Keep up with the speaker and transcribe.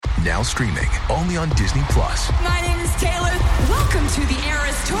Now streaming only on Disney+. My name is Taylor. Welcome to the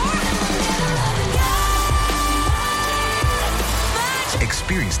Eras Tour.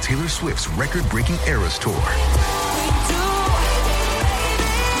 Experience Taylor Swift's record-breaking Eras Tour.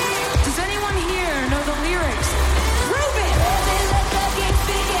 Does anyone here know the lyrics? Prove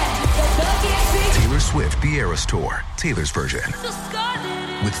it! Taylor Swift The Eras Tour, Taylor's version,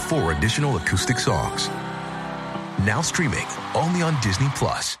 with 4 additional acoustic songs. Now streaming only on Disney+.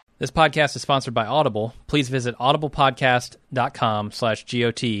 This podcast is sponsored by Audible. Please visit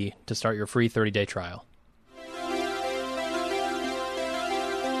audiblepodcast.com/GOT to start your free 30-day trial.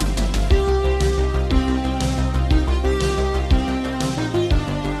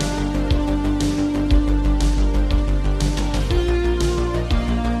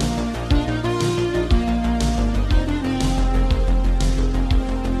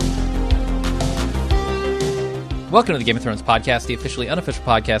 Welcome to the Game of Thrones podcast, the officially unofficial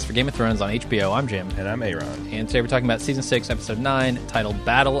podcast for Game of Thrones on HBO. I'm Jim. And I'm Aaron. And today we're talking about Season 6, Episode 9, titled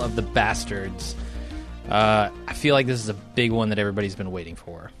Battle of the Bastards. I feel like this is a big one that everybody's been waiting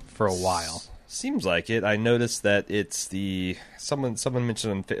for a while. Seems like it. I noticed that it's the... Someone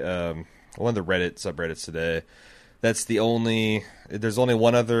mentioned on one of the Reddit subreddits today, that's the only... There's only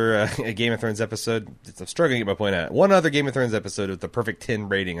one other Game of Thrones episode. I'm struggling to get my point out. One other Game of Thrones episode with the perfect 10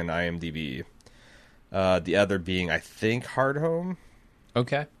 rating on IMDb. The other being, I think, Hardhome.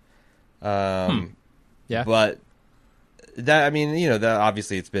 Okay. Yeah. But that, I mean, you know, that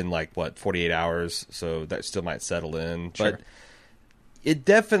obviously it's been like, 48 hours, so that still might settle in. Sure. But it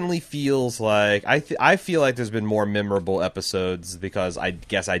definitely feels like, I feel like there's been more memorable episodes because I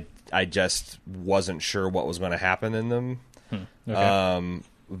guess I just wasn't sure what was going to happen in them. Okay.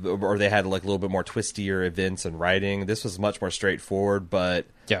 Or they had like a little bit more twistier events and writing. This was much more straightforward, but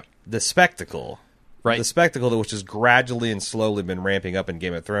Yeah. the spectacle... Right. The spectacle, which has gradually and slowly been ramping up in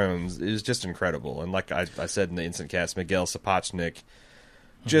Game of Thrones, is just incredible. And like I said in the instant cast, Miguel Sapochnik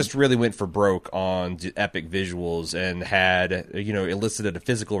just really went for broke on epic visuals and had, you know, elicited a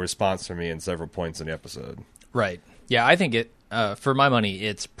physical response from me in several points in the episode. Right. Yeah, I think it, for my money,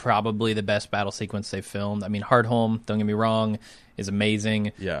 it's probably the best battle sequence they've filmed. I mean, Hardhome, don't get me wrong, is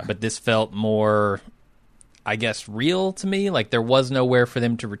amazing. Yeah. But this felt more... I guess, real to me. Like, there was nowhere for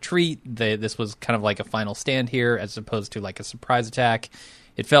them to retreat. This was kind of like a final stand here as opposed to like a surprise attack.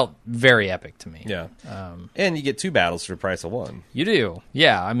 It felt very epic to me. Yeah. And you get 2 battles for the price of 1. You do.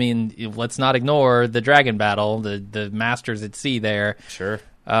 Yeah. I mean, let's not ignore the dragon battle, the masters at sea there. Sure.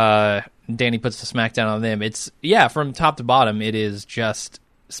 Danny puts the smackdown on them. It's, yeah, from top to bottom, it is just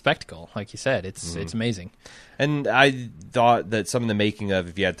spectacle. Like you said, it's amazing. And I thought that some of the making of,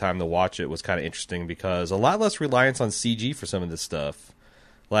 if you had time to watch it, was kind of interesting because a lot less reliance on CG for some of this stuff.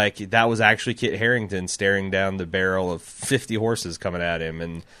 Like, that was actually Kit Harington staring down the barrel of 50 horses coming at him.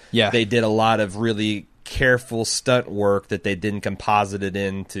 And they did a lot of really careful stunt work that they didn't composite it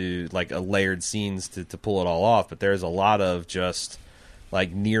into, like, a layered scenes to pull it all off. But there's a lot of just,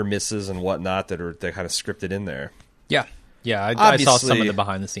 like, near misses and whatnot they're kind of scripted in there. Yeah. Yeah, I saw some of the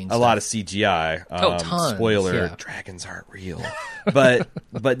behind-the-scenes stuff. A lot of CGI. Tons. Spoiler, yeah. Dragons aren't real.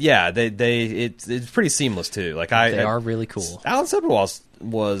 but yeah, it's pretty seamless, too. Like they are really cool. Alan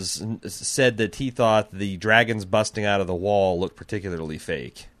Sepinwall said that he thought the dragons busting out of the wall looked particularly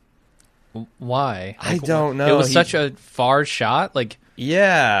fake. Why? I don't know. It was such a far shot. Like,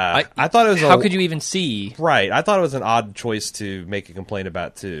 yeah. I thought it was... How could you even see? Right. I thought it was an odd choice to make a complaint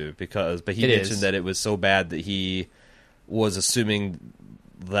about, too. But he mentioned that it was so bad that he... was assuming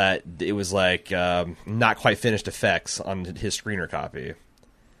that it was like not quite finished effects on his screener copy.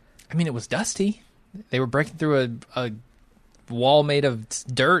 I mean, it was dusty. They were breaking through a wall made of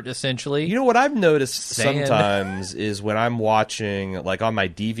dirt, essentially. You know what I've noticed Sand. sometimes is when I'm watching, like on my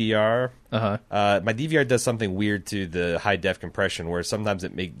DVR, my DVR does something weird to the high def compression where sometimes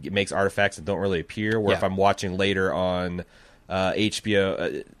it makes artifacts that don't really appear. Where if I'm watching later on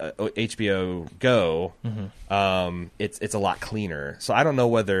HBO Go, it's a lot cleaner. So I don't know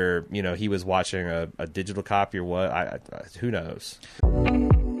whether he was watching a digital copy or what. Who knows?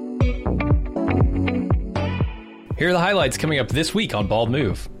 Here are the highlights coming up this week on Bald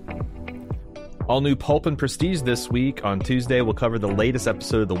Move. All new Pulp and Prestige this week. On Tuesday, we'll cover the latest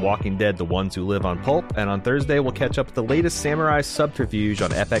episode of The Walking Dead, The Ones Who Live on Pulp. And on Thursday, we'll catch up with the latest Samurai subterfuge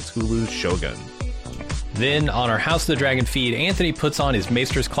on FX Hulu's Shogun. Then, on our House of the Dragon feed, Anthony puts on his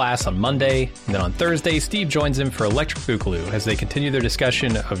Maester's class on Monday. And then on Thursday, Steve joins him for Electric Boogaloo as they continue their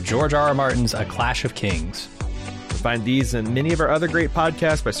discussion of George R.R. Martin's A Clash of Kings. Find these and many of our other great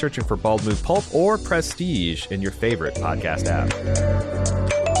podcasts by searching for Bald Move Pulp or Prestige in your favorite podcast app.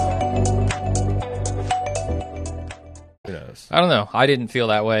 Who knows? I don't know. I didn't feel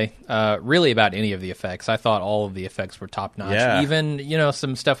that way, really, about any of the effects. I thought all of the effects were top-notch. Yeah. Even,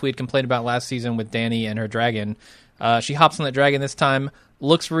 some stuff we had complained about last season with Dany and her dragon. She hops on that dragon this time,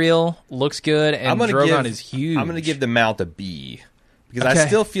 looks real, looks good, and Drogon is huge. I'm going to give the mount a B. Because Okay. I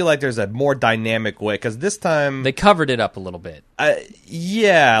still feel like there's a more dynamic way. Because this time... They covered it up a little bit.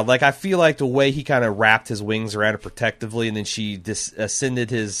 Yeah, like I feel like the way he kind of wrapped his wings around it protectively, and then she ascended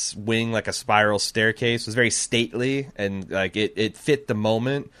his wing like a spiral staircase was very stately, and like it fit the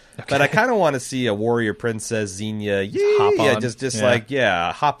moment. But I kind of want to see a warrior princess Xenia, Hop on. just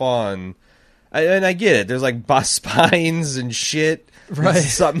hop on. And I get it. There's like spines and shit. Right.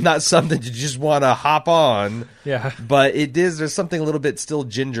 It's not something you just want to hop on. Yeah. But there's something a little bit still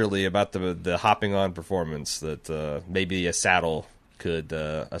gingerly about the hopping on performance that maybe a saddle could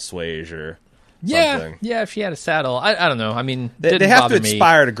assuage or something. Yeah, if she had a saddle. I don't know. I mean, They didn't have to bother me.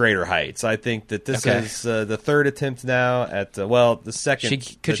 aspire to greater heights. I think that this Okay. is the third attempt now at, the second.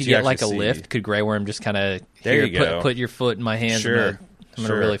 Could that she you get like a actually see. lift? Could Grey Worm just kind of There you go. put your foot in my hand? Sure. I'm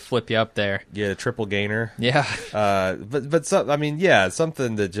gonna really flip you up there. Yeah, a triple gainer. Yeah. But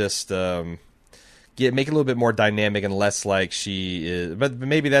something that just make it a little bit more dynamic and less like she is. But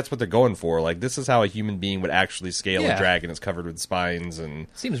maybe that's what they're going for. Like this is how a human being would actually scale a dragon. It's covered with spines and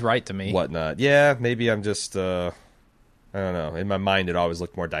Seems right to me. whatnot. Yeah, maybe I'm just I don't know. In my mind, it always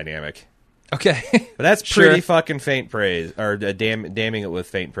looked more dynamic. Okay. But that's Sure. pretty fucking faint praise, or damning it with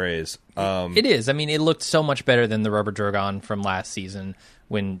faint praise. It is. I mean, it looked so much better than the rubber Drogon from last season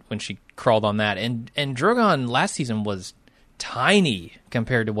when she crawled on that. And Drogon last season was tiny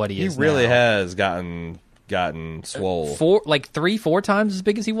compared to what he He is really now. has gotten swole. 4 times as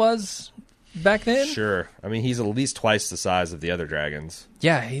big as he was back then. Sure. I mean, he's at least twice the size of the other dragons.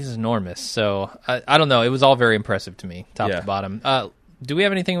 Yeah, he's enormous. So I don't know. It was all very impressive to me, top Yeah. to bottom. Do we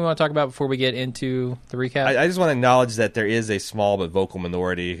have anything we want to talk about before we get into the recap? I just want to acknowledge that there is a small but vocal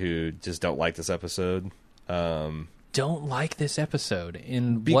minority who just don't like this episode. Don't like this episode.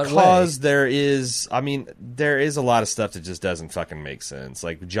 In what way? Because there is a lot of stuff that just doesn't fucking make sense.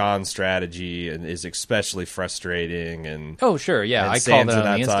 Like John's strategy is especially frustrating, and Oh, sure. Yeah, and I called it Sansa on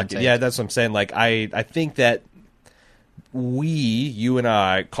not the instant talking. take. Yeah, that's what I'm saying. Like I think that you and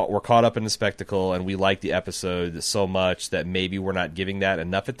I were caught up in the spectacle, and we liked the episode so much that maybe we're not giving that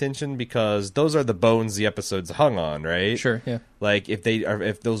enough attention because those are the bones the episode's hung on, right? Sure, yeah. Like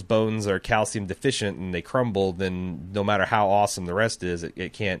if those bones are calcium deficient and they crumble, then no matter how awesome the rest is,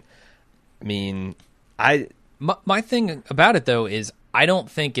 it can't. I mean, My thing about it, though, is I don't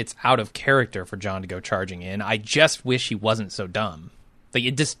think it's out of character for Jon to go charging in. I just wish he wasn't so dumb. Like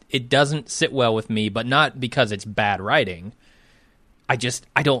it doesn't sit well with me, but not because it's bad writing. I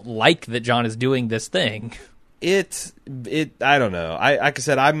don't like that Jon is doing this thing. I don't know. Like I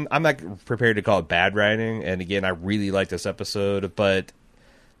said, I'm not prepared to call it bad writing. And again, I really like this episode, but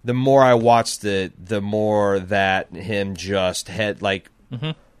the more I watched it, the more that him just had like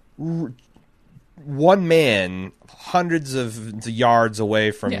one man hundreds of yards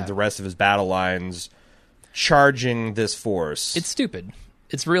away from Yeah. the rest of his battle lines charging this force. It's stupid.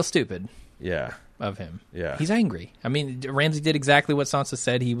 It's real stupid yeah. of him. Yeah. He's angry. I mean, Ramsay did exactly what Sansa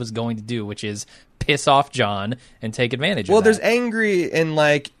said he was going to do, which is piss off Jon and take advantage of Well, that. there's angry and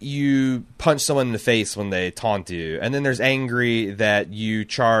like you punch someone in the face when they taunt you, and then there's angry that you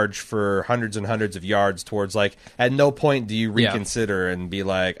charge for hundreds and hundreds of yards towards like at no point do you Yeah. reconsider and be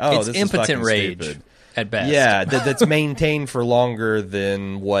like, oh, it's this impotent is fucking rage stupid. at best. Yeah, that's maintained for longer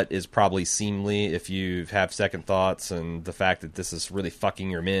than what is probably seemly if you have second thoughts and the fact that this is really fucking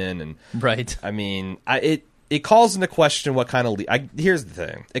your men. And Right. I mean, it calls into question what kind of here's the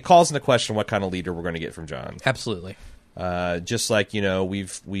thing. It calls into question what kind of leader we're going to get from Jon. Absolutely. Just like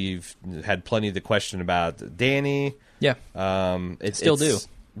we've had plenty of the question about Dany. Yeah. Still do.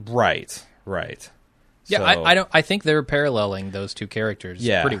 Right. Yeah, So, I think they're paralleling those two characters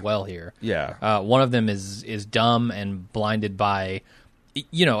Yeah. pretty well here. Yeah. One of them is dumb and blinded by,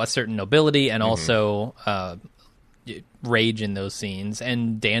 a certain nobility and also rage in those scenes.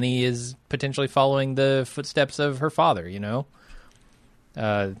 And Dany is potentially following the footsteps of her father.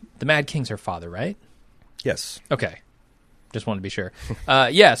 The Mad King's her father, right? Yes. Okay. Just wanted to be sure.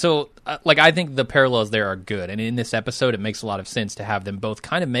 Yeah, so, I think the parallels there are good. And in this episode, it makes a lot of sense to have them both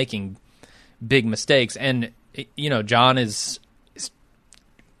kind of making big mistakes. And, Jon is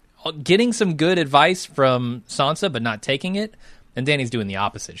getting some good advice from Sansa, but not taking it. And Dany's doing the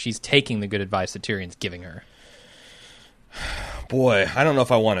opposite. She's taking the good advice that Tyrion's giving her. Boy, I don't know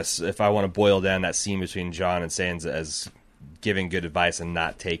if I want to boil down that scene between Jon and Sansa as giving good advice and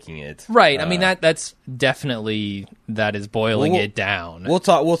not taking it. Right. I mean, that's definitely, that is boiling it down. We'll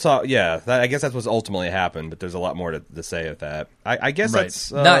talk. Yeah, I guess that's what's ultimately happened, but there's a lot more to say of that. I guess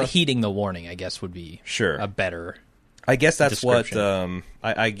that's... not heeding the warning, I guess, would be a better I guess that's what... description.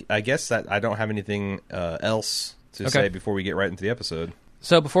 I guess that I don't have anything else to say before we get right into the episode.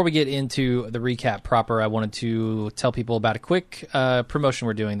 So before we get into the recap proper, I wanted to tell people about a quick promotion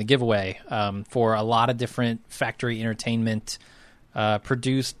we're doing, the giveaway for a lot of different Factory Entertainment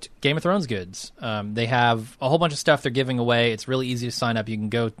produced Game of Thrones goods. They have a whole bunch of stuff they're giving away. It's really easy to sign up. You can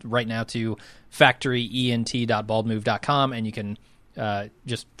go right now to factoryent.baldmove.com and you can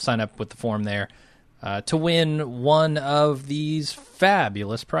just sign up with the form there to win one of these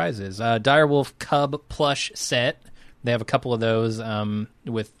fabulous prizes. Direwolf Cub plush set. They have a couple of those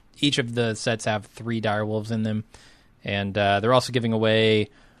with each of the sets have 3 direwolves in them. And they're also giving away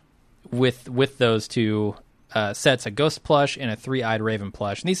with those 2 sets a ghost plush and a 3-eyed raven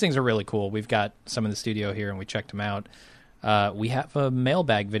plush. And these things are really cool. We've got some in the studio here and we checked them out. We have a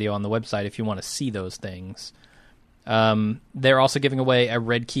mailbag video on the website if you want to see those things. They're also giving away a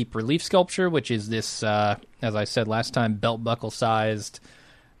Red Keep relief sculpture, which is this, as I said last time, belt buckle sized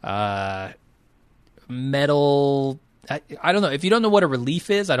metal... I don't know. If you don't know what a relief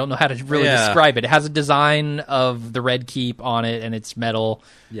is, I don't know how to really describe it. It has a design of the Red Keep on it, and it's metal.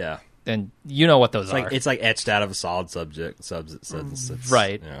 Yeah. And you know what those are. It's like etched out of a solid subject.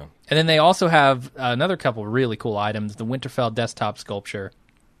 Right. Yeah. And then they also have another couple really cool items. The Winterfell desktop sculpture.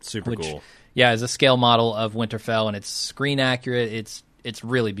 Super cool. Yeah, is a scale model of Winterfell, and it's screen accurate. It's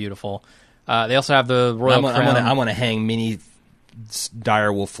really beautiful. They also have the Royal Crown. I'm gonna hang mini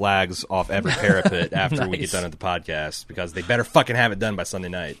direwolf flags off every parapet after we get done at the podcast, because they better fucking have it done by Sunday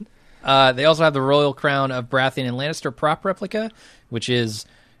night. They also have the Royal Crown of Baratheon and Lannister prop replica, which is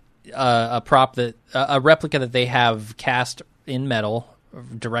a replica that they have cast in metal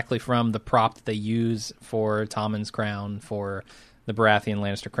directly from the prop that they use for Tommen's crown, for the Baratheon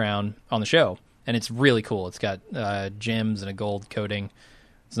Lannister crown on the show. And it's really cool. It's got gems and a gold coating.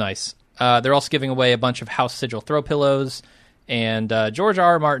 It's nice. They're also giving away a bunch of House Sigil throw pillows and George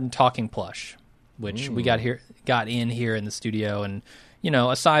R. R. Martin talking plush, which we got in here in the studio. And, you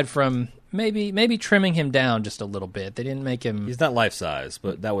know, aside from maybe trimming him down just a little bit, they didn't make him... He's not life-size,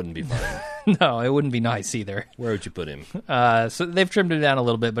 but that wouldn't be fun. No, it wouldn't be nice either. Where would you put him? So they've trimmed him down a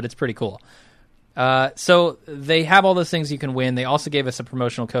little bit, but it's pretty cool. So they have all those things you can win. They also gave us a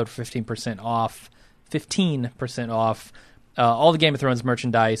promotional code for 15% off. 15% off all the Game of Thrones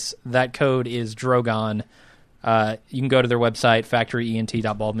merchandise. That code is Drogon. You can go to their website,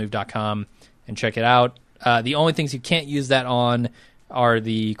 factoryent.baldmove.com, and check it out. The only things you can't use that on are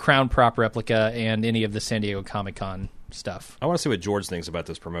the Crown prop replica and any of the San Diego Comic-Con stuff. I want to see what George thinks about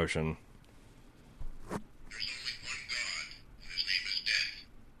this promotion. There's only one God, and his name is death.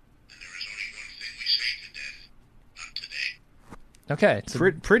 And there is only one thing we say to death. Not today. Okay. So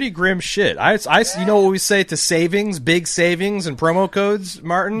Pretty grim shit. You know what we say to savings, big savings, and promo codes,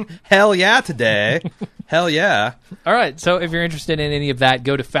 Martin? Hell yeah today. Hell yeah. All right. So if you're interested in any of that,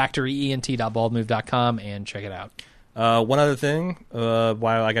 go to factoryent.baldmove.com and check it out. One other thing,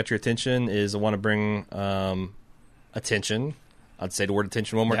 while I got your attention, is I want to bring attention. I'd say the word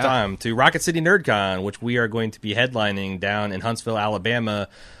attention one more time to Rocket City NerdCon, which we are going to be headlining down in Huntsville, Alabama,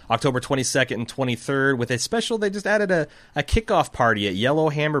 October 22nd and 23rd, with a special. They just added a kickoff party at Yellow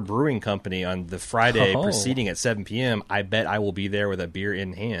Hammer Brewing Company on the Friday preceding at 7 p.m. I bet I will be there with a beer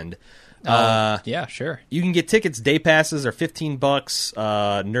in hand. Yeah, sure. You can get tickets. Day passes are $15.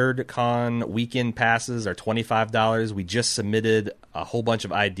 NerdCon weekend passes are $25. We just submitted a whole bunch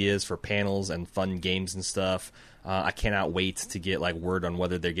of ideas for panels and fun games and stuff. I cannot wait to get word on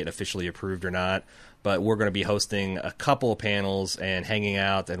whether they get officially approved or not. But we're going to be hosting a couple of panels and hanging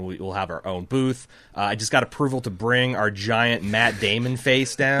out, and we'll have our own booth. I just got approval to bring our giant Matt Damon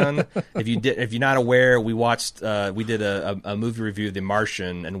face down. If you're not aware, we did a movie review of The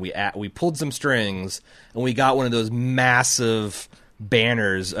Martian, and we pulled some strings, and we got one of those massive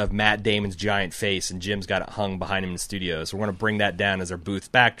banners of Matt Damon's giant face, and Jim's got it hung behind him in the studio. So we're going to bring that down as our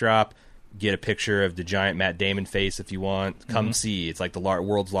booth backdrop. Get a picture of the giant Matt Damon face if you want. Come see. It's like the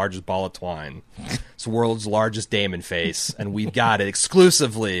world's largest ball of twine. It's the world's largest Damon face, and we've got it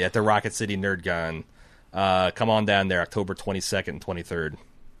exclusively at the Rocket City NerdCon. Come on down there, October 22nd and 23rd.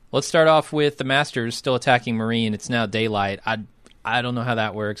 Let's start off with the Masters still attacking Marine. It's now daylight. I don't know how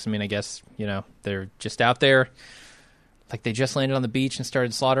that works. I mean, I guess, they're just out there. Like they just landed on the beach and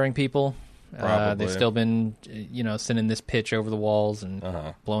started slaughtering people. They've still been, sending this pitch over the walls and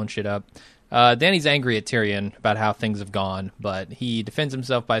blowing shit up. Danny's angry at Tyrion about how things have gone, but he defends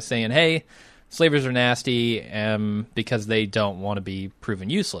himself by saying, hey, slavers are nasty because they don't want to be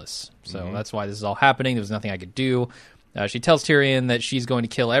proven useless. So that's why this is all happening. There was nothing I could do. She tells Tyrion that she's going to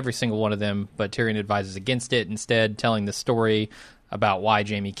kill every single one of them, but Tyrion advises against it, instead telling the story about why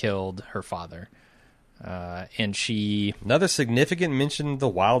Jaime killed her father. And she... Another significant mention of the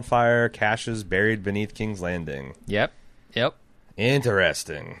wildfire caches buried beneath King's Landing. Yep.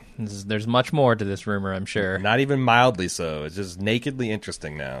 Interesting. There's much more to this rumor, I'm sure. Not even mildly so. It's just nakedly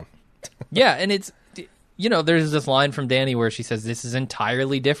interesting now. Yeah, and it's... there's this line from Dany where she says, this is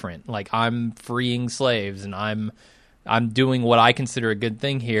entirely different. Like, I'm freeing slaves, and I'm doing what I consider a good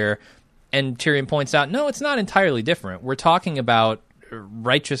thing here. And Tyrion points out, no, it's not entirely different. We're talking about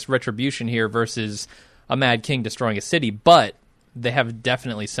righteous retribution here versus a mad king destroying a city, but they have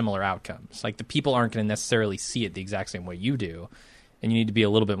definitely similar outcomes. Like, the people aren't going to necessarily see it the exact same way you do, and you need to be a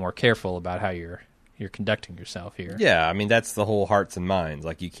little bit more careful about how you're conducting yourself here. Yeah, I mean, that's the whole hearts and minds.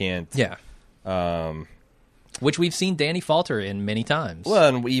 Like, you can't... Yeah. Which we've seen Dany falter in many times.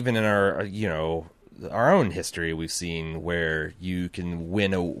 Well, and even in our, our own history, we've seen where you can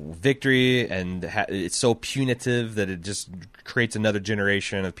win a victory and it's so punitive that it just creates another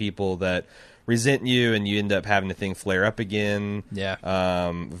generation of people that resent you, and you end up having the thing flare up again.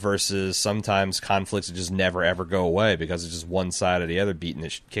 Yeah. Versus sometimes conflicts that just never ever go away because it's just one side or the other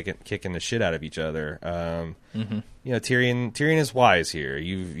kicking the shit out of each other. Tyrion is wise here.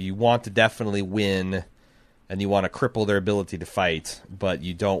 You want to definitely win, and you want to cripple their ability to fight, but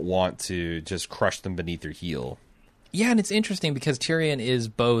you don't want to just crush them beneath your heel. Yeah, and it's interesting because Tyrion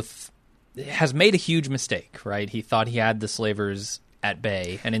has made a huge mistake, right? He thought he had the slavers at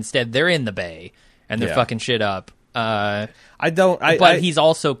bay, and instead they're in the bay, and they're fucking shit up. But he's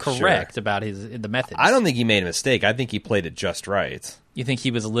also correct about the methods. I don't think he made a mistake. I think he played it just right. You think he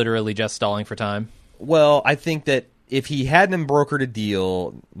was literally just stalling for time? Well, I think that if he hadn't brokered a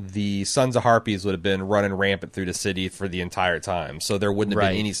deal, the Sons of Harpies would have been running rampant through the city for the entire time. So there wouldn't have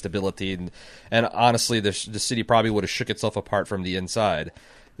been any stability. And honestly, the city probably would have shook itself apart from the inside.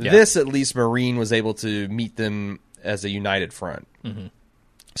 Yeah. This, at least, Meereen was able to meet them as a united front. Mm-hmm.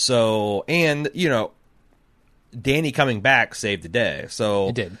 So, and, Dany coming back saved the day. So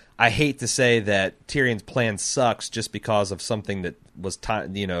it did. I hate to say that Tyrion's plan sucks just because of something that was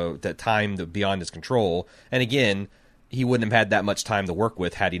that timed beyond his control. And again, he wouldn't have had that much time to work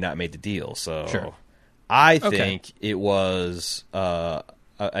with had he not made the deal. So sure. I think it was a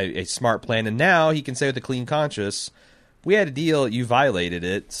smart plan. And now he can say with a clean conscience, we had a deal, you violated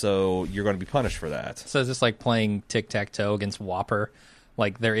it, so you're going to be punished for that. So is this like playing tic-tac-toe against Whopper?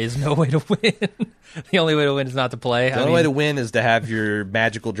 Like, there is no way to win. The only way to win is not to play. The only way to win is to have your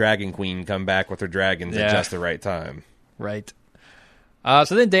magical dragon queen come back with her dragons at just the right time. Right.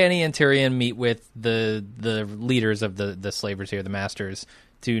 So then Dany and Tyrion meet with the leaders of the slavers here, the masters,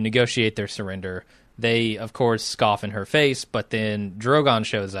 to negotiate their surrender. They, of course, scoff in her face, but then Drogon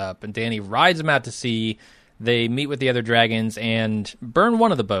shows up, and Dany rides him out to sea. They meet with the other dragons and burn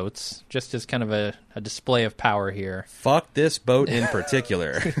one of the boats, just as kind of a display of power here. Fuck this boat in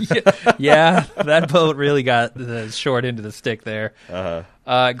particular. Yeah, that boat really got the short end of the stick there.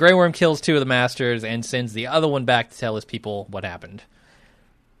 Grey Worm kills two of the masters and sends the other one back to tell his people what happened.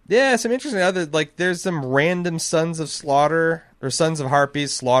 Yeah, some interesting there's some random Sons of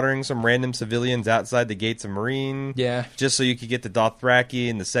Harpies slaughtering some random civilians outside the gates of Meereen. Yeah. Just so you could get the Dothraki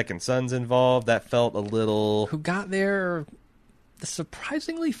and the Second Sons involved. That felt a little... Who got there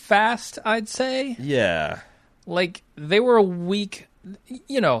surprisingly fast, I'd say. Yeah. Like, they were a week...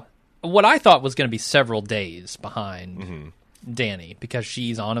 what I thought was going to be several days behind Dany, because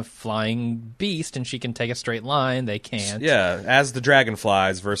she's on a flying beast and she can take a straight line. They can't. Yeah, as the dragon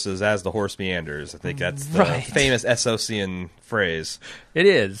flies versus as the horse meanders. I think that's the famous Essosian phrase. It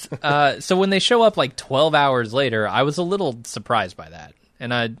is. So when they show up like 12 hours later, I was a little surprised by that.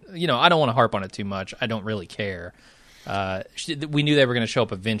 And I don't want to harp on it too much. I don't really care. We knew they were going to show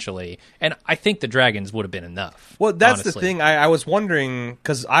up eventually, and I think the dragons would have been enough. Well, that's honestly. The thing. I was wondering,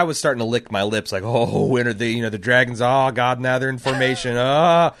 because I was starting to lick my lips, like, oh, when are the dragons? Oh God, now they're in formation.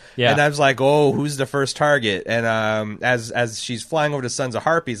 Yeah. And I was like, oh, who's the first target? And as she's flying over the Sons of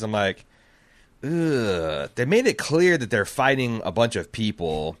Harpies, I'm like, ugh. They made it clear that they're fighting a bunch of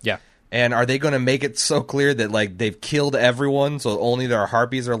people. Yeah. And are they going to make it so clear that like they've killed everyone, so only their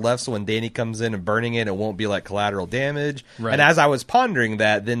harpies are left? So when Dany comes in and burning it, it won't be like collateral damage. Right. And as I was pondering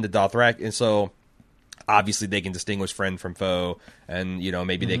that, then the Dothraki, and so obviously they can distinguish friend from foe, and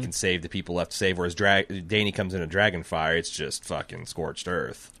maybe they can save the people left to save. Whereas Dany comes in a Dragonfire, it's just fucking scorched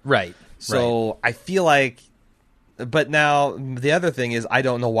earth. Right. So I feel like, but now the other thing is I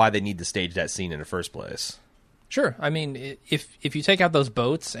don't know why they need to stage that scene in the first place. Sure. I mean, if you take out those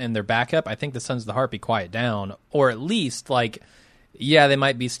boats and their backup, I think the Sons of the Harpy quiet down, or at least like, yeah, they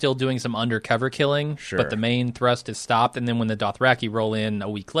might be still doing some undercover killing, Sure. but the main thrust is stopped, and then when the Dothraki roll in a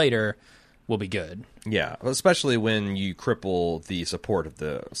week later, we'll be good. Yeah, especially when you cripple the support of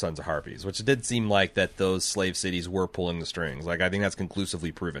the Sons of Harpies, which it did seem like that those slave cities were pulling the strings. Like, I think that's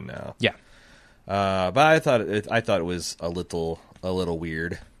conclusively proven now. Yeah. But I thought it was a little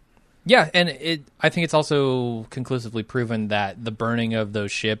weird. Yeah, and I think it's also conclusively proven that the burning of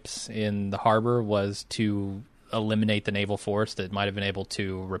those ships in the harbor was to eliminate the naval force that might have been able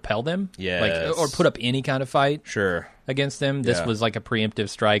to repel them. Yes. Like, or put up any kind of fight Sure. against them. This Yeah. was like a preemptive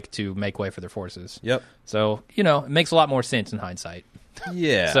strike to make way for their forces. Yep. So, it makes a lot more sense in hindsight.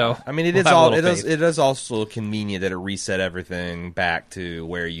 Yeah. So, I mean, we'll have a little faith. it is also convenient that it reset everything back to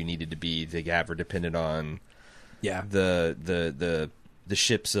where you needed to be to ever depended on Yeah. the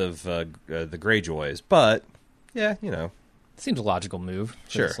ships of the Greyjoys. But yeah, Seems a logical move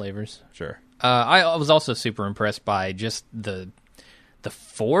for Sure. the slavers. sure. I was also super impressed by just the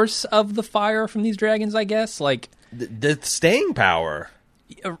force of the fire from these dragons, I guess. Like, The staying power.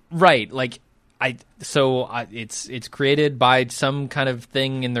 right, like it's created by some kind of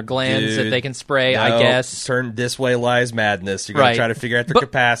thing in their glands that Dude, they can spray, no, I guess. Turn this way lies madness. You're gonna Right. try to figure out their But-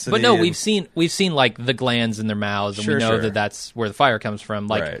 capacity. But no, and- we've seen like the glands in their mouths, and Sure, we know sure. that that's where the fire comes from.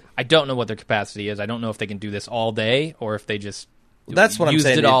 Like, Right. I don't know what their capacity is. I don't know if they can do this all day or if they just That's what I'm used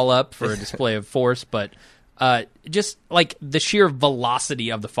saying. it all up for a display of force. But just like the sheer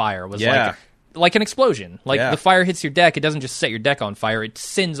velocity of the fire was Yeah. like an explosion. Like Yeah. the fire hits your deck, it doesn't just set your deck on fire; it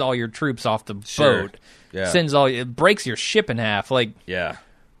sends all your troops off the Sure. boat. Yeah. It breaks your ship in half. Like, Yeah.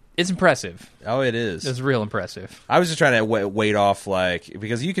 it's impressive. Oh, it is. It's real impressive. I was just trying to wait off, like,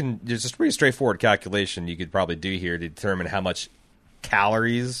 because there's just a pretty straightforward calculation you could probably do here to determine how much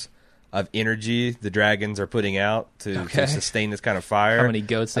calories of energy the dragons are putting out to sustain this kind of fire. How many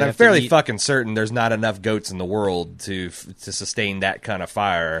goats they And I'm have to fairly eat. fucking certain there's not enough goats in the world to sustain that kind of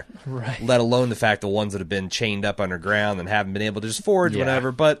fire. Right. Let alone the fact the ones that have been chained up underground and haven't been able to just forage Yeah.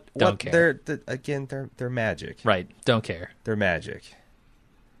 whatever. But Don't care. they're magic. Right. Don't care. They're magic.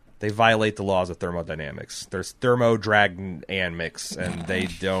 They violate the laws of thermodynamics. There's thermodynamics, and they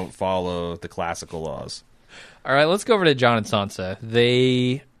don't follow the classical laws. All right, let's go over to Jon and Sansa.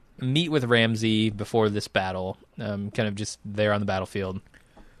 They meet with Ramsay before this battle, kind of just there on the battlefield.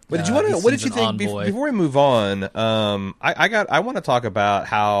 What did you want to? he What did sends you an think envoy. before we move on? I want to talk about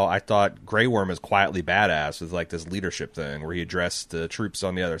how I thought Grey Worm is quietly badass with like this leadership thing where he addressed the troops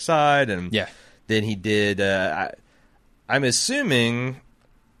on the other side, and Yeah. then he did. I'm assuming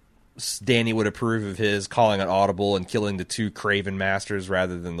Danny would approve of his calling an audible and killing the two Craven Masters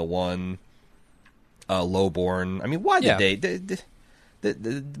rather than the one lowborn. I mean, why did Yeah.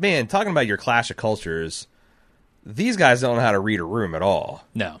 they man, talking about your clash of cultures, these guys don't know how to read a room at all.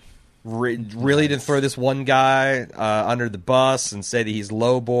 No. Really to throw this one guy under the bus and say that he's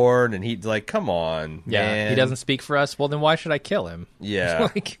lowborn, and he's like, come on, Yeah. man. He doesn't speak for us. Well, then why should I kill him? Yeah.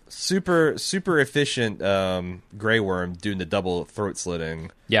 Like- super efficient Grey Worm doing the double throat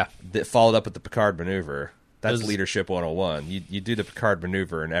slitting Yeah. that followed up with the Picard maneuver. That's Those- leadership 101. You do the Picard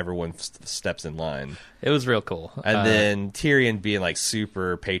maneuver and everyone steps in line. It was real cool. And then Tyrion being like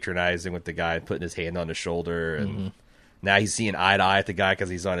super patronizing with the guy, putting his hand on his shoulder, and now he's seeing eye to eye at the guy because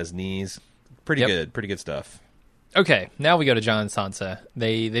he's on his knees. Pretty good stuff. Okay, now we go to Jon and Sansa.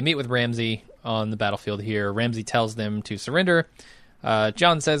 They meet with Ramsay on the battlefield here. Ramsay tells them to surrender.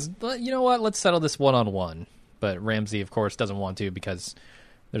 Jon says, you know what, let's settle this one-on-one. But Ramsay, of course, doesn't want to because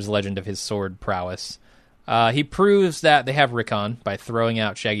there's a legend of his sword prowess. He proves that they have Rickon by throwing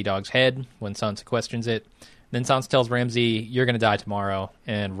out Shaggy Dog's head when Sansa questions it. Then Sansa tells Ramsay, you're going to die tomorrow,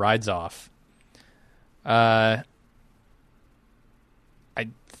 and rides off. I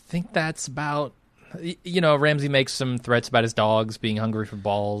think that's about... Ramsay makes some threats about his dogs being hungry for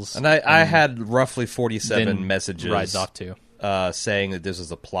balls. And I had roughly 47 then messages rides off too. Saying that this was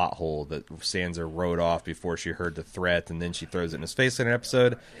a plot hole that Sansa wrote off before she heard the threat, and then she throws it in his face in an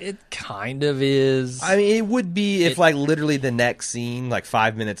episode. It kind of is. I mean, it would be if, like, literally the next scene, like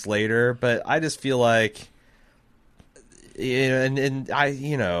 5 minutes later, but I just feel like,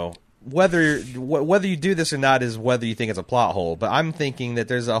 whether you do this or not is whether you think it's a plot hole, but I'm thinking that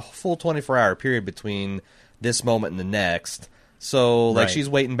there's a full 24-hour period between this moment and the next. So, like, Right. she's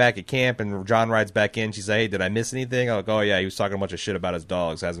waiting back at camp, and Jon rides back in. She's like, hey, did I miss anything? I'm like, oh, yeah, he was talking a bunch of shit about his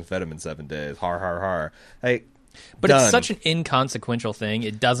dogs. Hasn't fed him in 7 days. Har, har, har. Like, but done. it's such an inconsequential thing.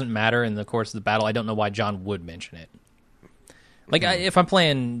 It doesn't matter in the course of the battle. I don't know why Jon would mention it. Like, if I'm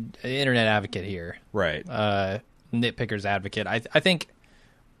playing internet advocate here, Right. nitpicker's advocate, I think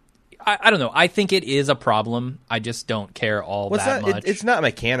I don't know. I think it is a problem. I just don't care all that much. It's not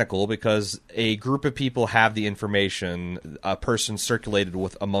mechanical because a group of people have the information. A person circulated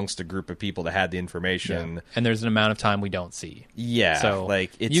with amongst a group of people that had the information. Yeah. And there's an amount of time we don't see. Yeah. So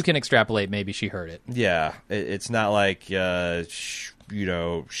like you can extrapolate maybe she heard it. Yeah. It's not like,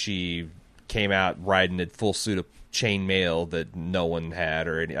 she came out riding a full suit of chainmail that no one had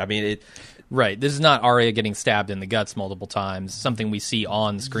or any. I mean, it. Right. This is not Arya getting stabbed in the guts multiple times, something we see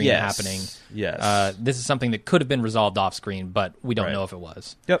on screen happening. Yes. This is something that could have been resolved off screen, but we don't know if it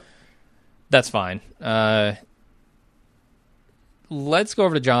was. Yep. That's fine. Let's go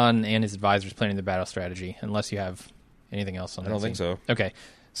over to Jon and his advisors planning the battle strategy, unless you have anything else on that. I don't think so. Okay.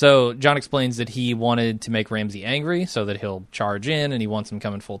 So Jon explains that he wanted to make Ramsay angry so that he'll charge in, and he wants him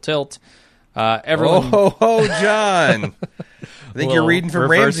coming full tilt. Everyone... Jon! I think you're reading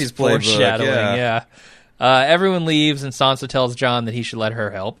from Ramsay's playbook. Foreshadowing, yeah. Everyone leaves, and Sansa tells Jon that he should let her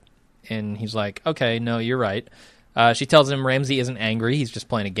help. And he's like, okay, no, you're right. She tells him Ramsay isn't angry. He's just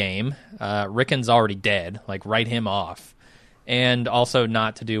playing a game. Rickon's already dead. Like, write him off. And also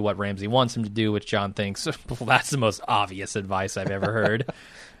not to do what Ramsay wants him to do, which Jon thinks, well, that's the most obvious advice I've ever heard.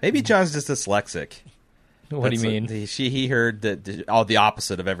 Maybe Jon's just dyslexic. What do you mean? He heard that all the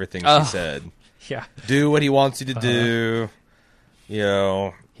opposite of everything she said. Yeah. Do what he wants you to do.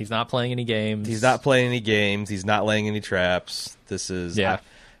 He's not playing any games. He's not playing any games. He's not laying any traps. This is... Yeah.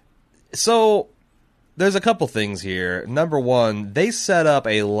 So, there's a couple things here. Number one, they set up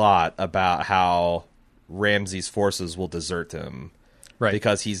a lot about how Ramsay's forces will desert him. Right.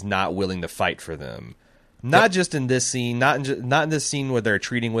 Because he's not willing to fight for them. Not just in this scene, not in this scene where they're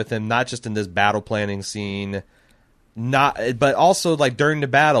treating with him, not just in this battle planning scene, but also like during the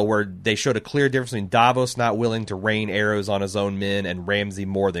battle where they showed a clear difference between Davos not willing to rain arrows on his own men and Ramsay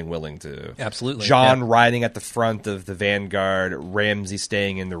more than willing to. Absolutely. Jon riding at the front of the vanguard, Ramsay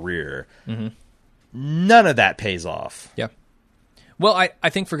staying in the rear. Mm-hmm. None of that pays off. Yeah. Well, I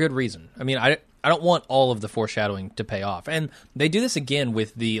think for good reason. I mean, I don't want all of the foreshadowing to pay off. And they do this again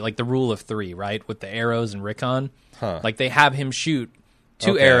with the rule of three, right? With the arrows and Rickon. Huh. Like they have him shoot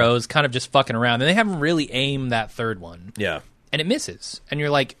two arrows kind of just fucking around. And they have him really aim that third one. Yeah. And it misses. And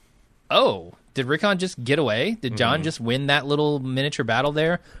you're like, oh, did Rickon just get away? Did Jon just win that little miniature battle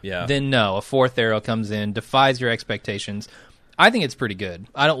there? Yeah. Then no, a fourth arrow comes in, defies your expectations. I think it's pretty good.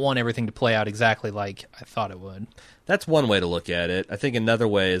 I don't want everything to play out exactly like I thought it would. That's one way to look at it. I think another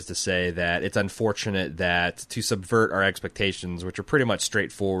way is to say that it's unfortunate that to subvert our expectations, which are pretty much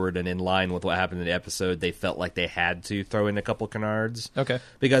straightforward and in line with what happened in the episode, they felt like they had to throw in a couple canards. Okay.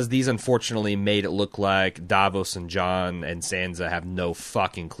 Because these unfortunately made it look like Davos and Jon and Sansa have no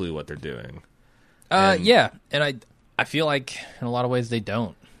fucking clue what they're doing. Yeah, and I feel like in a lot of ways they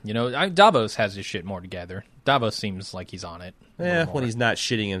don't. You know, Davos has his shit more together. Davos seems like he's on it. Yeah, when he's not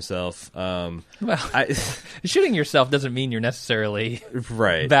shitting himself. Well, shitting yourself doesn't mean you're necessarily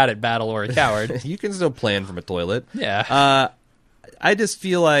right. bad at battle or a coward. You can still plan from a toilet. Yeah. I just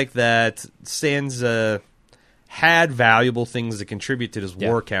feel like that Sansa had valuable things to contribute to this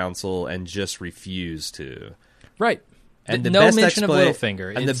war council and just refused to. Right. And no mention of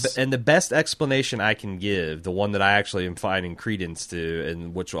Littlefinger. And the best explanation I can give, the one that I actually am finding credence to,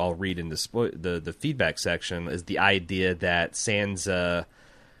 and which I'll read in the feedback section, is the idea that Sansa,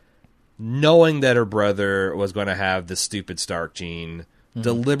 knowing that her brother was going to have the stupid Stark gene,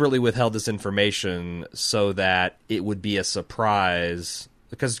 deliberately withheld this information so that it would be a surprise.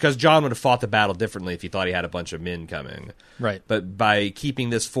 Because Jon would have fought the battle differently if he thought he had a bunch of men coming. Right. But by keeping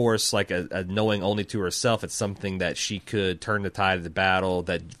this force like a knowing only to herself, it's something that she could turn the tide of the battle,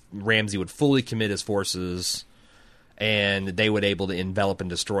 that Ramsay would fully commit his forces, and they would able to envelop and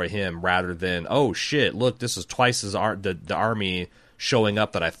destroy him, rather than, oh shit, look, this is twice as the army showing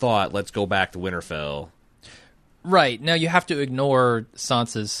up that I thought, let's go back to Winterfell. Right. Now you have to ignore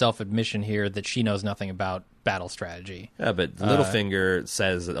Sansa's self-admission here that she knows nothing about battle strategy. Yeah, but Littlefinger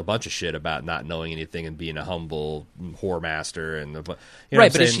says a bunch of shit about not knowing anything and being a humble whore master. And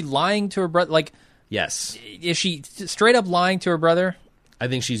right, but is she lying to her brother? Like, yes. Is she straight up lying to her brother? I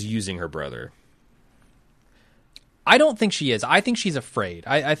think she's using her brother. I don't think she is. I think she's afraid.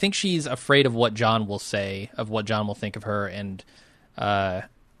 I think she's afraid of what Jon will say, of what Jon will think of her, and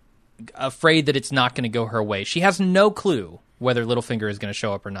afraid that it's not going to go her way. She has no clue whether Littlefinger is going to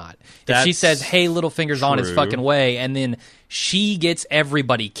show up or not. If she says, hey, Littlefinger's on his fucking way, and then she gets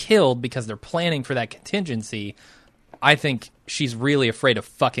everybody killed because they're planning for that contingency, I think she's really afraid of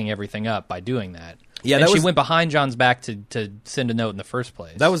fucking everything up by doing that. Yeah, and she went behind Jon's back to send a note in the first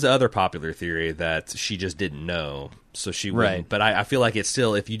place. That was the other popular theory, that she just didn't know, so she wouldn't. Right. But I feel like it's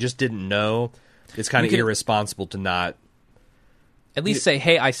still, if you just didn't know, it's kind of irresponsible to not At least say,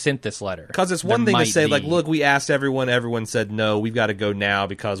 hey, I sent this letter. Because it's There one thing to might say, be- like, look, we asked everyone said no, we've got to go now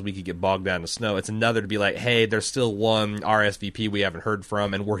because we could get bogged down in the snow. It's another to be like, hey, there's still one RSVP we haven't heard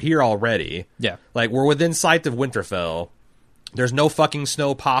from, and we're here already. Yeah. Like, we're within sight of Winterfell. There's no fucking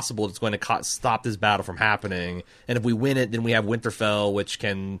snow possible that's going to stop this battle from happening. And if we win it, then we have Winterfell, which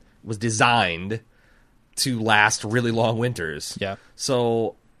was designed to last really long winters. Yeah.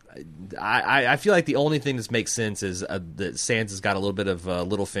 So I feel like the only thing that makes sense is that Sansa's got a little bit of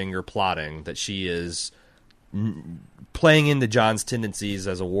Littlefinger plotting, that she is playing into Jon's tendencies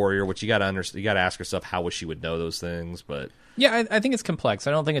as a warrior, which you got to ask yourself how she would know those things. But Yeah, I think it's complex.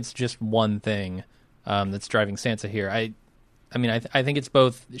 I don't think it's just one thing that's driving Sansa here. I mean, I think it's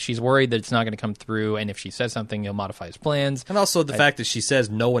both. She's worried that it's not going to come through, and if she says something, he'll modify his plans. And also the fact that she says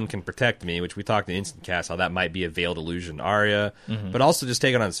no one can protect me, which we talked in Instant Cast, how that might be a veiled illusion to Arya. Mm-hmm. But also just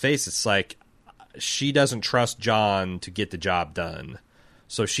take it on its face, it's like she doesn't trust Jon to get the job done.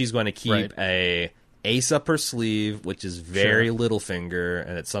 So she's going to keep a ace up her sleeve, which is very Littlefinger,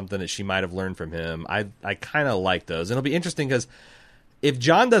 and it's something that she might have learned from him. I kind of like those. And it'll be interesting because if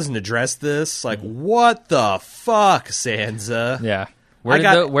Jon doesn't address this, like, what the fuck, Sansa? Yeah.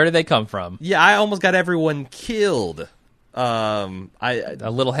 Where did they come from? Yeah, I almost got everyone killed. A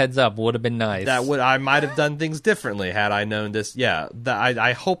little heads up would have been nice. I might have done things differently had I known this. Yeah,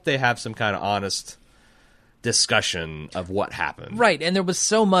 I hope they have some kind of honest discussion of what happened. Right, and there was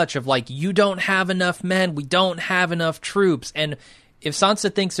so much of, like, you don't have enough men, we don't have enough troops, and if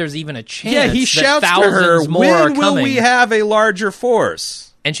Sansa thinks there's even a chance Yeah, he that shouts to thousands her, more are when will coming, we have a larger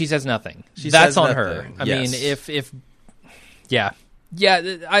force? and she says nothing. She That's says on nothing. her. I Yes. mean, if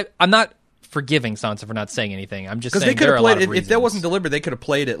I'm not forgiving Sansa for not saying anything. I'm just Because saying they could there are have a lot played of it, if that reasons. wasn't deliberate, they could have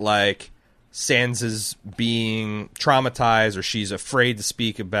played it like Sansa's being traumatized, or she's afraid to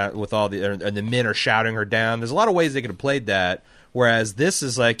speak about with all the, and the men are shouting her down. There's a lot of ways they could have played that. Whereas this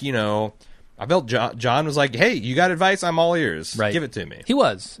is like, I felt Jon was like, hey, you got advice? I'm all ears. Right. Give it to me. He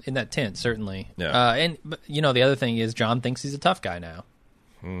was in that tent, certainly. Yeah. But the other thing is Jon thinks he's a tough guy now.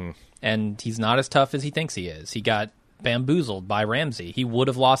 And he's not as tough as he thinks he is. He got bamboozled by Ramsay. He would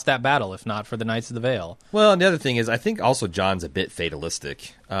have lost that battle if not for the Knights of the Vale. Well, and the other thing is, I think also Jon's a bit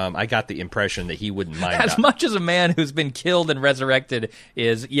fatalistic. I got the impression that he wouldn't mind. As much as a man who's been killed and resurrected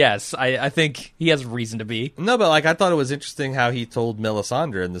is, yes, I think he has reason to be. No, but I thought it was interesting how he told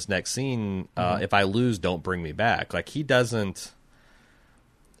Melisandre in this next scene, if I lose, don't bring me back. Like, he doesn't.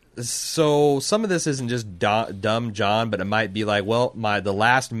 So some of this isn't just dumb Jon, but it might be like, well, the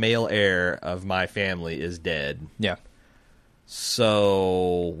last male heir of my family is dead. Yeah.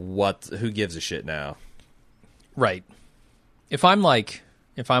 So who gives a shit now? Right. If I'm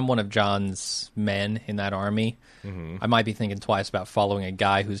one of Jon's men in that army, I might be thinking twice about following a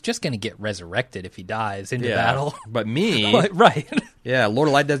guy who's just going to get resurrected if he dies into battle. But me, Right. yeah, Lord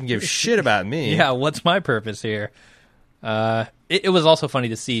of Light doesn't give shit about me. Yeah, what's my purpose here? It was also funny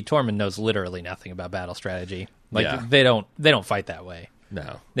to see Tormund knows literally nothing about battle strategy. Like, Yeah. they don't fight that way.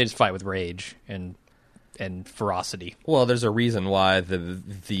 No. They just fight with rage and ferocity. Well, there's a reason why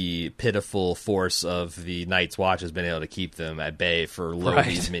the pitiful force of the Night's Watch has been able to keep them at bay for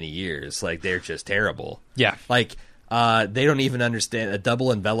these many years. Like, they're just terrible. Yeah. Like, they don't even understand a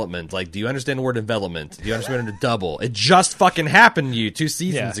double envelopment. Like, do you understand the word envelopment? Do you understand a double? It just fucking happened to you 2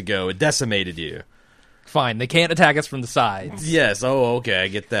 seasons ago. It decimated you. Fine, they can't attack us from the sides. Yes. Oh, okay. I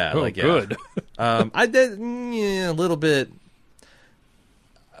get that. Oh, like, yeah. good. I did a little bit.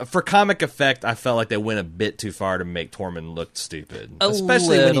 For comic effect, I felt like they went a bit too far to make Tormund look stupid,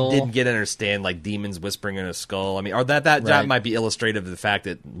 especially little. when he didn't get to understand like demons whispering in his skull. I mean, or that might be illustrative of the fact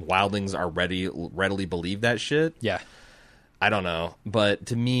that wildlings are readily believe that shit. Yeah. I don't know, but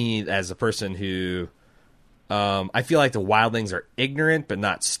to me, as a person who, I feel like the wildlings are ignorant but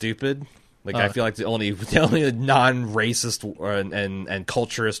not stupid. Like, I feel like the only non-racist and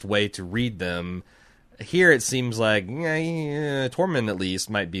culturist way to read them. Here it seems like Tormund at least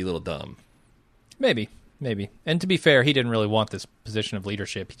might be a little dumb. Maybe. And to be fair, he didn't really want this position of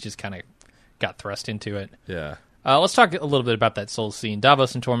leadership. He just kind of got thrust into it. Yeah. Let's talk a little bit about that soul scene.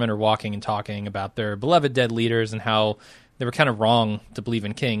 Davos and Tormund are walking and talking about their beloved dead leaders and how they were kind of wrong to believe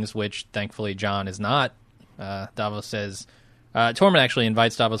in kings, which thankfully Jon is not. Davos says... Tormund actually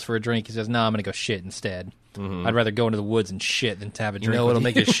invites Davos for a drink. He says, "No, I'm going to go shit instead. I'd rather go into the woods and shit than to have a drink." You know with what'll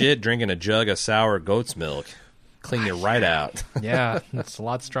make you shit? Drinking a jug of sour goat's milk. Clean you right out. Yeah, it's a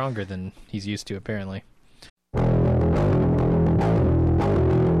lot stronger than he's used to, apparently.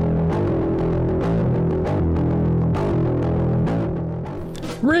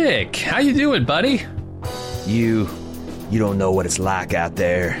 Rick, how you doing, buddy? You don't know what it's like out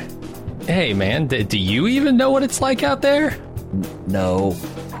there. Hey, man, do you even know what it's like out there? No,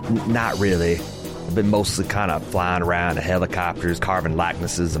 not really. I've been mostly kind of flying around in helicopters, carving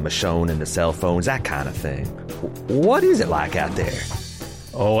likenesses of Michonne into cell phones, that kind of thing. What is it like out there?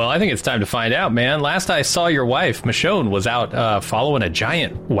 Oh, well, I think it's time to find out, man. Last I saw your wife, Michonne, was out following a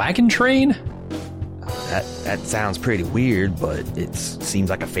giant wagon train. That sounds pretty weird, but it seems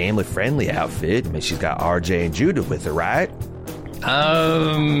like a family-friendly outfit. I mean, she's got RJ and Judah with her, right?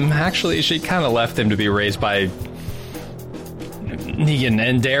 Actually, she kind of left them to be raised by Negan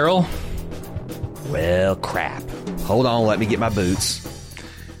and Daryl. Well, crap. Hold on, let me get my boots.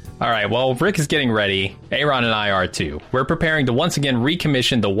 All right, well, Rick is getting ready. Aaron and I are too. We're preparing to once again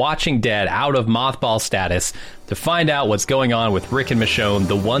recommission The Watching Dead out of mothball status to find out what's going on with Rick and Michonne,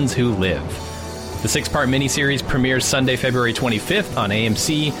 the ones who live. The 6-part miniseries premieres Sunday, February 25th on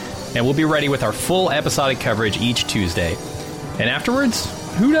AMC, and we'll be ready with our full episodic coverage each Tuesday. And afterwards,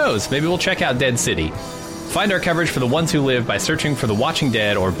 who knows, maybe we'll check out Dead City. Find our coverage for The Ones Who Live by searching for The Watching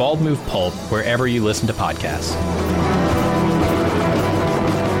Dead or Bald Move Pulp wherever you listen to podcasts.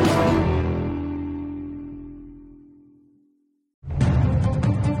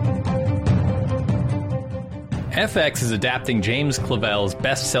 FX is adapting James Clavell's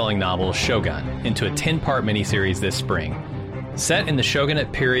best-selling novel Shogun into a 10-part miniseries this spring. Set in the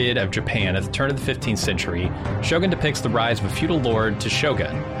shogunate period of Japan at the turn of the 15th century, Shogun depicts the rise of a feudal lord to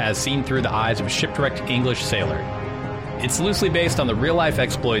shogun, as seen through the eyes of a shipwrecked English sailor. It's loosely based on the real-life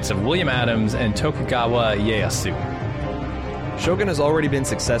exploits of William Adams and Tokugawa Ieyasu. Shogun has already been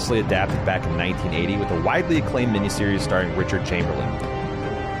successfully adapted back in 1980 with a widely acclaimed miniseries starring Richard Chamberlain,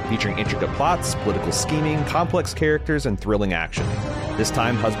 featuring intricate plots, political scheming, complex characters, and thrilling action. This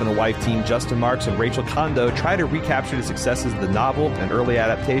time, husband and wife team Justin Marks and Rachel Kondo try to recapture the successes of the novel and early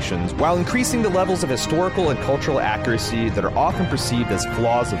adaptations while increasing the levels of historical and cultural accuracy that are often perceived as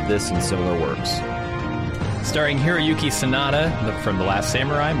flaws of this and similar works. Starring Hiroyuki Sanada from The Last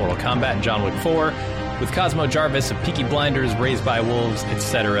Samurai, Mortal Kombat, and John Wick 4, with Cosmo Jarvis of Peaky Blinders, Raised by Wolves,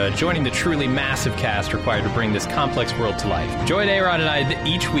 etc., joining the truly massive cast required to bring this complex world to life. Join Aaron and I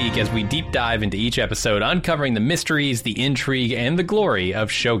each week as we deep dive into each episode, uncovering the mysteries, the intrigue, and the glory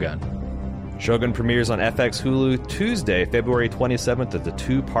of Shogun. Shogun premieres on FX Hulu Tuesday, February 27th as a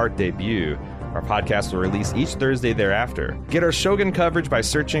 2-part debut. Our podcast will release each Thursday thereafter. Get our Shogun coverage by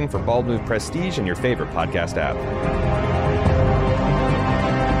searching for Bald Move Prestige in your favorite podcast app.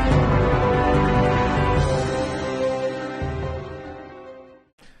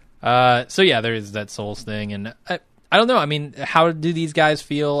 So yeah, there is that Souls thing, and I don't know. I mean, how do these guys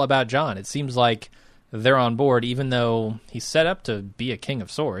feel about John? It seems like they're on board, even though he's set up to be a king of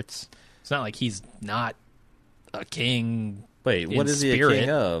sorts. It's not like he's not a king. Wait, what is he a king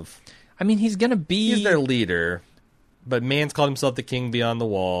of? I mean, he's gonna be. He's their leader, but Mance called himself the king beyond the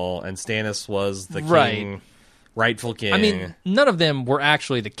wall, and Stannis was the king, rightful king. I mean, none of them were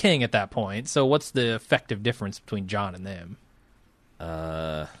actually the king at that point. So what's the effective difference between John and them?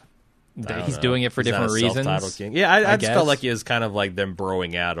 He's doing it for different reasons. King. Yeah, I just felt like it was kind of like them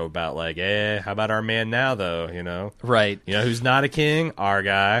broing out about like, how about our man now though? You know, right? You know who's not a king? Our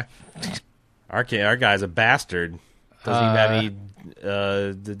guy. Our guy's a bastard. Doesn't even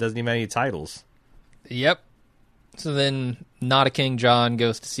have any titles. Yep. So then, not a king John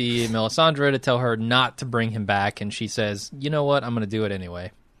goes to see Melisandre to tell her not to bring him back, and she says, "You know what? I'm going to do it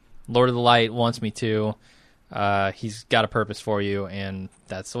anyway. Lord of the Light wants me to." He's got a purpose for you, and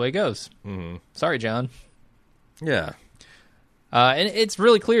that's the way it goes. Mm-hmm. Sorry, John. Yeah. And it's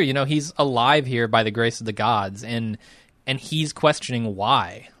really clear, you know, he's alive here by the grace of the gods, and he's questioning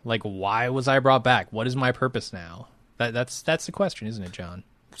why. Like, why was I brought back? What is my purpose now? That's the question, isn't it, John?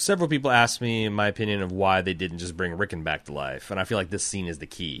 Several people asked me my opinion of why they didn't just bring Rickon back to life, and I feel like this scene is the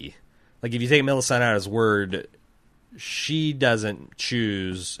key. Like, if you take Melisandre at his word, she doesn't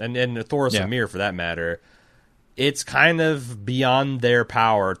choose, and Thoros and Ymir for that matter, it's kind of beyond their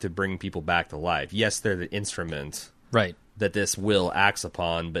power to bring people back to life. Yes, they're the instrument that this will acts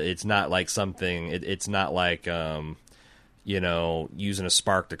upon, but it's not like something, it's not like, using a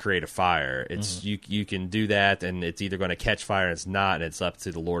spark to create a fire. It's you can do that, and it's either going to catch fire and it's not, and it's up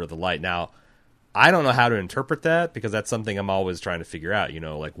to the Lord of the Light. Now, I don't know how to interpret that, because that's something I'm always trying to figure out,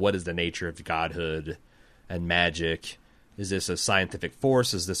 like what is the nature of godhood and magic? Is this a scientific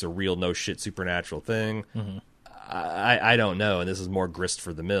force? Is this a real no-shit supernatural thing? Mm-hmm. I don't know, and this is more grist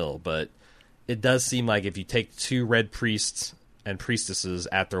for the mill, but it does seem like if you take 2 red priests and priestesses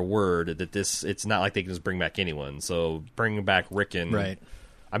at their word, that it's not like they can just bring back anyone. So bringing back Rickon, right?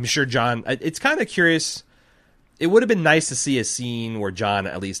 I'm sure John. It's kind of curious. It would have been nice to see a scene where John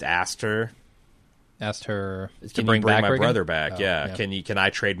at least asked her, to "Can you bring my Rickon? brother back? Oh, yeah. Can I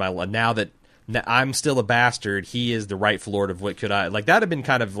trade my now that I'm still a bastard. He is the rightful lord of what could I like. That'd have been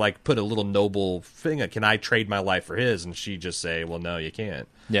kind of like put a little noble thing. Can I trade my life for his? And she just say, well, no, you can't.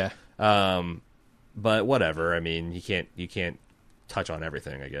 Yeah. But whatever. I mean, you can't touch on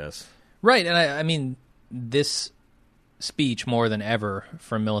everything, I guess. Right, and I mean, this speech more than ever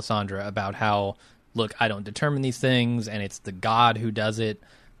from Melisandre about how, look, I don't determine these things, and it's the God who does it.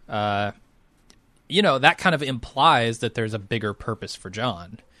 That kind of implies that there's a bigger purpose for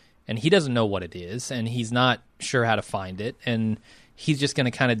Jon, and he doesn't know what it is, and he's not sure how to find it, and he's just going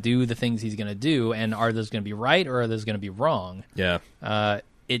to kind of do the things he's going to do, and are those going to be right or are those going to be wrong? Yeah.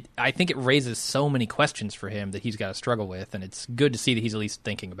 I think it raises so many questions for him that he's got to struggle with, and it's good to see that he's at least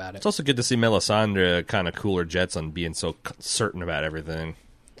thinking about it. It's also good to see Melisandre kind of cool her jets on being so certain about everything.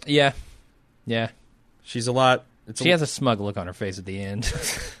 Yeah. She's a lot... She has a smug look on her face at the end.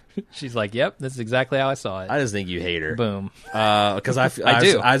 She's like, yep, this is exactly how I saw it. I just think you hate her. Boom. Because I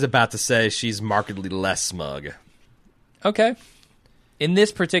do. I was about to say she's markedly less smug. Okay. In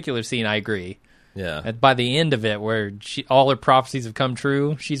this particular scene, I agree. Yeah. By the end of it, where all her prophecies have come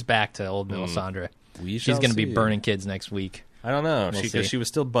true, she's back to old Melisandre. She's going to be burning kids next week. I don't know. We'll She was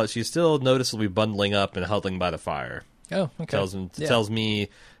still, she's still noticeably bundling up and huddling by the fire. Oh, okay. Tells me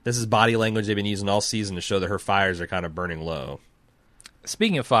this is body language they've been using all season to show that her fires are kind of burning low.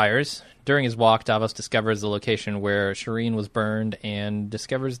 Speaking of fires, during his walk, Davos discovers the location where Shireen was burned and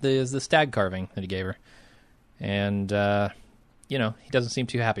discovers the stag carving that he gave her. And, he doesn't seem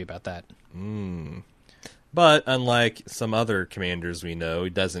too happy about that. But unlike some other commanders we know, he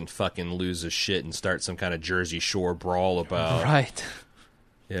doesn't fucking lose his shit and start some kind of Jersey Shore brawl about... Right.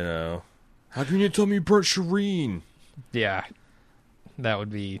 How can you tell me you burnt Shireen? Yeah. That would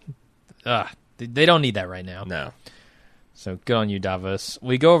be... they don't need that right now. No. So good on you, Davos.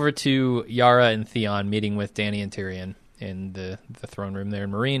 We go over to Yara and Theon meeting with Dany and Tyrion in the throne room there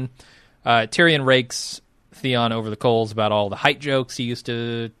in Meereen. Tyrion rakes Theon over the coals about all the height jokes he used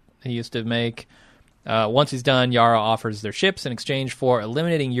to make. Once he's done, Yara offers their ships in exchange for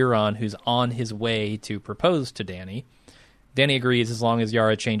eliminating Euron, who's on his way to propose to Dany. Dany agrees as long as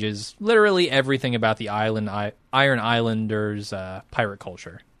Yara changes literally everything about the Iron Islanders' pirate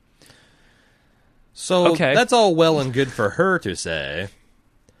culture. So that's all well and good for her to say.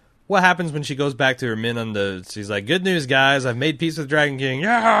 What happens when she goes back to her men she's like, good news, guys, I've made peace with Dragon King.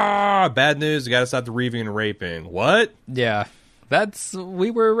 Yeah! Bad news, you gotta stop the reaving and raping. What? Yeah.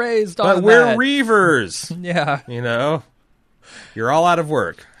 We were raised on but that. We're reavers. Yeah. You're all out of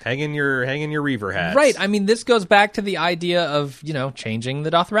work. Hang in your reaver hats. Right. I mean, this goes back to the idea of, changing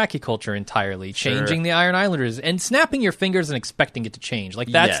the Dothraki culture entirely, changing the Iron Islanders, and snapping your fingers and expecting it to change. Like,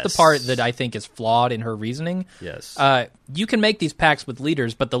 that's the part that I think is flawed in her reasoning. Yes. You can make these pacts with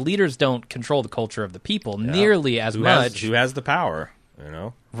leaders, but the leaders don't control the culture of the people nearly as much. Who has the power,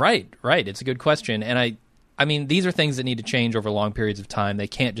 Right. It's a good question. And I mean, these are things that need to change over long periods of time. They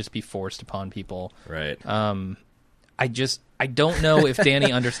can't just be forced upon people. Right. I don't know if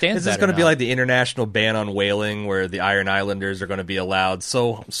Dany understands that. Is this going to be like the international ban on whaling, where the Iron Islanders are going to be allowed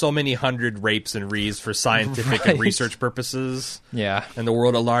so many hundred rapes and reaves for scientific and research purposes? Yeah. And the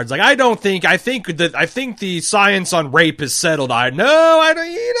world at large, like, I think the science on rape is settled. I don't. We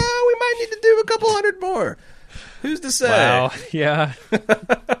might need to do a couple hundred more. Who's to say? Wow. Yeah.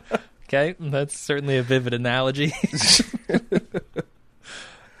 Okay, that's certainly a vivid analogy.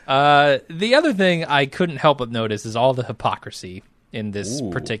 The other thing I couldn't help but notice is all the hypocrisy in this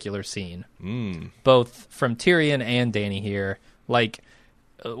particular scene. Both from Tyrion and Dany here. Like,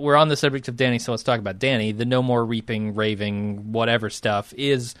 we're on the subject of Dany, so let's talk about Dany. The no more reaping, raving, whatever stuff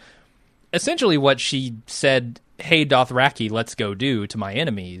is essentially what she said, hey, Dothraki, let's go do to my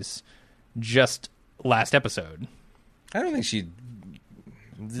enemies, just last episode. I don't think she...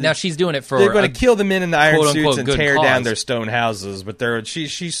 Now she's doing it for... They're going to kill the men in the iron suits and tear cause. down their stone houses, but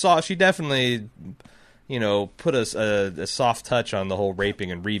she definitely, put a soft touch on the whole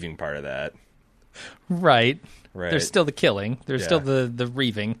raping and reaving part of that. Right. There's still the killing. There's still the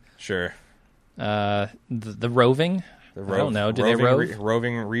reaving. Sure. The roving. I don't know. Do they rove?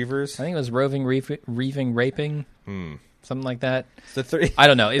 Roving reavers? I think it was roving, reaving, raping. Something like that. The I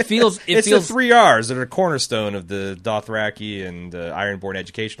don't know. It feels. It's the 3 R's that are a cornerstone of the Dothraki and Ironborn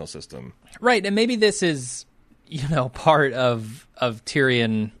educational system. Right, and maybe this is, part of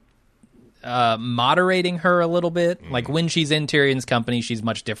Tyrion moderating her a little bit. Like, when she's in Tyrion's company, she's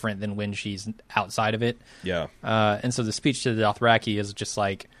much different than when she's outside of it. Yeah. And so the speech to the Dothraki is just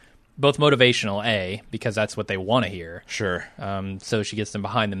like both motivational, because that's what they want to hear. Sure. So she gets them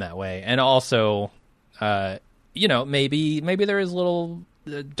behind them that way, and also. Maybe there is a little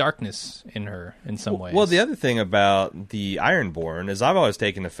darkness in her in some ways. Well, the other thing about the Ironborn is I've always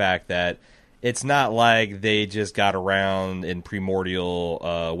taken the fact that it's not like they just got around in primordial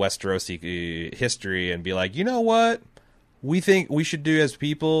Westerosi history and be like, you know what? We think we should do as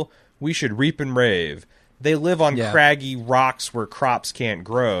people. We should reap and rave. They live on craggy rocks where crops can't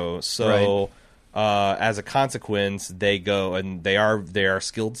grow. So as a consequence, they go and they are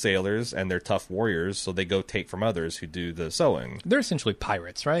skilled sailors and they're tough warriors. So they go take from others who do the sowing. They're essentially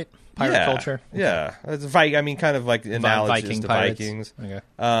pirates, right? Pirate culture. Yeah, it's I mean, kind of like analogous to pirates. Vikings. Okay.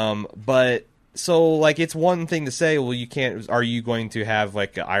 But so like it's one thing to say, well, you can't. Are you going to have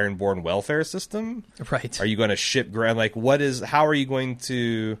like an Ironborn welfare system? Right. Are you going to ship ground? Like, how are you going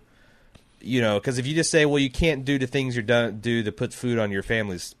to? Because if you just say, well, you can't do the things you're do to put food on your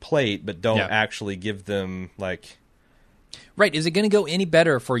family's plate, but don't actually give them like. Right. Is it going to go any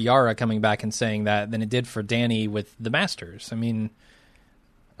better for Yara coming back and saying that than it did for Dany with the Masters? I mean,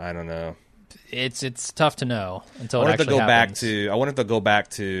 I don't know. It's tough to know until I it want actually happens. I wanted to go back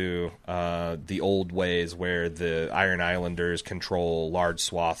to the old ways where the Iron Islanders control large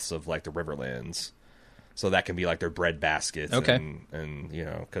swaths of like the Riverlands, so that can be like their bread baskets. Okay. and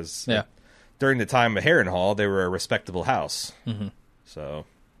because Yeah. during the time of Harrenhal, they were a respectable house. Mm-hmm. So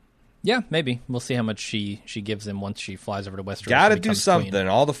yeah, maybe we'll see how much she gives them once she flies over to Westeros. gotta and do becomes something. queen.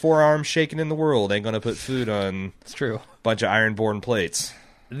 All the forearms shaking in the world ain't gonna put food on It's true. a bunch of Ironborn plates.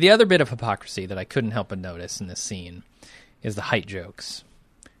 The other bit of hypocrisy that I couldn't help but notice in this scene is the height jokes.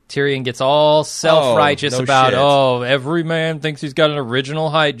 Tyrion gets all self-righteous no about, shit. every man thinks he's got an original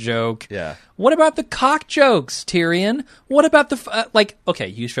height joke. Yeah. What about the cock jokes, Tyrion? What about the... okay,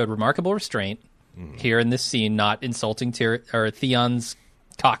 you showed remarkable restraint here in this scene, not insulting Theon's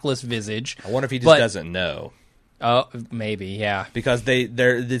cockless visage. I wonder if he just doesn't know. Oh, maybe, yeah. Because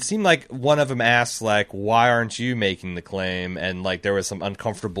it seemed like one of them asked, like, why aren't you making the claim? And, like, there was some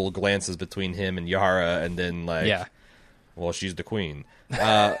uncomfortable glances between him and Yara, and then, like, well, she's the queen.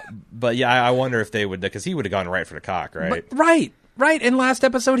 But, yeah, I wonder if they would, because he would have gone right for the cock, right? But, right. In last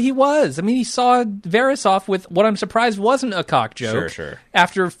episode, he was. I mean, he saw Varys off with what I'm surprised wasn't a cock joke. Sure.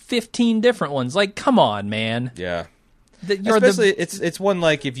 After 15 different ones. Like, come on, man. Yeah. Especially, it's one,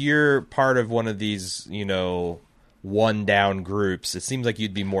 like, if you're part of one of these, one down groups, it seems like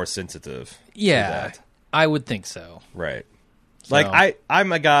you'd be more sensitive to that. I would think so. Right. So. Like,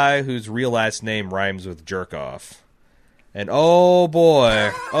 I'm a guy whose real last name rhymes with jerk off. And oh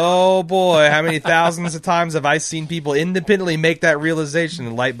boy, how many thousands of times have I seen people independently make that realization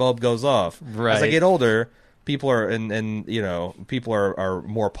and the light bulb goes off. Right. As I get older, people are people are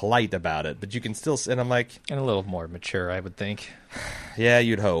more polite about it, but you can still, and I'm like, And a little more mature, I would think. yeah,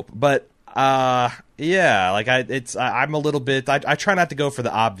 you'd hope. But like I'm a little bit, I try not to go for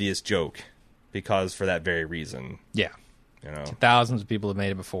the obvious joke because for that very reason. Yeah. Thousands of people have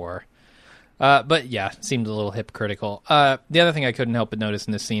made it before. But yeah, it seemed a little hypocritical. The other thing I couldn't help but notice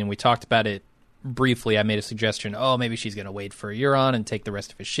in this scene, we talked about it briefly. I made a suggestion. Maybe she's going to wait for Euron and take the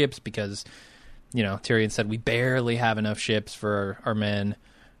rest of his ships because, Tyrion said we barely have enough ships for our men.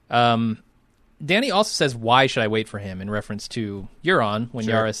 Dany also says, why should I wait for him, in reference to Euron when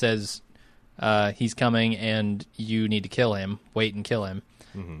Yara says he's coming and you need to kill him. Wait and kill him.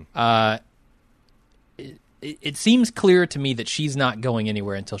 Mm-hmm. It seems clear to me that she's not going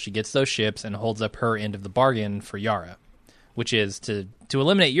anywhere until she gets those ships and holds up her end of the bargain for Yara, which is to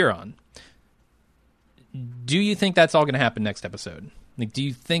eliminate Euron. Do you think that's all going to happen next episode? Like, do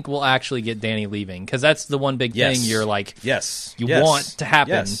you think we'll actually get Dany leaving? Because that's the one big thing you're like, you want to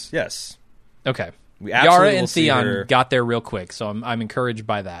happen. Yes. Okay. Yara and Theon got there real quick, so I'm encouraged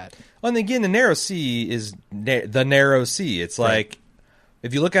by that. And again, the Narrow Sea is the Narrow Sea. It's like,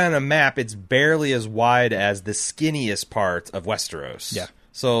 if you look at a map, it's barely as wide as the skinniest part of Westeros. Yeah.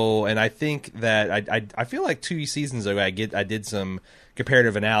 So, and I think that I feel like 2 seasons ago I did some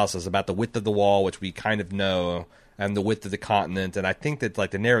comparative analysis about the width of the wall, which we kind of know, and the width of the continent, and I think that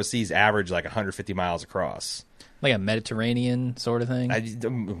like the Narrow Seas average like 150 miles across. Like a Mediterranean sort of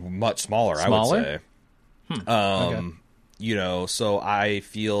thing? Much smaller, I would say. Okay. So I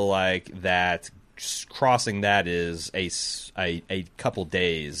feel like that crossing that is a couple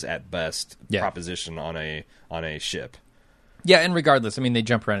days at best proposition on a ship. Yeah, and regardless, I mean, they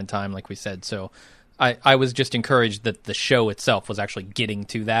jump around in time, like we said, so I was just encouraged that the show itself was actually getting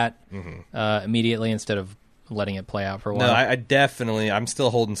to that immediately instead of letting it play out for a while. No, I'm still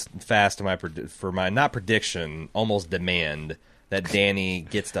holding fast to my not prediction, almost demand that Dany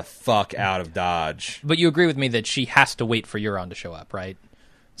gets the fuck out of Dodge. But you agree with me that she has to wait for Euron to show up, right?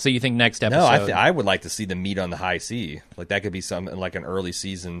 So you think next episode... No, I would like to see them meet on the high sea. Like, that could be something like an early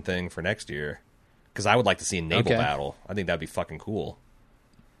season thing for next year. Because I would like to see a naval battle. I think that'd be fucking cool.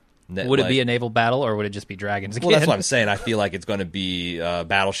 Would it be a naval battle, or would it just be dragons again? Well, that's what I'm saying. I feel like it's going to be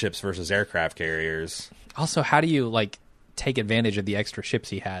battleships versus aircraft carriers. Also, how do you like take advantage of the extra ships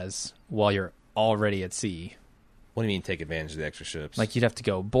he has while you're already at sea? What do you mean take advantage of the extra ships? Like, you'd have to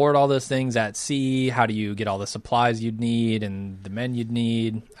go board all those things at sea. How do you get all the supplies you'd need and the men you'd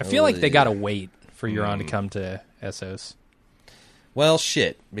need? I feel like they got to wait for Euron to come to Essos. Well,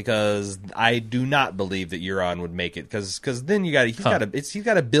 shit, because I do not believe that Euron would make it, because then he's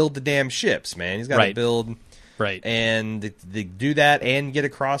got to build the damn ships, man. He's got to build and they do that and get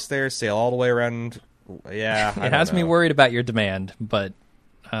across there, sail all the way around. Yeah, it has me worried about your demand, but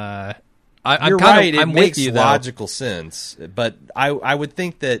I'm right. It makes with you, logical sense, but I would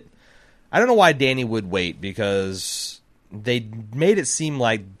think that I don't know why Dany would wait, because they made it seem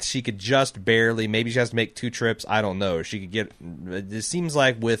like she could just barely, maybe she has to make 2 trips. I don't know. She could get, it seems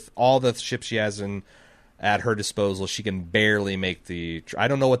like with all the ships she has at her disposal, she can barely make I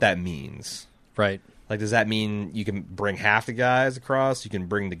don't know what that means. Right. Like, does that mean you can bring half the guys across? You can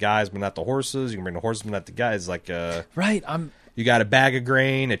bring the guys but not the horses? You can bring the horses but not the guys? Like, right. You got a bag of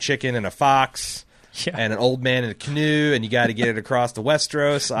grain, a chicken, and a fox. Yeah. And an old man in a canoe, and you got to get it across the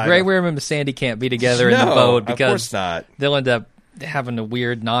Westeros. Grey Worm and Missandei can't be together in the boat because of course not. They'll end up having a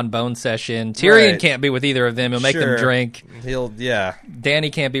weird non-bone session. Tyrion can't be with either of them. He'll make them drink.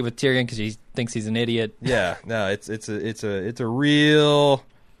 Dany can't be with Tyrion because he thinks he's an idiot. Yeah, no, it's a real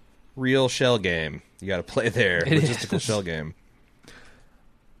shell game. You got to play there, logistical shell game.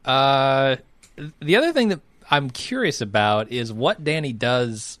 The other thing that I'm curious about is what Dany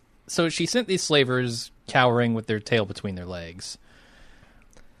does. So she sent these slavers cowering with their tail between their legs.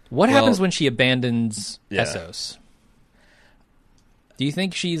 What happens when she abandons Essos? Do you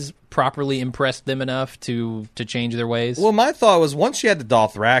think she's properly impressed them enough to change their ways? Well, my thought was once she had the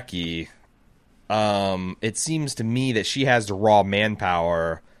Dothraki, it seems to me that she has the raw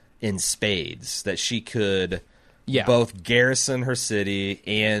manpower in spades, that she could both garrison her city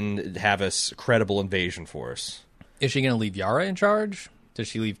and have a credible invasion force. Is she going to leave Yara in charge? Does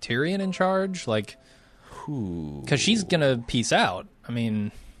she leave Tyrion in charge? Like, who? Because she's going to peace out. I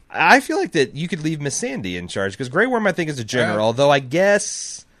mean, I feel like that you could leave Missandei in charge, because Grey Worm, I think, is a general, although I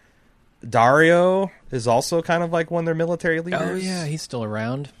guess Dario is also kind of like one of their military leaders. Oh, yeah, he's still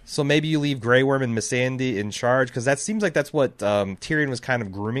around. So maybe you leave Grey Worm and Missandei in charge, because that seems like that's what Tyrion was kind of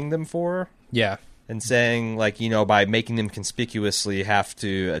grooming them for. Yeah. And saying, like, by making them conspicuously have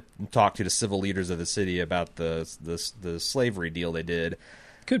to talk to the civil leaders of the city about the slavery deal they did.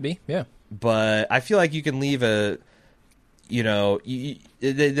 Could be, yeah. But I feel like you can leave there's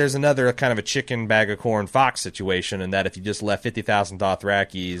another kind of a chicken bag of corn fox situation, in that if you just left 50,000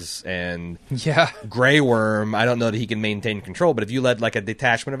 Dothrakis and Grey Worm, I don't know that he can maintain control, but if you let like a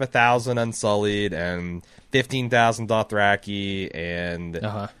detachment of 1,000 Unsullied and 15,000 Dothraki and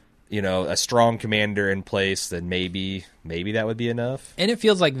a strong commander in place, then maybe that would be enough. And it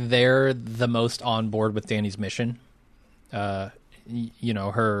feels like they're the most on board with Dany's mission. Her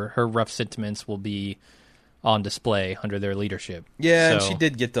rough sentiments will be on display under their leadership. Yeah, and she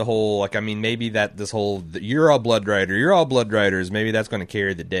did get the whole, maybe that this whole, you're all Blood Riders, maybe that's going to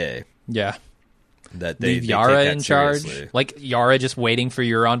carry the day. Yeah. That they leave Yara in charge. Seriously. Like, Yara just waiting for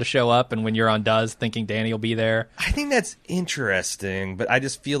Euron to show up, and when Euron does, thinking Dany will be there. I think that's interesting, but I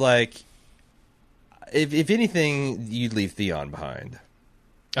just feel like, if anything, you'd leave Theon behind.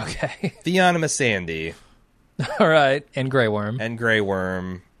 Okay. Theon and Missandei. All right, and Grey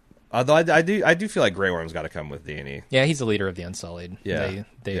Worm. Although I do feel like Grey Worm's got to come with Dany. Yeah, he's the leader of the Unsullied. Yeah,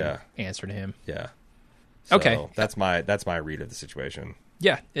 they answer to him. Yeah. So okay, that's my read of the situation.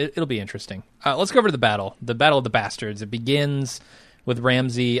 Yeah, it'll be interesting. Let's go over to the battle. The Battle of the Bastards. It begins with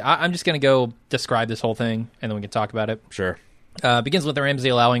Ramsay. I'm just going to go describe this whole thing, and then we can talk about it. Sure. Begins with Ramsay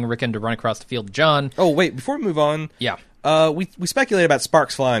allowing Rickon to run across the field to Jon. Oh, wait, before we move on. Yeah. We speculate about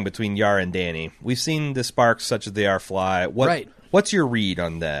sparks flying between Yara and Dany. We've seen the sparks such as they are fly. Right. What's your read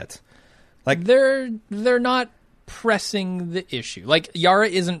on that? Like, they're not pressing the issue. Like, Yara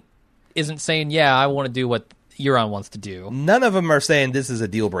isn't saying, yeah, I want to do what Euron wants to do. None of them are saying this is a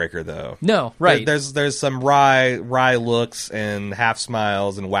deal breaker, though. No, right. There's some wry looks and half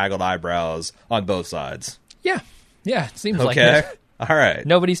smiles and waggled eyebrows on both sides. Yeah, it seems like that. All right.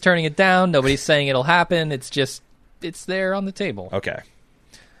 Nobody's turning it down. Nobody's saying it'll happen. It's just, it's there on the table.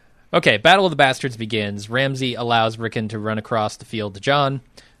 Okay, Battle of the Bastards begins. Ramsay allows Rickon to run across the field to Jon.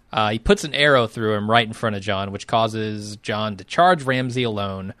 He puts an arrow through him right in front of Jon, which causes Jon to charge Ramsay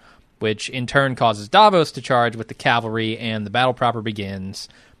alone, which in turn causes Davos to charge with the cavalry, and the battle proper begins.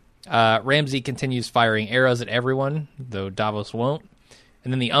 Ramsay continues firing arrows at everyone, though Davos won't.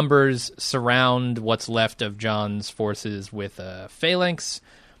 And then the Umbers surround what's left of Jon's forces with phalanx.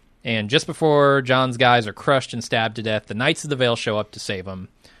 And just before Jon's guys are crushed and stabbed to death, the Knights of the Vale show up to save him.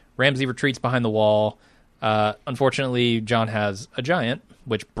 Ramsay retreats behind the wall. Unfortunately, Jon has a giant,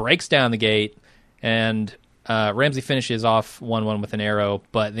 which breaks down the gate, and Ramsay finishes off 1-1 with an arrow,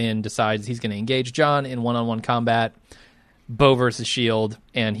 but then decides he's going to engage Jon in one-on-one combat, bow versus shield,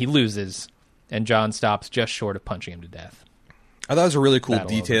 and he loses, and Jon stops just short of punching him to death. I thought it was a really cool Battle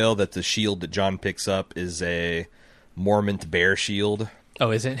detail that the shield that Jon picks up is a Mormont bear shield.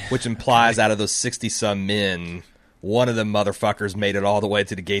 Oh, is it? Which implies out of those 60-some men, one of them motherfuckers made it all the way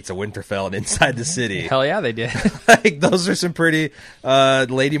to the gates of Winterfell and inside the city. Hell yeah, they did. Like, those are some pretty...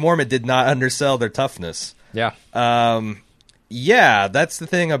 Lady Mormont did not undersell their toughness. Yeah. Yeah, that's the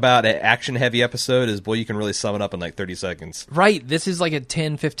thing about an action-heavy episode is, boy, you can really sum it up in like 30 seconds. Right. This is like a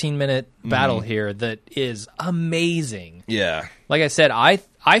 10, 15-minute battle here that is amazing. Yeah. Like I said, I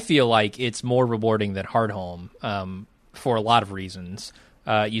feel like it's more rewarding than Hardhome for a lot of reasons.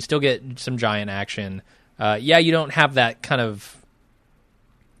 You still get some giant action. Yeah, you don't have that kind of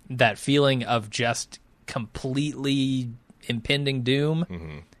that feeling of just completely impending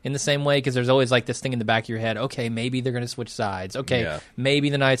doom in the same way, because there's always like this thing in the back of your head, okay, maybe they're going to switch sides. Okay,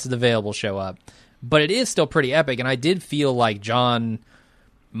 maybe the Knights of the Vale will show up. But it is still pretty epic, and I did feel like Jon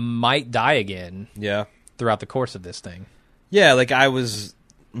might die again throughout the course of this thing. Yeah, like I was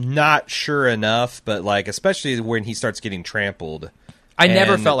not sure enough, but like especially when he starts getting trampled. I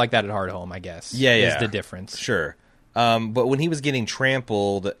never felt like that at Hardhome, I guess. Yeah. Is the difference. Sure. But when he was getting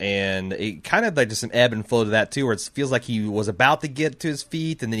trampled, and it kind of like just an ebb and flow to that too, where it feels like he was about to get to his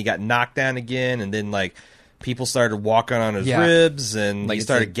feet, and then he got knocked down again, and then like people started walking on his ribs, and like he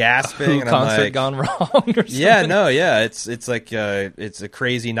started gasping. And concert I'm like, gone wrong or something. It's like it's a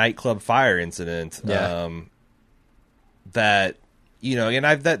crazy nightclub fire incident. That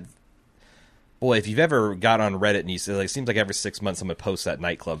boy, if you've ever got on Reddit and you say, like, it seems like every 6 months someone posts that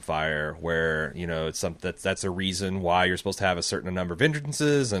nightclub fire where, it's that's a reason why you're supposed to have a certain number of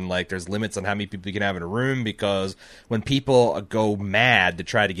entrances, and like there's limits on how many people you can have in a room, because when people go mad to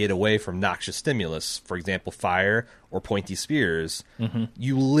try to get away from noxious stimulus, for example, fire or pointy spears,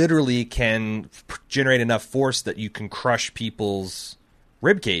 you literally can generate enough force that you can crush people's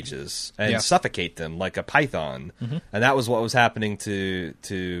rib cages and suffocate them like a python. And that was what was happening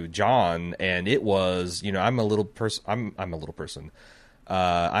to Jon. And it was, I'm a little person. I'm a little person.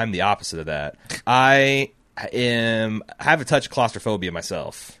 I'm the opposite of that. I have a touch of claustrophobia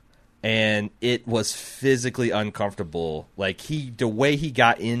myself, and it was physically uncomfortable. Like the way he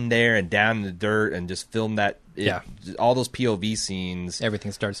got in there and down in the dirt and just filmed that. All those POV scenes.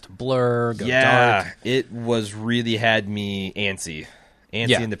 Everything starts to blur, go dark. It was really had me antsy.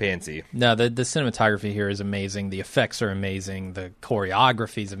 In the pantsy. No, the cinematography here is amazing. The effects are amazing. The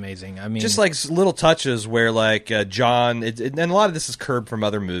choreography is amazing. I mean, just like little touches where like Jon, and a lot of this is curbed from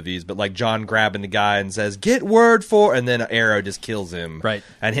other movies, but like Jon grabbing the guy and says, "Get word for," and then an arrow just kills him. Right.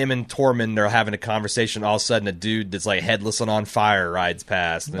 And him and Tormund are having a conversation. All of a sudden, a dude that's like headless and on fire rides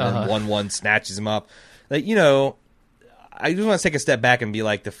past, and then 1-1 snatches him up. Like, I just want to take a step back and be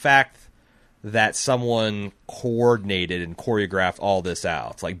like, the fact that someone coordinated and choreographed all this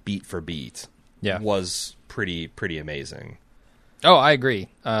out, like beat for beat, was pretty amazing. Oh, I agree.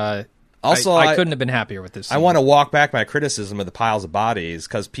 Also, I couldn't have been happier with this scene. I want to walk back my criticism of the piles of bodies,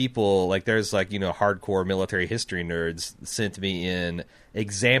 because people, like, there's like, hardcore military history nerds sent me in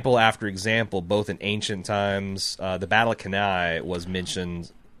example after example, both in ancient times. The Battle of Cannae was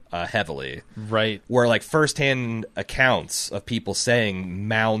mentioned heavily, right? Where like firsthand accounts of people saying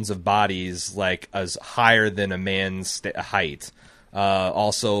mounds of bodies like as higher than a man's height.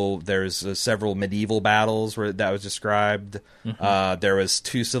 Also, there's several medieval battles where that was described. There was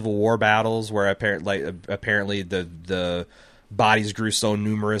 2 Civil War battles where apparently the bodies grew so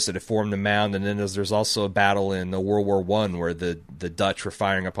numerous that it formed a mound, and then there's also a battle in World War I where the Dutch were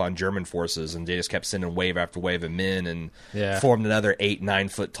firing upon German forces, and they just kept sending wave after wave of men and formed another 8-9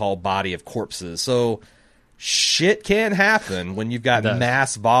 foot tall body of corpses. So shit can happen when you've got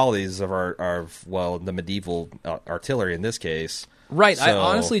mass volleys of the medieval artillery in this case. Right. So, I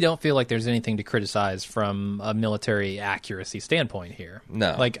honestly don't feel like there's anything to criticize from a military accuracy standpoint here.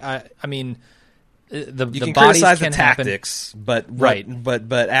 No. Like, I mean, the you can bodies criticize can the tactics, happen.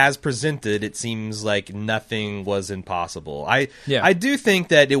 but as presented, it seems like nothing was impossible. I do think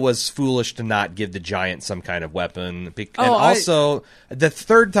that it was foolish to not give the giant some kind of weapon. Also, the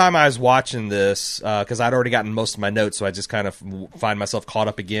third time I was watching this, because I'd already gotten most of my notes, so I just kind of find myself caught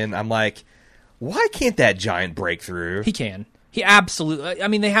up again. I'm like, why can't that giant break through? He can. He absolutely. I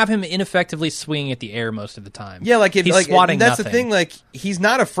mean, they have him ineffectively swinging at the air most of the time. Yeah, like he's swatting that's nothing. the thing. Like he's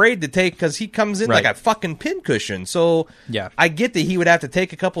not afraid to take because he comes in Right. like a fucking pincushion. So Yeah. I get that he would have to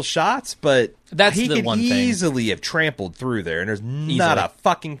take a couple shots, but That's he the could one thing. easily have trampled through there, and there's not a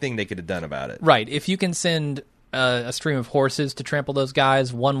fucking thing they could have done about it. Right. If you can send a stream of horses to trample those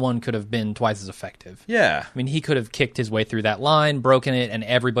guys, 1-1 could have been twice as effective. Yeah, I mean, he could have kicked his way through that line, broken it, and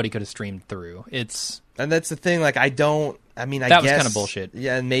everybody could have streamed through. and that's the thing. Like I mean, I That was guess kinda bullshit.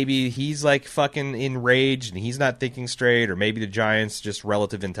 Yeah, and maybe he's like fucking enraged and he's not thinking straight, or maybe the Giants' just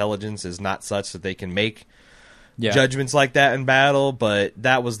relative intelligence is not such that they can make judgments like that in battle. But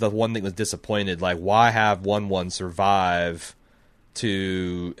that was the one thing that was disappointed. Like, why have 1-1 survive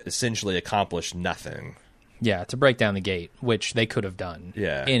to essentially accomplish nothing? Yeah, to break down the gate, which they could have done.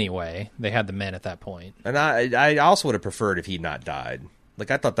 Yeah. Anyway, they had the men at that point. And I also would have preferred if he'd not died.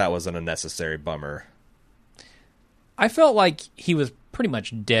 Like, I thought that was an unnecessary bummer. I felt like he was pretty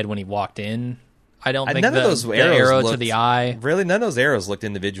much dead when he walked in. I don't think None of those the arrows arrow looked, to the eye. Really, none of those arrows looked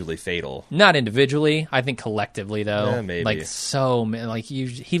individually fatal. Not individually. I think collectively, though. Yeah, maybe. Like,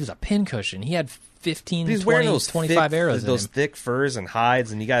 he was a pincushion. He had 15, He's 20, wearing those 25 thick, arrows in those him. thick furs and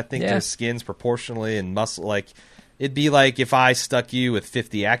hides, and you got to think Yeah. their skin's proportionally and muscle. Like, it'd be like if I stuck you with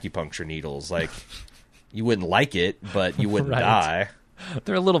 50 acupuncture needles. Like, you wouldn't like it, but you wouldn't Right. die.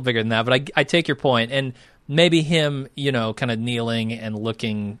 They're a little bigger than that, but I take your point. And maybe him, kind of kneeling and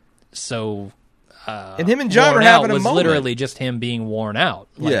looking so And him and John worn are having out a was moment. literally just him being worn out.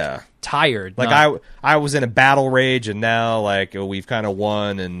 Like, Yeah. tired. Like not- I was in a battle rage, and now like we've kind of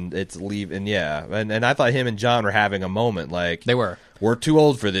won, and it's leave, and yeah, and I thought him and John were having a moment. Like They were. We're too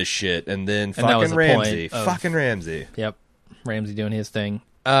old for this shit, and then that was fucking the point Ramsey, of- fucking Ramsey. Yep, Ramsey doing his thing.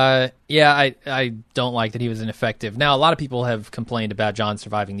 I don't like that he was ineffective. Now, a lot of people have complained about John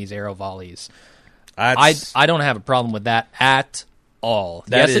surviving these arrow volleys. I don't have a problem with that at all.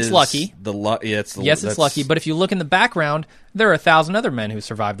 That Yes, it's is lucky. It's Yes, it's lucky. But if you look in the background, there are 1,000 other men who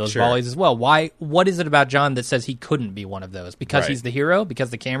survived those Sure. volleys as well. Why? What is it about John that says he couldn't be one of those? Because Right. he's the hero? Because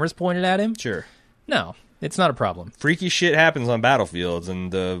the camera's pointed at him? Sure. No, it's not a problem. Freaky shit happens on battlefields,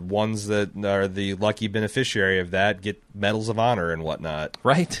 and the ones that are the lucky beneficiary of that get medals of honor and whatnot.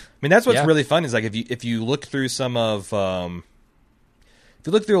 Right? I mean, that's what's Yeah. really fun is like if you look through some of if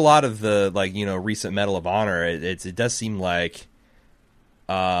you look through a lot of the recent Medal of Honor, it does seem like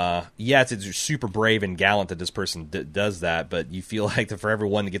it's super brave and gallant that this person does that, but you feel like that for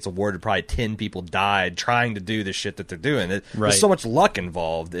everyone that gets awarded, probably 10 people died trying to do the shit that they're doing. Right. There's so much luck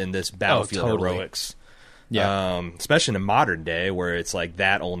involved in this battlefield totally. heroics. Yeah. Especially in modern day where it's like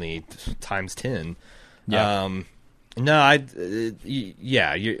that only times 10. Yeah.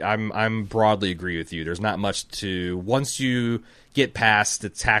 I'm broadly agree with you. There's not much to once you get past the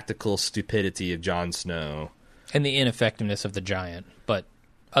tactical stupidity of Jon Snow. And the ineffectiveness of the giant. But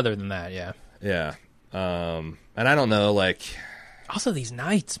other than that, yeah. Yeah. And I don't know, like Also, these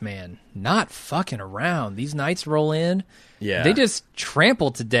knights, man, not fucking around. These knights roll in. Yeah. They just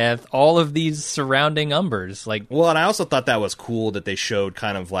trample to death all of these surrounding umbers. Like, well, and I also thought that was cool that they showed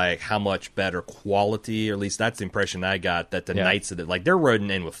kind of like how much better quality, or at least that's the impression I got, that the knights that like they're riding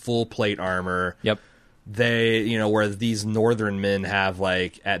in with full plate armor. Yep. They, where these northern men have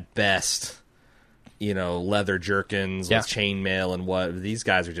like at best, leather jerkins with chainmail and what. These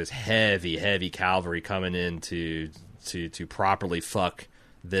guys are just heavy cavalry coming in to properly fuck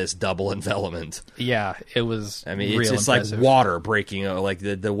this double envelopment. Yeah, it was. I mean, real it's impressive. like water breaking. Like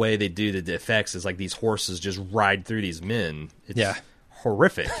the way they do the effects is like these horses just ride through these men. It's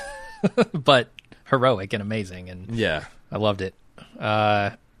horrific, but heroic and amazing, and yeah, I loved it.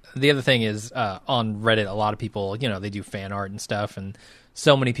 The other thing is on Reddit, a lot of people, they do fan art and stuff, and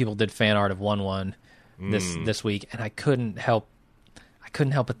so many people did fan art of 1-1 this week, and I couldn't help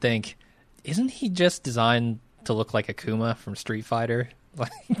but think, isn't he just designed to look like Akuma from Street Fighter?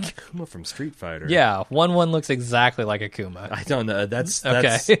 Like Akuma from Street Fighter. Yeah, 1-1 looks exactly like Akuma. I don't know. That's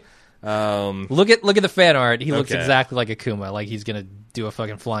okay. Look at the fan art. He looks exactly like Akuma, like he's gonna do a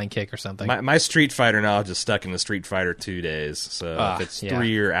fucking flying kick or something. My Street Fighter knowledge is stuck in the Street Fighter 2 days. So if it's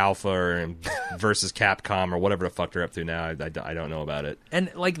 3 or Alpha or versus Capcom or whatever the fuck they're up to now, I don't know about it.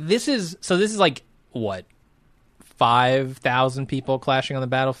 And like this is like what, 5,000 people clashing on the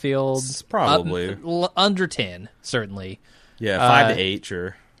battlefield? It's probably under 10, certainly. Yeah, 5 to 8,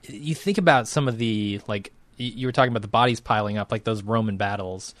 sure. You think about some of the, like, you were talking about the bodies piling up, like those Roman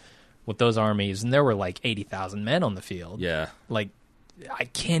battles with those armies, and there were like 80,000 men on the field. Yeah. Like, I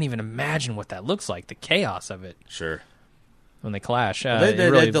can't even imagine what that looks like, the chaos of it. Sure. When they clash. The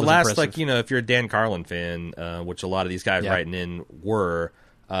last, impressive. Like, if you're a Dan Carlin fan, which a lot of these guys writing in were,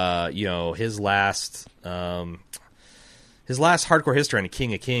 his last his last Hardcore History on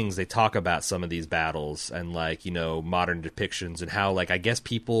King of Kings, they talk about some of these battles and like, you know, modern depictions and how like I guess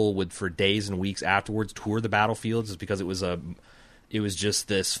people would for days and weeks afterwards tour the battlefields just because it was just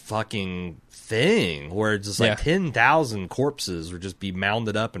this fucking thing where it's just like 10,000 corpses would just be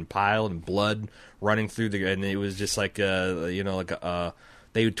mounded up and piled and blood running through and it was just like you know, like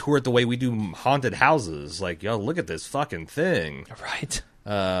they would tour it the way we do haunted houses. Like, yo, look at this fucking thing. Right.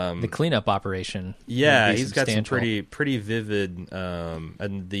 The cleanup operation. Yeah, he's got some pretty vivid,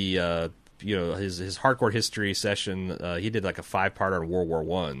 and the you know his Hardcore History session. He did like a 5-part on World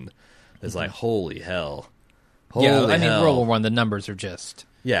War I. It's like holy hell. World War I. The numbers are just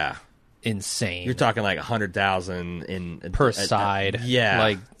insane. You're talking like 100,000 in per side.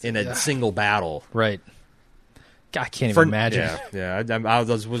 Like in a single battle. Right. I can't even imagine.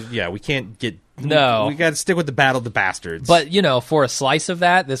 We can't get. No, we got to stick with the Battle of the Bastards. But you know, for a slice of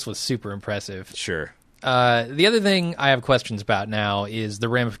that, this was super impressive. Sure. The other thing I have questions about now is the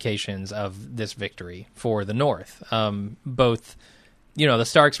ramifications of this victory for the North. Both, you know, the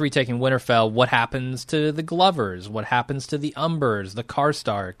Starks retaking Winterfell. What happens to the Glovers? What happens to the Umbers? The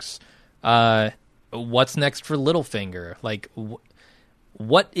Karstarks? What's next for Littlefinger? Like,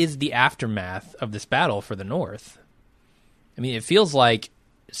 what is the aftermath of this battle for the North? I mean, it feels like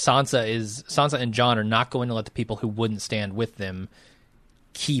Sansa and Jon are not going to let the people who wouldn't stand with them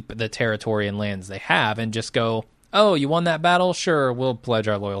keep the territory and lands they have and just go, oh, you won that battle? Sure, we'll pledge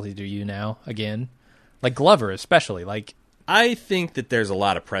our loyalty to you now again. Like Glover, especially. Like, I think that there's a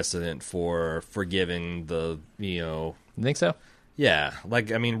lot of precedent for forgiving the, you know... You think so? Yeah.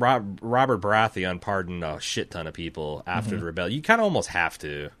 Like, I mean, Robert Baratheon pardoned a shit ton of people after the rebellion. You kind of almost have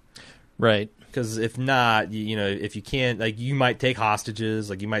to. Right. Because if not, you know, if you can't, like, you might take hostages.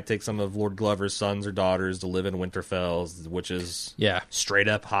 Like, you might take some of Lord Glover's sons or daughters to live in Winterfell, which is straight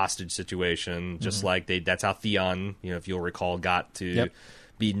up hostage situation. Just like that's how Theon, you know, if you'll recall, got to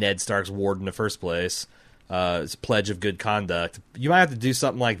be Ned Stark's ward in the first place. It's a pledge of good conduct. You might have to do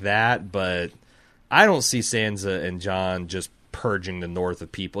something like that, but I don't see Sansa and Jon just purging the North of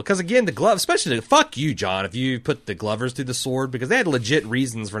people. Because again, the Glove, especially fuck you, Jon, if you put the Glovers through the sword, because they had legit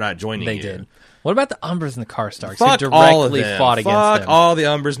reasons for not joining you. They did. What about the Umbers and the Karstarks? Fuck who all of directly them. fought against Fuck them? all the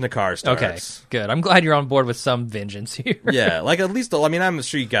Umbers and the Karstarks. Okay, good. I'm glad you're on board with some vengeance here. Yeah, like at least, I mean, I'm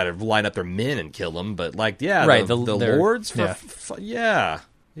sure you got to line up their men and kill them, but like, yeah, right, the lords, yeah.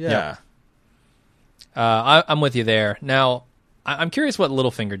 I'm with you there. Now, I'm curious what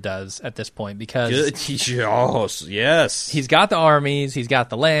Littlefinger does at this point, because yes, he's got the armies, he's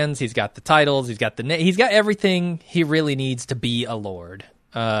got the lands, he's got the titles, he's got he's got everything he really needs to be a lord.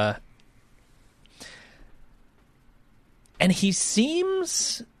 And he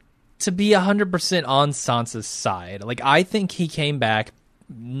seems to be 100% on Sansa's side. Like, I think he came back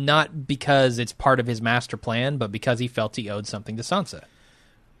not because it's part of his master plan, but because he felt he owed something to Sansa.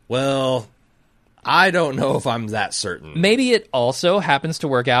 Well, I don't know if I'm that certain. Maybe it also happens to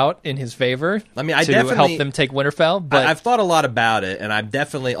work out in his favor. I mean, I to definitely help them take Winterfell. But I've thought a lot about it, and I'm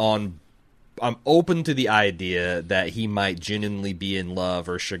definitely I'm open to the idea that he might genuinely be in love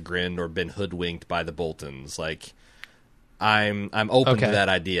or chagrined or been hoodwinked by the Boltons. Like, I'm open to that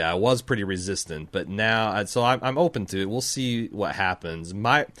idea. I was pretty resistant, but now, so I'm open to it. We'll see what happens.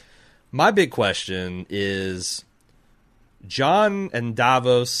 My big question is, Jon and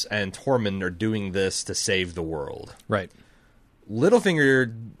Davos and Tormund are doing this to save the world. Right.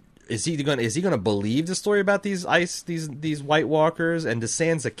 Littlefinger, is he going to believe the story about these White Walkers, and does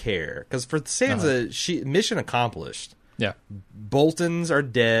Sansa care? Because for Sansa, she mission accomplished. Yeah. Boltons are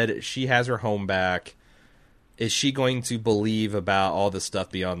dead. She has her home back. Is she going to believe about all the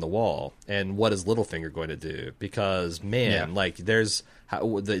stuff beyond the wall? And what is Littlefinger going to do? Because, man, like, there's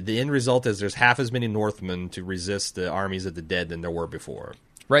the end result is there's half as many Northmen to resist the armies of the dead than there were before.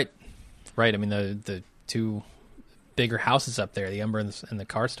 Right. I mean, the two bigger houses up there, the Umber and the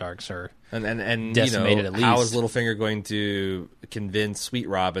Karstarks, are and decimated at least. How is Littlefinger going to convince Sweet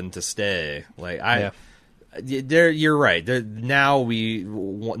Robin to stay? Like, you're right. Now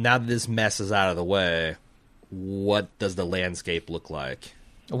that this mess is out of the way, what does the landscape look like?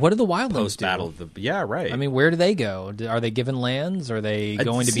 What do the wildlings do? Yeah, right. I mean, where do they go? Are they given lands? Are they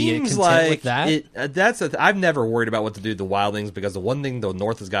going to be content with that? I've never worried about what to do with the wildlings, because the one thing the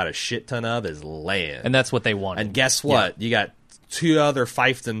North has got a shit ton of is land. And that's what they want. And guess what? Yeah. You got two other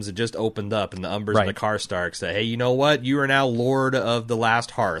fiefdoms that just opened up in the Umbers and the Karstarks that, hey, you know what? You are now Lord of the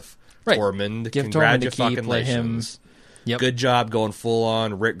Last Hearth. Right. Tormund. Give Tormund a keep, let him... Yep. Good job going full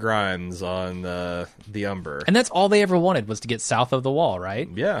on Rick Grimes on the Umber. And that's all they ever wanted, was to get south of the wall, right?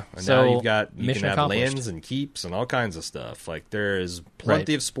 Yeah. And so now you can have lands and keeps and all kinds of stuff. Like, there is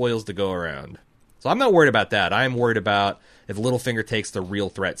plenty of spoils to go around. So I'm not worried about that. I'm worried about if Littlefinger takes the real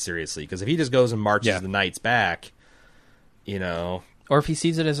threat seriously. Because if he just goes and marches the knights back, you know... Or if he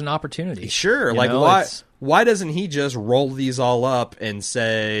sees it as an opportunity. Sure. You Like, know, why doesn't he just roll these all up and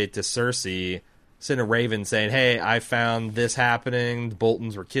say to Cersei, send a raven saying, hey, I found this happening, the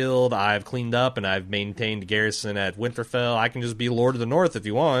Boltons were killed, I've cleaned up, and I've maintained a garrison at Winterfell. I can just be Lord of the North if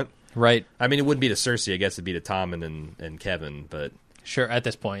you want. Right. I mean, it wouldn't be to Cersei. I guess it'd be to Tommen and Kevin, but... Sure, at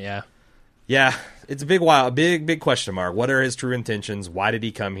this point, yeah. Yeah, it's a big question mark. What are his true intentions? Why did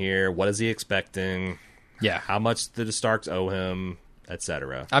he come here? What is he expecting? Yeah. How much do the Starks owe him,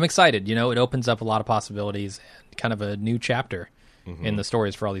 etc.? I'm excited. You know, it opens up a lot of possibilities and kind of a new chapter in the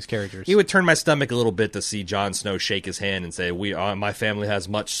stories for all these characters. It would turn my stomach a little bit to see Jon Snow shake his hand and say, my family has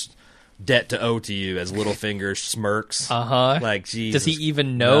much debt to owe to you," as Littlefinger smirks. Like, Jesus. Does he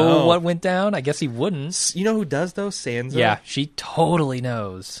even know what went down? I guess he wouldn't. You know who does, though? Sansa. Yeah, she totally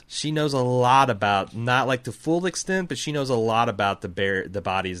knows. She knows a lot about, not like to full extent, but she knows a lot about the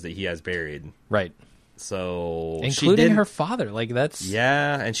bodies that he has buried. Right. So including her father. Like, that's...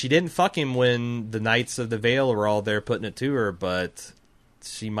 Yeah, and she didn't fuck him when the Knights of the Vale were all there putting it to her, but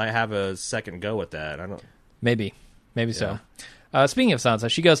she might have a second go at that. I don't... Maybe so. Speaking of Sansa,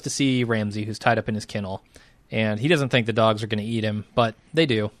 she goes to see Ramsay, who's tied up in his kennel, and he doesn't think the dogs are going to eat him, but they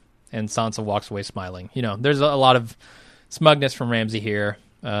do, and Sansa walks away smiling. You know, there's a lot of smugness from Ramsay here,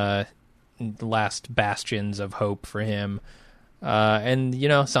 the last bastions of hope for him, and, you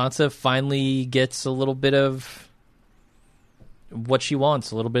know, Sansa finally gets a little bit of what she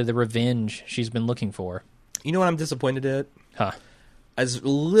wants, a little bit of the revenge she's been looking for. You know what I'm disappointed at? Huh. As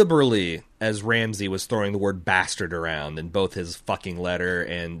liberally as Ramsay was throwing the word bastard around in both his fucking letter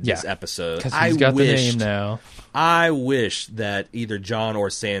and this episode, because he's got the name now. I wish that either Jon or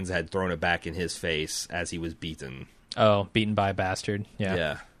Sansa had thrown it back in his face as he was beaten. Oh, beaten by a bastard.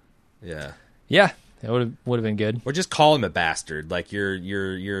 Yeah. Yeah, it would have been good. Or just call him a bastard. Like,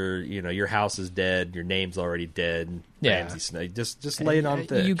 your house is dead, your name's already dead. Yeah. Ramsay Snow. Just lay it on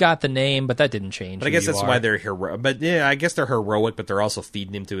thick. You got the name, but that didn't change. But I guess that's why they're heroic. But yeah, I guess they're heroic, but they're also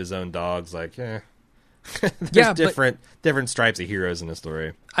feeding him to his own dogs. Like, there's different stripes of heroes in this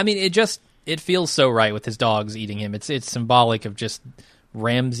story. I mean, it feels so right with his dogs eating him. It's symbolic of just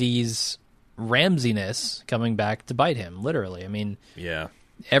Ramsay's Ramsiness coming back to bite him, literally. I mean, yeah.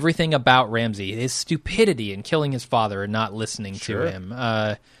 Everything about Ramsay, his stupidity in killing his father and not listening to him,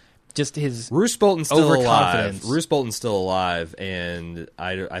 just his Roose Bolton's still overconfidence. alive. Roose Bolton's still alive, and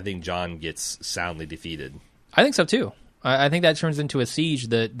I think Jon gets soundly defeated. I think so too. I think that turns into a siege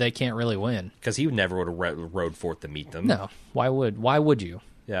that they can't really win, because he never would have rode forth to meet them. No, why would you?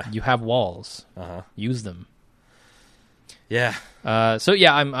 Yeah, you have walls. Use them. Yeah. So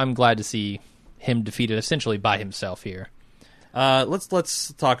yeah, I'm glad to see him defeated essentially by himself here.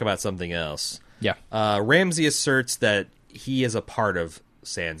 Let's talk about something else. Yeah. Ramsay asserts that he is a part of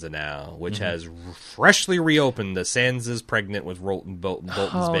Sansa now, which has freshly reopened that Sansa's pregnant with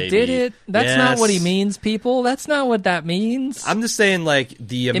Bolton's baby. Did it? That's not what he means, people. That's not what that means. I'm just saying, like,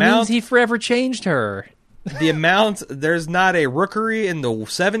 the amount... It means he forever changed her. The amount... There's not a rookery in the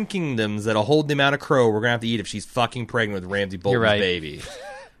Seven Kingdoms that'll hold the amount of crow we're going to have to eat if she's fucking pregnant with Ramsay Bolton's baby.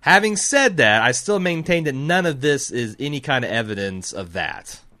 Having said that, I still maintain that none of this is any kind of evidence of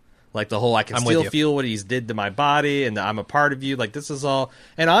that. Like, the whole, I can still feel what he's did to my body, and I'm a part of you. Like, this is all...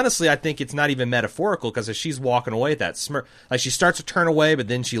 And honestly, I think it's not even metaphorical, because as she's walking away, that smirk... Like, she starts to turn away, but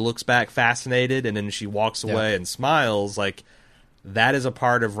then she looks back fascinated, and then she walks away and smiles. Like, that is a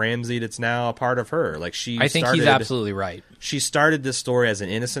part of Ramsay that's now a part of her. Like, I think he's absolutely right. She started this story as an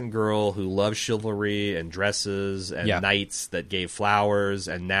innocent girl who loved chivalry and dresses and knights that gave flowers,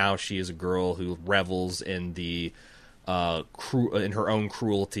 and now she is a girl who revels in the... in her own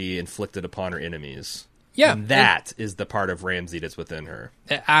cruelty inflicted upon her enemies. Yeah. And that is the part of Ramsay that's within her.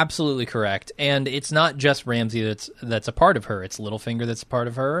 Absolutely correct. And it's not just Ramsay that's a part of her. It's Littlefinger that's a part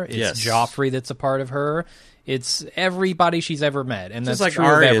of her. It's Joffrey that's a part of her. It's everybody she's ever met. And just that's like true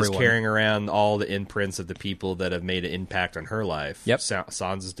Arya of is everyone. carrying around all the imprints of the people that have made an impact on her life. Yep.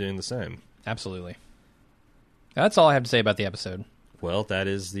 Sansa's doing the same. Absolutely. That's all I have to say about the episode. Well, that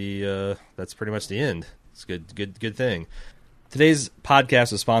is that's pretty much the end. It's a good thing. Today's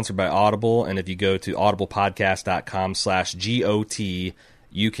podcast is sponsored by Audible, and if you go to audiblepodcast.com/GOT,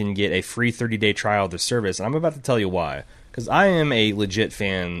 you can get a free 30-day trial of the service, and I'm about to tell you why. Because I am a legit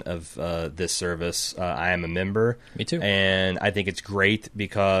fan of this service. I am a member. Me too. And I think it's great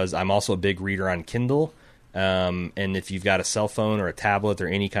because I'm also a big reader on Kindle, And if you've got a cell phone or a tablet or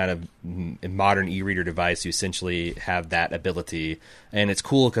any kind of modern e-reader device, you essentially have that ability. And it's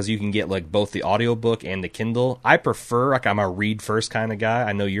cool because you can get like both the audiobook and the Kindle. I prefer, like, I'm a read first kind of guy.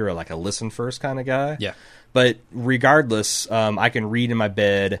 I know you're a listen first kind of guy. Yeah. But regardless, I can read in my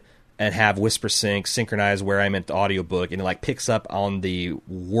bed and have WhisperSync synchronize where I'm at the audiobook, and it like picks up on the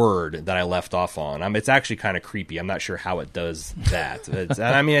word that I left off on. It's actually kind of creepy. I'm not sure how it does that.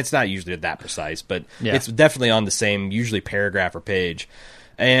 It's not usually that precise, but it's definitely on the same, usually paragraph or page.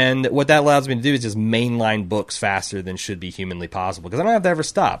 And what that allows me to do is just mainline books faster than should be humanly possible, because I don't have to ever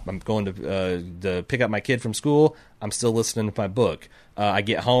stop. I'm going to pick up my kid from school. I'm still listening to my book. I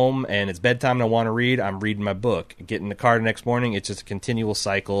get home and it's bedtime and I want to read. I'm reading my book. Get in the car the next morning. It's just a continual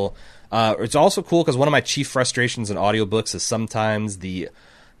cycle. It's also cool because one of my chief frustrations in audiobooks is sometimes the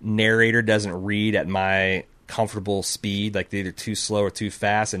narrator doesn't read at my comfortable speed, like they're either too slow or too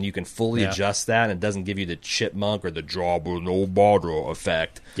fast, and you can fully adjust that, and it doesn't give you the chipmunk or the job or no bother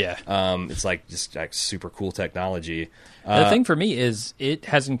effect. It's like just like super cool technology. The thing for me is it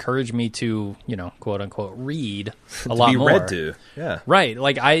has encouraged me to, quote unquote, read a lot more. Read to, right.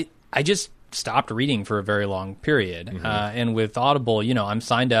 Like I just stopped reading for a very long period, and with Audible, I'm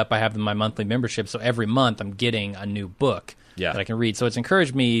signed up. I have my monthly membership, so every month I'm getting a new book that I can read. So it's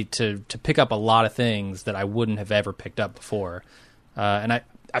encouraged me to pick up a lot of things that I wouldn't have ever picked up before, and I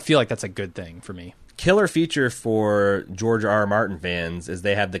feel like that's a good thing for me. Killer feature for George R. R. Martin fans is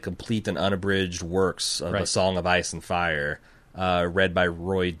they have the complete and unabridged works of A Song of Ice and Fire, read by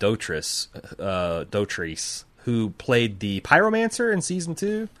Roy Dotrice, who played the Pyromancer in season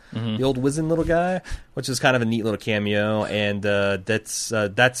 2, the old wizened little guy, which is kind of a neat little cameo. And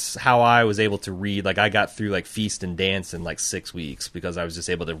that's how I was able to read. Like, I got through like Feast and Dance in like 6 weeks because I was just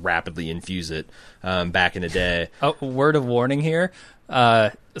able to rapidly infuse it back in the day. Oh, word of warning here.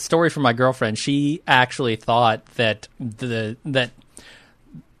 A story from my girlfriend. She actually thought that that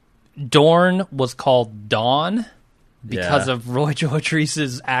Dorne was called Dawn because of Roy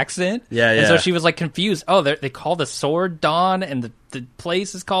Dotrice's accent. And so she was like confused. Oh, they call the sword Dawn, and the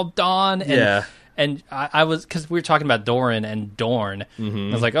place is called Dawn. And, and I was, because we were talking about Doran and Dorn. I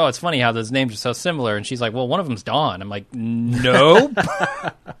was like, oh, it's funny how those names are so similar. And she's like, well, one of them's Dawn. I'm like, nope.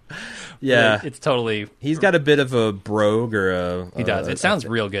 It's totally. He's got a bit of a brogue or a. He does. It sounds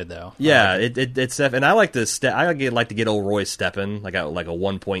real good though. Yeah, it's and I like to like to get old Roy stepping like a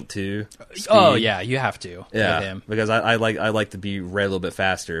 1.2. Speed. Oh yeah, you have to. Yeah, with him. Because I like to be read a little bit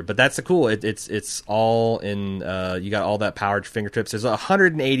faster. But that's the cool. It's all in. You got all that power at your fingertips. There's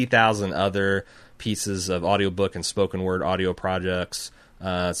 180,000 other pieces of audiobook and spoken word audio projects.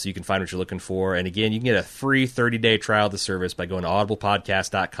 So you can find what you're looking for. And again, you can get a free 30-day trial of the service by going to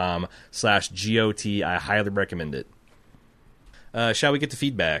audiblepodcast.com/GOT. I highly recommend it. Shall we get to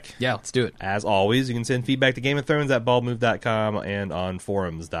feedback? Yeah, let's do it. As always, you can send feedback to Game of Thrones at baldmove.com and on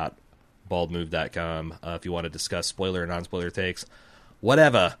forums.baldmove.com if you want to discuss spoiler and non-spoiler takes.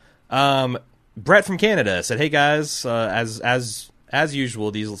 Whatever. Brett from Canada said, hey guys, as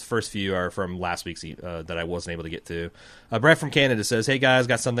usual, these first few are from last week's that I wasn't able to get to. Brett from Canada says, hey guys,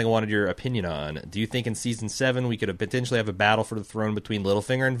 got something I wanted your opinion on. Do you think in Season 7 we could potentially have a battle for the throne between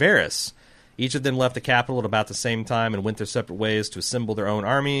Littlefinger and Varys? Each of them left the capital at about the same time and went their separate ways to assemble their own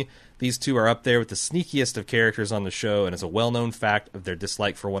army. These two are up there with the sneakiest of characters on the show, and as a well-known fact of their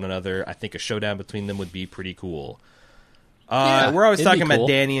dislike for one another, I think a showdown between them would be pretty cool. We're always talking about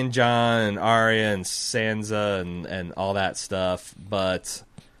Dany and Jon and Arya and Sansa and all that stuff, but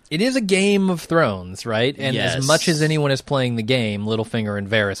it is a Game of Thrones, right? And as much as anyone is playing the game, Littlefinger and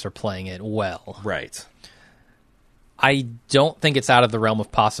Varys are playing it well. Right. I don't think it's out of the realm of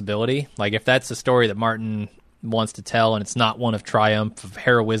possibility. Like, if that's the story that Martin wants to tell and it's not one of triumph, of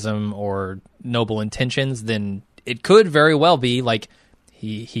heroism, or noble intentions, then it could very well be, like,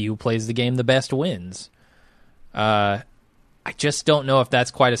 he who plays the game the best wins. I just don't know if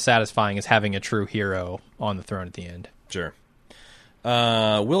that's quite as satisfying as having a true hero on the throne at the end. Sure.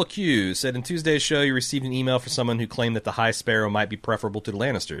 Will Q said, in Tuesday's show, you received an email from someone who claimed that the High Sparrow might be preferable to the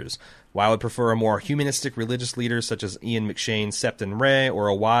Lannisters. While I would prefer a more humanistic religious leader such as Ian McShane, Septon Ray, or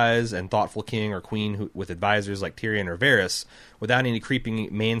a wise and thoughtful king or queen with advisors like Tyrion or Varys, without any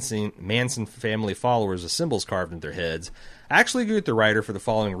creeping Manson family followers with symbols carved into their heads, I actually agree with the writer for the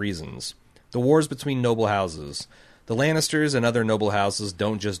following reasons. The wars between noble houses. The Lannisters and other noble houses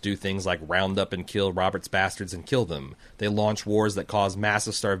don't just do things like round up and kill Robert's bastards and kill them. They launch wars that cause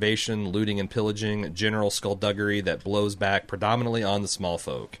massive starvation, looting and pillaging, general skullduggery that blows back predominantly on the small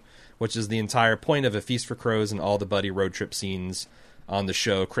folk, which is the entire point of A Feast for Crows and all the buddy road trip scenes on the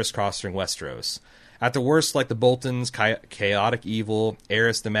show crisscrossing Westeros. At the worst, like the Boltons, chaotic evil,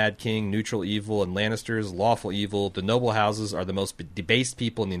 Aerys the Mad King, neutral evil, and Lannisters, lawful evil, the noble houses are the most debased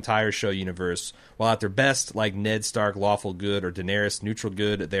people in the entire show universe, while at their best, like Ned Stark, lawful good, or Daenerys, neutral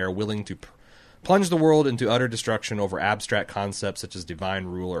good, they are willing to plunge the world into utter destruction over abstract concepts such as divine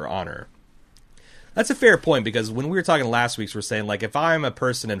rule or honor. That's a fair point, because when we were talking last week, we were saying, like, if I'm a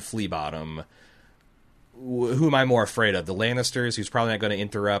person in Flea Bottom, who am I more afraid of? The Lannisters, who's probably not going to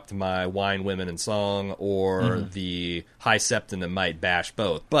interrupt my wine, women, and song, or the High Septon that might bash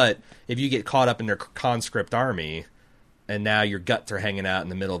both. But if you get caught up in their conscript army, and now your guts are hanging out in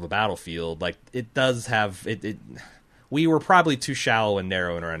the middle of a battlefield, like, it does have... we were probably too shallow and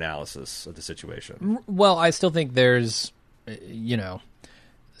narrow in our analysis of the situation. Well, I still think there's,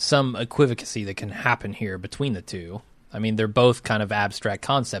 some equivocacy that can happen here between the two. I mean, they're both kind of abstract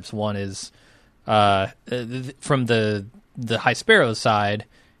concepts. One is... from the High Sparrow side,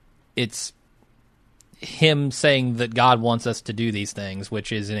 it's him saying that God wants us to do these things,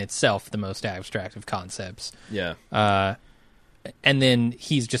 which is in itself the most abstract of concepts. Yeah. And then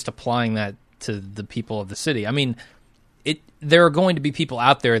he's just applying that to the people of the city. I mean, there are going to be people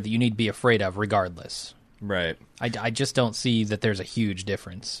out there that you need to be afraid of regardless. Right. I just don't see that there's a huge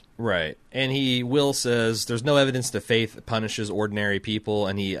difference. Right. And Will says there's no evidence that faith punishes ordinary people,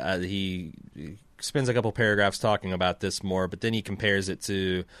 and he spends a couple paragraphs talking about this more, but then he compares it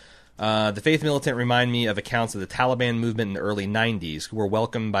to the faith militant remind me of accounts of the Taliban movement in the early 90s, who were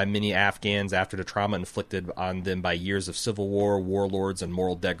welcomed by many Afghans after the trauma inflicted on them by years of civil war, warlords, and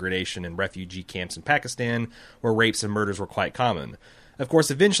moral degradation in refugee camps in Pakistan, where rapes and murders were quite common. Of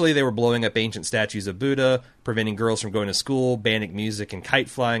course, eventually they were blowing up ancient statues of Buddha, preventing girls from going to school, banning music and kite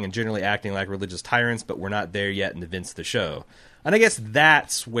flying, and generally acting like religious tyrants, but we're not there yet in the events of the show. And I guess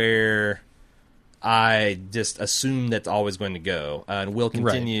that's where I just assume that's always going to go. And Will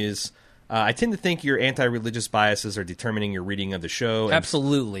continues, I tend to think your anti-religious biases are determining your reading of the show.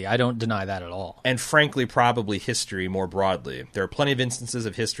 Absolutely. I don't deny that at all. And frankly, probably history more broadly. There are plenty of instances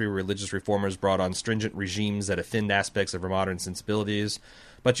of history where religious reformers brought on stringent regimes that offend aspects of our modern sensibilities.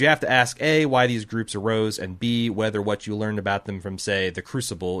 But you have to ask, A, why these groups arose, and B, whether what you learned about them from, say, The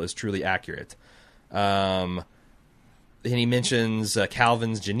Crucible is truly accurate. And he mentions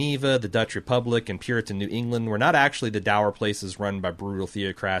Calvin's Geneva, the Dutch Republic, and Puritan New England were not actually the dour places run by brutal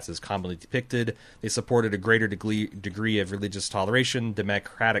theocrats as commonly depicted. They supported a greater degree of religious toleration,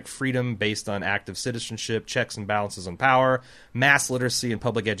 democratic freedom based on active citizenship, checks and balances on power, mass literacy and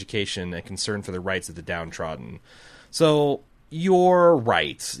public education, and concern for the rights of the downtrodden. So you're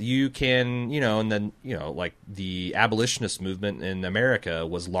right. You can, and then, like the abolitionist movement in America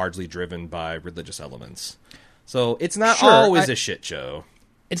was largely driven by religious elements. So it's not always a shit show.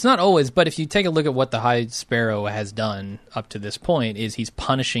 It's not always, but if you take a look at what the High Sparrow has done up to this point, is he's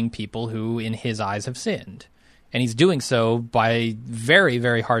punishing people who, in his eyes, have sinned. And he's doing so by very,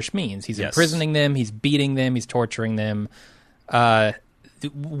 very harsh means. He's imprisoning them, he's beating them, he's torturing them.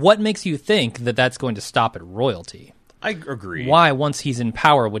 What makes you think that that's going to stop at royalty? I agree. Why, once he's in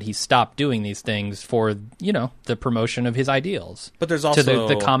power, would he stop doing these things for, the promotion of his ideals? But there's also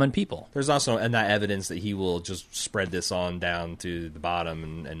to the common people. There's also that evidence that he will just spread this on down to the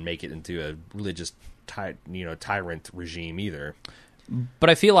bottom and make it into a religious tyrant regime either.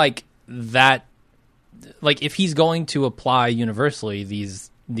 But I feel like that, if he's going to apply universally these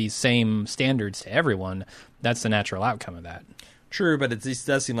same standards to everyone, that's the natural outcome of that. True, but it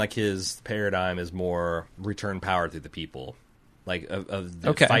does seem like his paradigm is more return power to the people, fight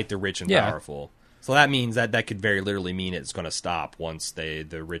the rich and powerful. So that means that could very literally mean it's going to stop once the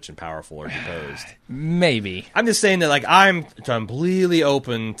rich and powerful are deposed. Maybe. I'm just saying that I'm completely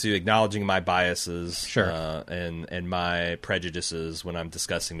open to acknowledging my biases, and my prejudices when I'm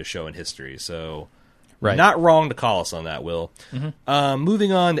discussing the show and history. So. Right. Not wrong to call us on that, Will. Mm-hmm.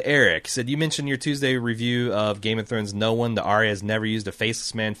 Moving on to Eric. Said, you mentioned your Tuesday review of Game of Thrones No One that Arya has never used a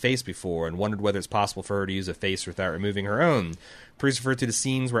faceless man face before and wondered whether it's possible for her to use a face without removing her own. Please refer to the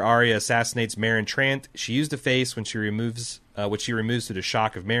scenes where Arya assassinates Meryn Trant. She used a face when she removes, which she removes to the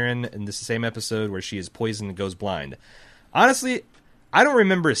shock of Meryn in this same episode where she is poisoned and goes blind. Honestly, I don't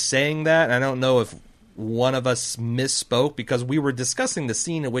remember saying that. I don't know if one of us misspoke because we were discussing the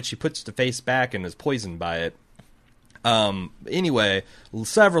scene in which she puts the face back and is poisoned by it. Anyway,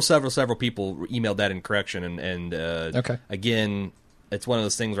 several people emailed that in correction, and again, it's one of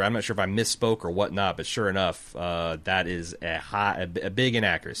those things where I'm not sure if I misspoke or whatnot, but sure enough, that is a big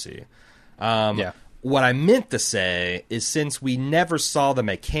inaccuracy. What I meant to say is, since we never saw the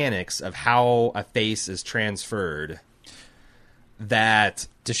mechanics of how a face is transferred, that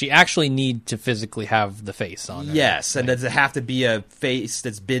Does she actually need to physically have the face on her? yes, and does it have to be a face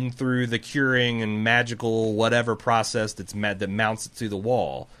that's been through the curing and magical whatever process that mounts it to the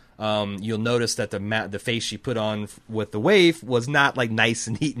wall? You'll notice that the face she put on with the waif was not like nice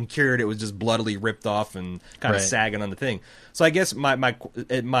and neat and cured. It was just bloodily ripped off and kind of Right. sagging on the thing. So I guess my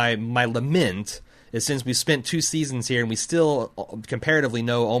lament is, since we spent 2 seasons here and we still comparatively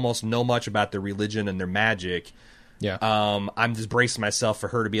know much about their religion and their magic. Yeah. I'm just bracing myself for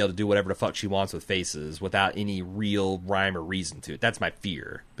her to be able to do whatever the fuck she wants with faces without any real rhyme or reason to it. That's my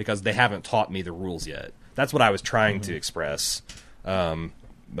fear, because they haven't taught me the rules yet. That's what I was trying to express.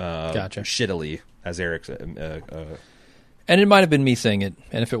 Gotcha. Shittily, as Eric And it might have been me saying it,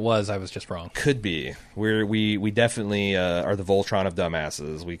 and if it was, I was just wrong. could be. We definitely are the Voltron of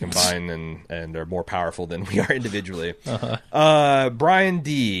dumbasses. We combine and are more powerful than we are individually. Brian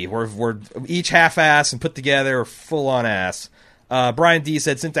D. We're each half-ass and put together, or full-on ass. Brian D.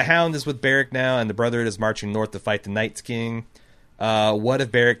 said, since the Hound is with Beric now and the Brotherhood is marching north to fight the Night's King, what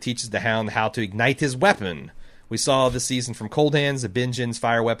if Beric teaches the Hound how to ignite his weapon? We saw this season from Cold Hands, the Binjins'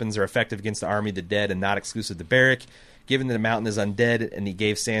 fire weapons are effective against the army of the dead and not exclusive to Beric. Given that the mountain is undead and he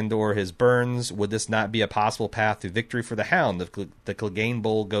gave Sandor his burns, would this not be a possible path to victory for the Hound if the Clegane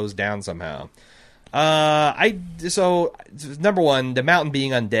Bull goes down somehow? So number one, the mountain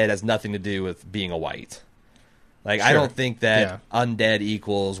being undead has nothing to do with being a white. Like, I Sure. don't think that undead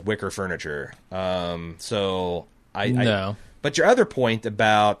equals wicker furniture. No. But your other point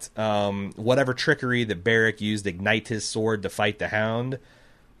about whatever trickery that Beric used to ignite his sword to fight the Hound,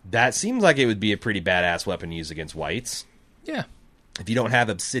 that seems like it would be a pretty badass weapon used against whites. Yeah. If you don't have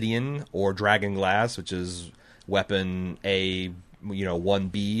obsidian or dragon glass, which is weapon A,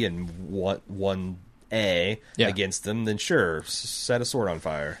 1B and 1A against them, then sure, set a sword on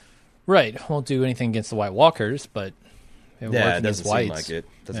fire. Right. Won't do anything against the White Walkers, but it Yeah, worked it against doesn't whites. seem like it.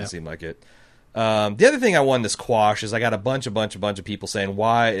 Doesn't seem like it. The other thing I wanted to squash is I got a bunch of people saying,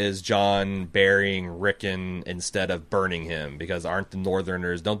 why is Jon burying Rickon instead of burning him? Because aren't the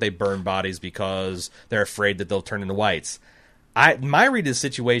Northerners, don't they burn bodies because they're afraid that they'll turn into whites? My read of the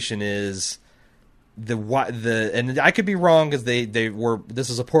situation is and I could be wrong because this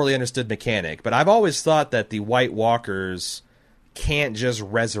is a poorly understood mechanic, but I've always thought that the White Walkers can't just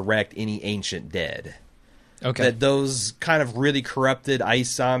resurrect any ancient dead. Okay. That those kind of really corrupted ice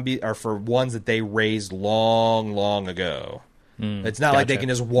zombies are for ones that they raised long, long ago. It's not like they can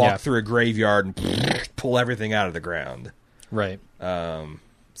just walk through a graveyard and pull everything out of the ground. Right.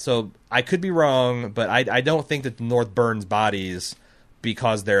 So I could be wrong, but I don't think that the North burns bodies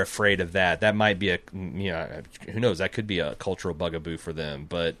because they're afraid of that. That might be who knows? That could be a cultural bugaboo for them.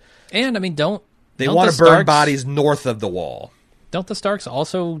 But And I mean, they don't want the to burn Starks- bodies north of the wall. Don't the Starks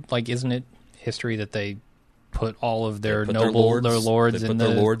also, like, isn't it history that they put all of their Put lords they in put the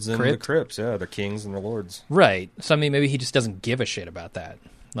their lords in the crypt? crypts? Yeah, their kings and their lords. Right. So I mean, maybe he just doesn't give a shit about that.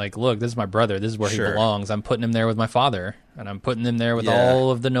 Like, look, this is my brother. This is where Sure. he belongs. I'm putting him there with my father, and I'm putting him there with Yeah.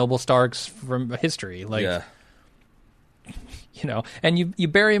 all of the noble Starks from history. Like, Yeah. And you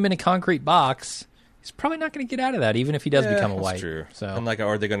bury him in a concrete box. He's probably not going to get out of that, even if he does become a that's white. True. So, And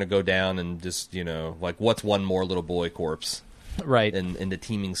are they going to go down and just like what's one more little boy corpse right. in the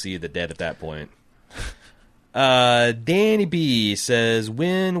teeming sea of the dead at that point? Danny B says,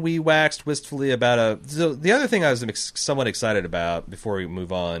 when we waxed wistfully about so the other thing I was somewhat excited about before we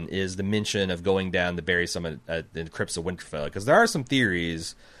move on is the mention of going down to bury some in the crypts of Winterfell, because there are some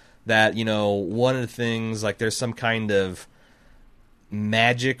theories that one of the things, like, there's some kind of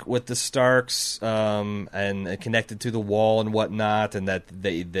magic with the Starks and connected to the wall and whatnot, and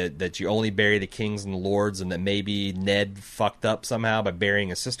that you only bury the kings and the lords, and that maybe Ned fucked up somehow by burying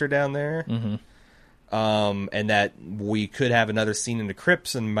his sister down there. Mm-hmm. And that we could have another scene in the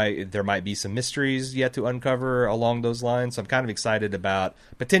crypts, and there might be some mysteries yet to uncover along those lines. So I'm kind of excited about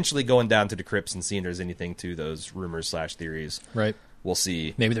potentially going down to the crypts and seeing if there's anything to those rumors / theories. Right. We'll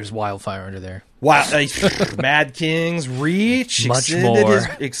see. Maybe there's wildfire under there. Wow, Mad King's reach Much more.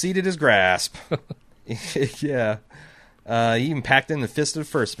 exceeded his grasp. Yeah. He even packed in the fist of the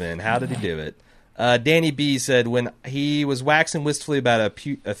first man. How did he do it? Danny B said, when he was waxing wistfully about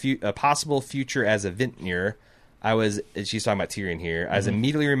a possible future as a vintner, she's talking about Tyrion here, I was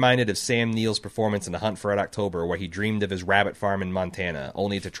immediately reminded of Sam Neill's performance in The Hunt for Red October, where he dreamed of his rabbit farm in Montana,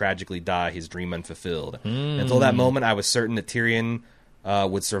 only to tragically die, his dream unfulfilled. Until that moment, I was certain that Tyrion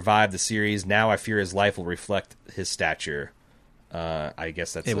would survive the series. Now I fear his life will reflect his stature. I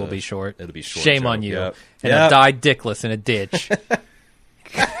guess It will be short. It'll be short. Shame joke. on you. Yep. And I died dickless in a ditch.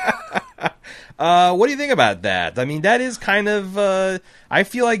 What do you think about that? I mean, that is kind of I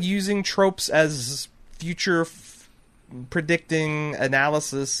feel like using tropes as future predicting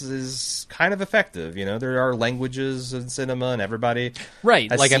analysis is kind of effective. There are languages in cinema, and everybody Right,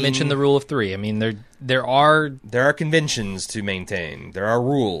 has like I seen- mentioned the rule of three. I mean, there are... There are conventions to maintain. There are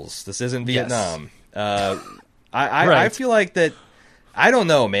rules. This isn't Yes. Vietnam. I Right. feel like that. I don't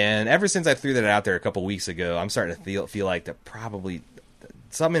know, man. Ever since I threw that out there a couple weeks ago, I'm starting to feel like that probably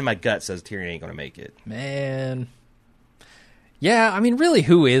something in my gut says Tyrion ain't going to make it. Man. Yeah, I mean, really,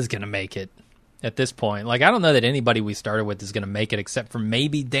 who is going to make it at this point? Like, I don't know that anybody we started with is going to make it except for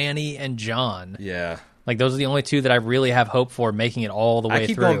maybe Danny and John. Yeah. Like, those are the only two that I really have hope for making it all the way I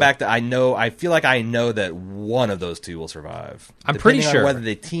keep through. going back to I feel like I know that one of those two will survive. I'm pretty Depending on sure. whether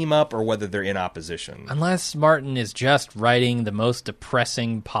they team up or whether they're in opposition. Unless Martin is just writing the most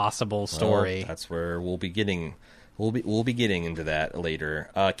depressing possible story. Well, that's where we'll be getting. We'll be getting into that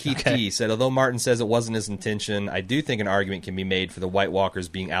later. Keith Okay. T said, although Martin says it wasn't his intention, I do think an argument can be made for the White Walkers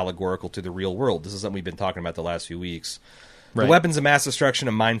being allegorical to the real world. This is something we've been talking about the last few weeks. Right. The weapons of mass destruction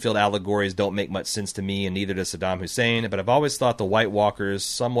and minefield allegories don't make much sense to me, and neither does Saddam Hussein, but I've always thought the White Walkers,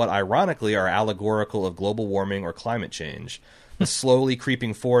 somewhat ironically, are allegorical of global warming or climate change. The slowly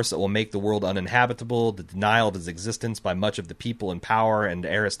creeping force that will make the world uninhabitable, the denial of its existence by much of the people in power and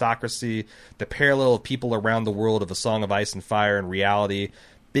aristocracy, the parallel of people around the world of A Song of Ice and Fire and reality,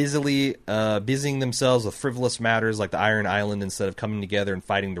 busying themselves with frivolous matters like the Iron Island instead of coming together and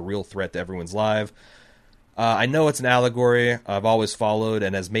fighting the real threat to everyone's life. I know it's an allegory I've always followed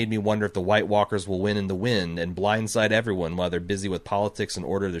and has made me wonder if the White Walkers will win in the wind and blindside everyone while they're busy with politics in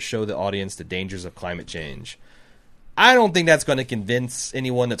order to show the audience the dangers of climate change. I don't think that's going to convince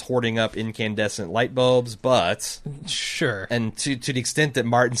anyone that's hoarding up incandescent light bulbs, but... Sure. And to the extent that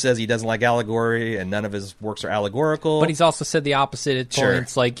Martin says he doesn't like allegory and none of his works are allegorical... But he's also said the opposite at Sure.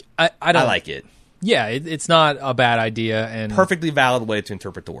 points. Like, I don't... I like it. Yeah, it's not a bad idea. And Perfectly valid way to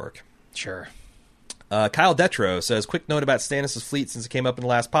interpret the work. Sure. Kyle Detro says, quick note about Stannis' fleet since it came up in the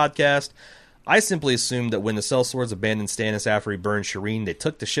last podcast. I simply assumed that when the sellswords abandoned Stannis after he burned Shireen, they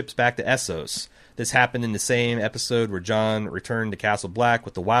took the ships back to Essos. This happened in the same episode where Jon returned to Castle Black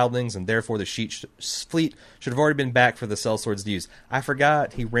with the wildlings, and therefore the fleet should have already been back for the sellswords to use. I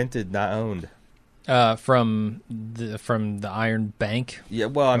forgot he rented, not owned. From the Iron Bank. Yeah,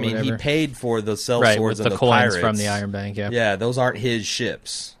 well, I mean, he whatever. paid for the sellswords Right, with and the the coins pirates. from the Iron Bank, yeah. Yeah, those aren't his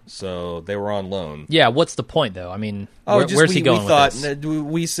ships, so they were on loan. Yeah, what's the point, though? I mean, Just where's he going we thought, with this?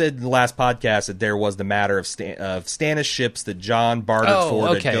 We said in the last podcast that there was the matter of Stannis ships that Jon bartered for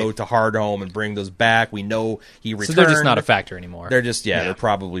okay. to go to Hardhome and bring those back. We know he returned. So they're just not a factor anymore. They're just, they're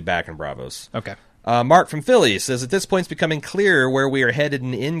probably back in Bravos. Okay. Mark from Philly says, at this point it's becoming clear where we are headed in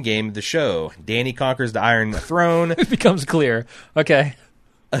the end game of the show. Dany conquers the Iron Throne. It becomes clear. Okay.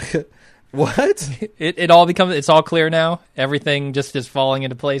 What? It's all clear now? Everything just is falling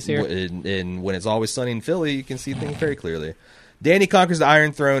into place here? And when it's always sunny in Philly, you can see things very clearly. Dany conquers the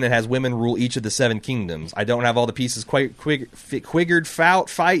Iron Throne and has women rule each of the 7 kingdoms. I don't have all the pieces quite fit.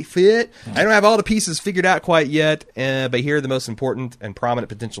 I don't have all the pieces figured out quite yet, but here are the most important and prominent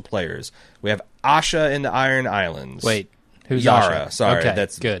potential players. We have Asha in the Iron Islands. Wait, who's Yara? Asha? Sorry, Okay,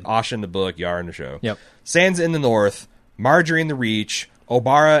 that's good. Asha in the book, Yara in the show. Yep. Sansa in the north, Marjorie in the Reach,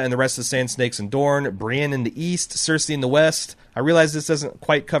 Obara and the rest of the Sand Snakes in Dorne, Brienne in the east, Cersei in the west. I realize this doesn't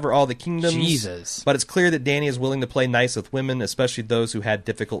quite cover all the kingdoms. Jesus. But it's clear that Dany is willing to play nice with women, especially those who had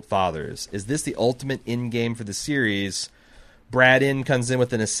difficult fathers. Is this the ultimate end game for the series? Brad in comes in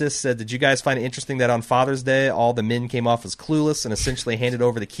with an assist, said, did you guys find it interesting that on Father's Day, all the men came off as clueless and essentially handed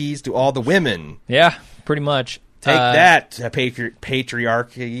over the keys to all the women? Yeah, pretty much. Take that,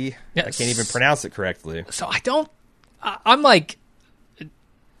 patriarchy. Yes. I can't even pronounce it correctly. So I'm like,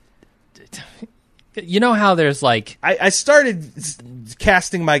 you know how there's like... I started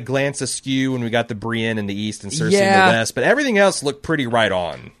casting my glance askew when we got the Brienne in the east and Cersei in Yeah. the west, but everything else looked pretty right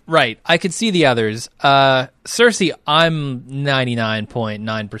on. Right, I could see the others. Cersei, I'm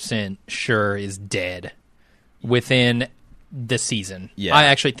 99.9% sure is dead within the season. Yeah. I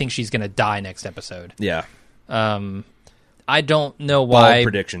actually think she's going to die next episode. Yeah. I don't know Bold why...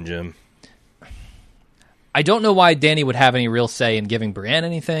 prediction, Jim. I don't know why Dany would have any real say in giving Brienne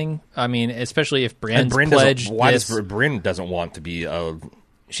anything. I mean, especially if Brienne's pledged Brienne doesn't want to be a...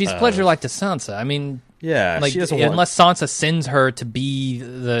 She's pledged her like to Sansa. I mean, Yeah, like she doesn't want... unless Sansa sends her to be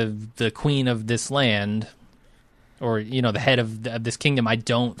the queen of this land, or the head of this kingdom, I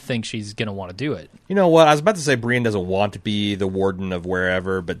don't think she's going to want to do it. You know what? I was about to say Brienne doesn't want to be the warden of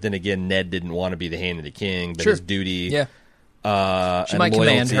wherever, but then again, Ned didn't want to be the hand of the king, but Sure. his duty... Yeah. She might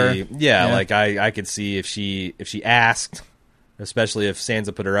command her. Yeah, like I could see if she asked, especially if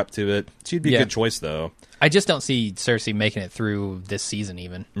Sansa put her up to it. She'd be a good choice, though. I just don't see Cersei making it through this season,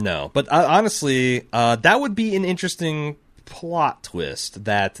 even. No, but honestly, that would be an interesting plot twist.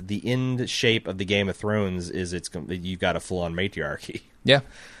 That the end shape of the Game of Thrones is you've got a full-on matriarchy. Yeah,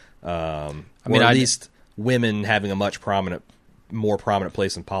 or at least women having a more prominent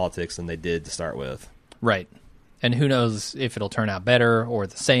place in politics than they did to start with. Right, and who knows if it'll turn out better or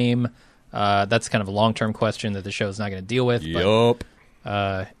the same. That's kind of a long-term question that the show's not going to deal with. Yup.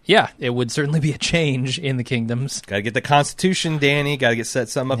 Yeah, it would certainly be a change in the kingdoms. Got to get the Constitution, Danny. Got to get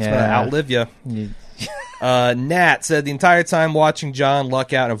something up to outlive you. Nat said, the entire time watching John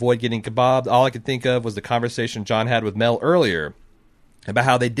luck out and avoid getting kebabbed, all I could think of was the conversation John had with Mel earlier about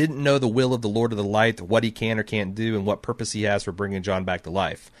how they didn't know the will of the Lord of the Light, what he can or can't do, and what purpose he has for bringing John back to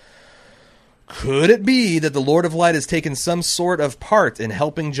life. Could it be that the Lord of Light has taken some sort of part in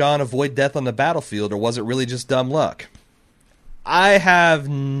helping John avoid death on the battlefield, or was it really just dumb luck? I have a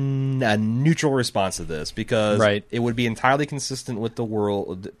neutral response to this, because it would be entirely consistent with the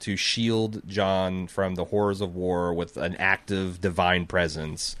world to shield John from the horrors of war with an active divine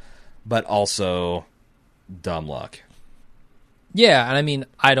presence, but also dumb luck. Yeah, and I mean,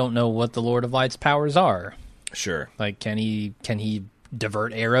 I don't know what the Lord of Light's powers are. Sure. Like, can he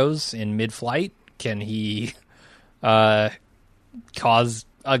divert arrows in mid-flight? Can he cause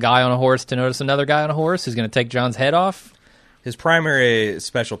a guy on a horse to notice another guy on a horse who's going to take John's head off? His primary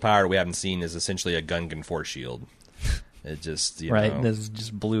special power we haven't seen is essentially a Gungan force shield. It just, you know. There's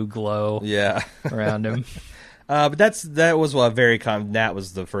just blue glow around him. But that was a very common. Nat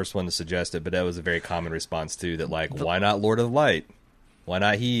was the first one to suggest it, but that was a very common response too. That like, why not Lord of the Light? Why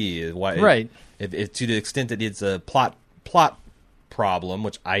not he? Why? If to the extent that it's a plot problem,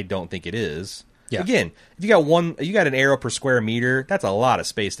 which I don't think it is. Yeah. Again, if you got an arrow per square meter, that's a lot of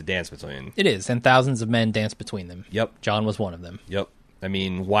space to dance between. It is, and thousands of men dance between them. Yep. John was one of them. Yep. I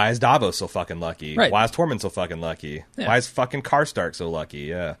mean, why is Davos so fucking lucky? Right. Why is Tormund so fucking lucky? Yeah. Why is fucking Karstark so lucky?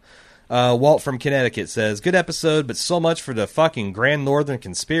 Yeah. Walt from Connecticut says, good episode, but so much for the fucking Grand Northern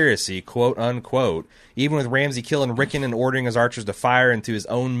Conspiracy, quote unquote. Even with Ramsay killing Rickon and ordering his archers to fire into his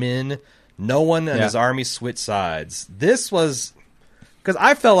own men, no one in his army switched sides. This was... Because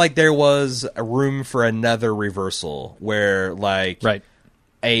I felt like there was a room for another reversal where, like,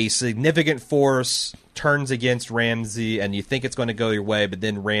 a significant force turns against Ramsay and you think it's going to go your way, but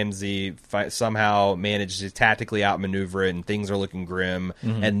then Ramsay somehow manages to tactically outmaneuver it and things are looking grim,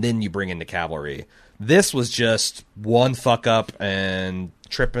 and then you bring in the cavalry. This was just one fuck up and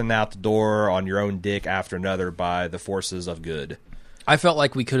tripping out the door on your own dick after another by the forces of good. I felt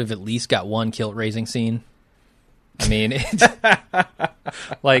like we could have at least got one kilt-raising scene. I mean,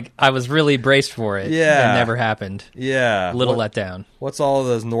 like, I was really braced for it. Yeah. It never happened. Yeah. Little let down. What's all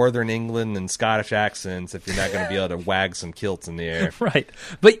those Northern England and Scottish accents if you're not going to be able to wag some kilts in the air? Right.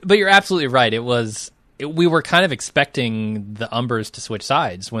 But you're absolutely right. We were kind of expecting the Umbers to switch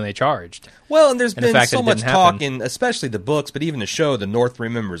sides when they charged. Well, and there's been so much talk in, especially the books, but even the show, the North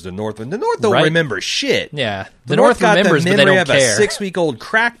remembers. The North don't remember shit. Yeah. The North remembers, but they don't care. The North got the memory of a 6-week-old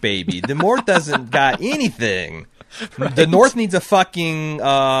crack baby. The North doesn't got anything. Right. The North needs a fucking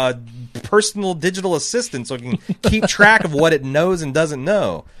personal digital assistant so it can keep track of what it knows and doesn't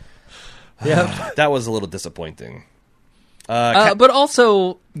know. Yeah, that was a little disappointing. But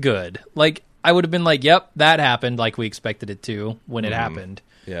also good. Like, I would have been like, yep, that happened like we expected it to when it happened.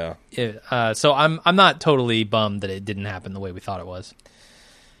 Yeah. So I'm not totally bummed that it didn't happen the way we thought it was.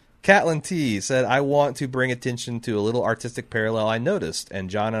 Catlin T said, I want to bring attention to a little artistic parallel I noticed, and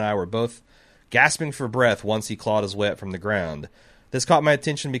John and I were both gasping for breath once he clawed his way up from the ground. This caught my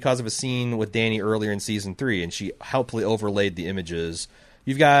attention because of a scene with Dany earlier in Season 3, and she helpfully overlaid the images.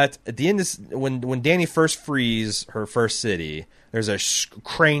 You've got, at the end, when Dany first frees her first city, there's a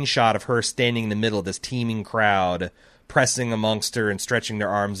crane shot of her standing in the middle of this teeming crowd, pressing amongst her and stretching their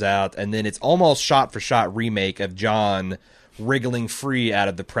arms out, and then it's almost shot-for-shot remake of Jon wriggling free out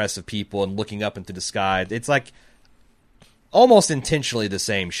of the press of people and looking up into the sky. It's like almost intentionally the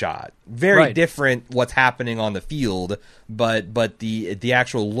same shot. Very different what's happening on the field, but the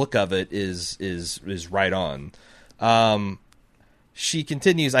actual look of it is right on. She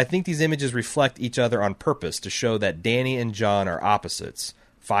continues, I think these images reflect each other on purpose to show that Dany and Jon are opposites,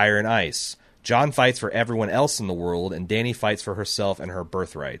 fire and ice. Jon fights for everyone else in the world, and Dany fights for herself and her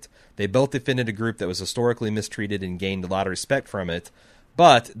birthright. They both defended a group that was historically mistreated and gained a lot of respect from it,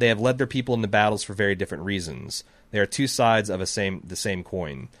 but they have led their people into battles for very different reasons. They are two sides of the same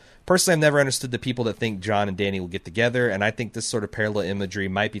coin. Personally, I've never understood the people that think Jon and Dany will get together, and I think this sort of parallel imagery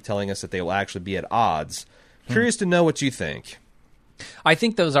might be telling us that they will actually be at odds. Curious to know what you think. I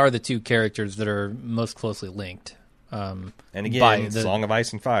think those are the two characters that are most closely linked. And again, Song of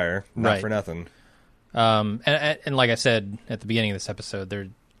Ice and Fire, not for nothing. And like I said at the beginning of this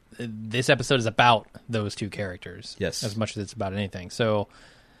episode, this episode is about those two characters. Yes. As much as it's about anything. So,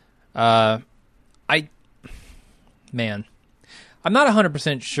 I'm not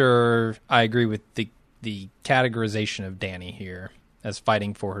 100% sure I agree with the categorization of Dany here as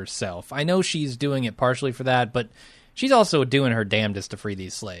fighting for herself. I know she's doing it partially for that, but she's also doing her damnedest to free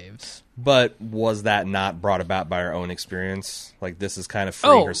these slaves. But was that not brought about by her own experience? Like, this is kind of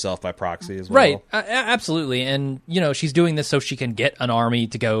freeing herself by proxy as well? Right, absolutely. And, she's doing this so she can get an army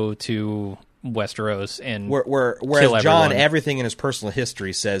to go to Westeros and whereas Jon, everything in his personal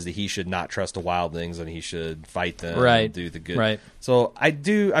history says that he should not trust the wildlings and he should fight them and do the good. Right. So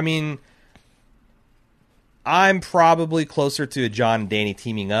I'm probably closer to Jon and Dany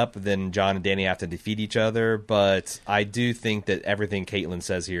teaming up than Jon and Dany have to defeat each other, but I do think that everything Caitlin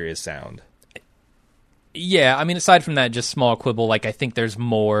says here is sound. Yeah, aside from that just small quibble, like, I think there's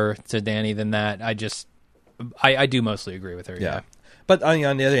more to Dany than that. I do mostly agree with her, yeah. But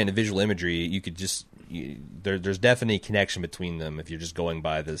on the other hand, the visual imagery, you could just... there's definitely a connection between them if you're just going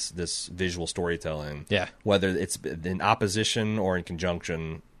by this visual storytelling. Yeah. Whether it's in opposition or in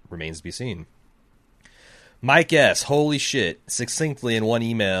conjunction remains to be seen. Mike S., holy shit, succinctly in one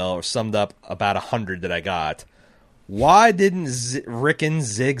email summed up about 100 that I got. Why didn't Rickon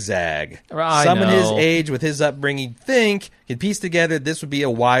zigzag? Someone his age with his upbringing think could piece together this would be a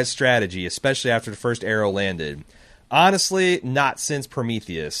wise strategy, especially after the first arrow landed. Honestly, not since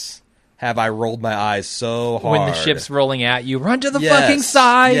Prometheus have I rolled my eyes so hard. When the ship's rolling at you, run to the fucking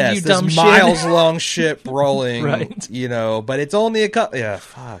side, you dumb shit. Miles-long shit rolling, right. But it's only a couple... Yeah,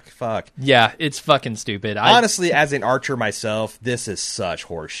 fuck. Yeah, it's fucking stupid. Honestly, as an archer myself, this is such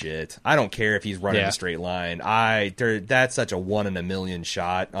horseshit. I don't care if he's running a straight line. That's such a 1 in a million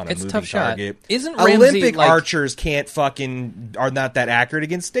shot on a moving target. Shot. Isn't Ramsay, Olympic archers are not that accurate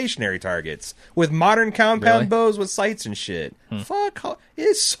against stationary targets. With modern compound bows with sights and shit. Fuck,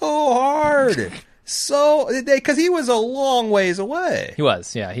 it's so hard. Because he was a long ways away. He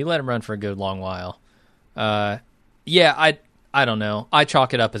was, yeah. He let him run for a good long while. I don't know. I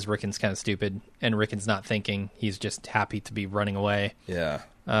chalk it up as Rickon's kind of stupid, and Rickon's not thinking. He's just happy to be running away. Yeah.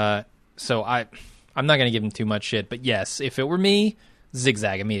 So I'm not going to give him too much shit, but yes, if it were me,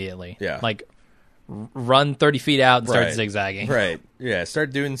 zigzag immediately. Yeah. Like, run 30 feet out and start zigzagging. Right. Yeah,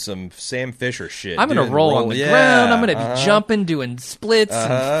 start doing some Sam Fisher shit. I'm going to roll on the ground. I'm going to be jumping, doing splits,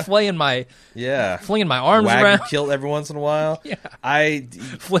 and flinging my arms around. Kilt every once in a while. Yeah.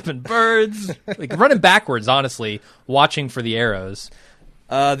 Flipping birds. Like, running backwards, honestly, watching for the arrows.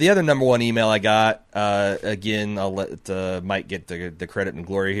 The other number one email I got, again, I'll let Mike get the credit and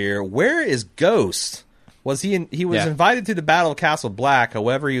glory here. Where is Ghost? He was invited to the Battle of Castle Black,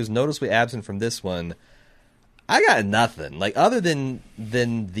 however, he was noticeably absent from this one. I got nothing. Like, other than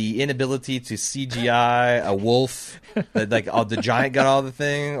the inability to CGI a wolf, the giant got all the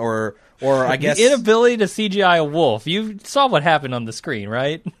thing, or I guess... The inability to CGI a wolf. You saw what happened on the screen,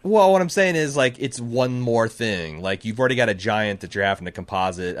 right? Well, what I'm saying is, like, it's one more thing. Like, you've already got a giant that you're having to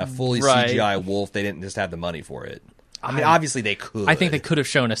composite, a fully CGI wolf, they didn't just have the money for it. I mean, obviously they could. I think they could have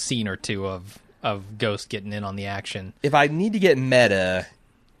shown a scene or two of Ghost getting in on the action. If I need to get meta,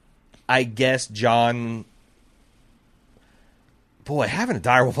 I guess Jon... Boy, having a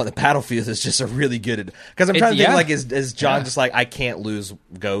direwolf on the battlefield is just a really good... Because I'm trying to think, like, is Jon just like, I can't lose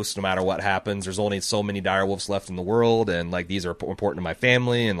Ghost no matter what happens. There's only so many direwolves left in the world, and, like, these are important to my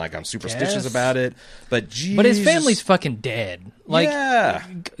family, and, like, I'm superstitious about it. But, geez... But his family's fucking dead. Like,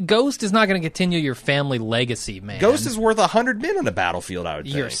 Ghost is not going to continue your family legacy, man. Ghost is worth 100 men on the battlefield, I would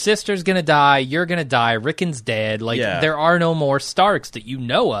think. Your sister's going to die, you're going to die, Rickon's dead. Like, there are no more Starks that you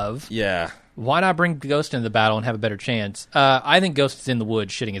know of. Yeah. Why not bring Ghost into the battle and have a better chance? I think Ghost is in the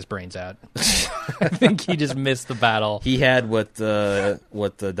woods shitting his brains out. I think he just missed the battle. He had what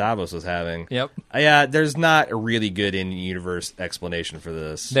Davos was having. Yep. Yeah, there's not a really good in-universe explanation for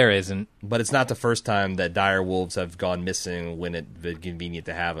this. There isn't. But it's not the first time that dire wolves have gone missing when it's convenient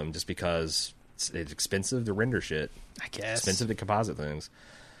to have them, just because it's expensive to render shit. I guess. Expensive to composite things.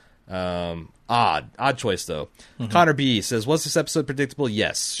 Odd choice though. Connor B says, was this episode predictable?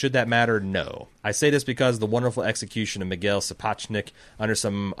 Yes. Should that matter? No. I say this because the wonderful execution of Miguel Sapochnik under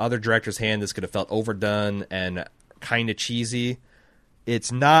some other director's hand, this could have felt overdone and kind of cheesy.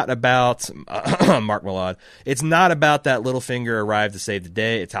 It's not about Mark Milad. It's not about that Littlefinger arrived to save the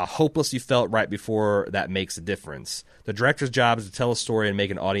day. It's how hopeless you felt right before that makes a difference. The director's job is to tell a story and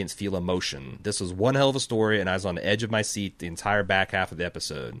make an audience feel emotion. This was one hell of a story, and I was on the edge of my seat the entire back half of the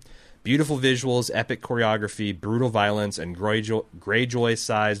episode. Beautiful visuals, epic choreography, brutal violence, and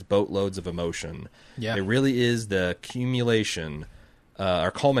Greyjoy-sized boatloads of emotion. Yeah. It really is the accumulation or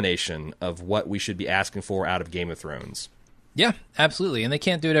culmination of what we should be asking for out of Game of Thrones. Yeah, absolutely. And they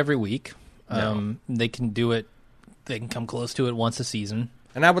can't do it every week. No. They can do it. They can come close to it once a season.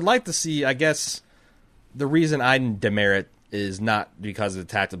 And I would like to see, I guess, the reason I demerit is not because of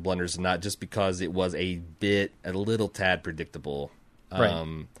the tactical blunders, and not just because it was a little tad predictable.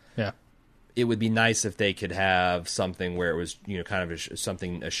 Right. Yeah. It would be nice if they could have something where it was, kind of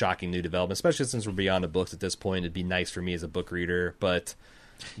a shocking new development, especially since we're beyond the books at this point. It'd be nice for me as a book reader, but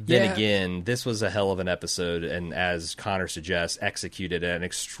then again, this was a hell of an episode, and as Connor suggests, executed at an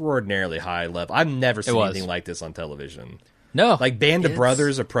extraordinarily high level. I've never seen anything like this on television. No. Like Band of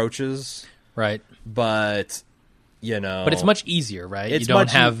Brothers approaches, right? But but it's much easier, right? It's you don't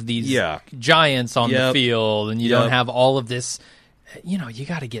have these giants on the field, and you don't have all of this. You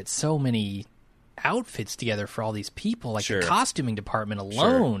got to get so many outfits together for all these people, like the costuming department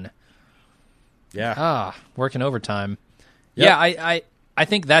alone. Sure. Yeah. Working overtime. Yep. Yeah, I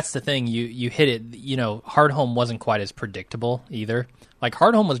think that's the thing. You hit it. Hardhome wasn't quite as predictable either. Like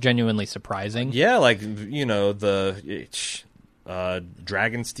Hardhome was genuinely surprising. Yeah, like the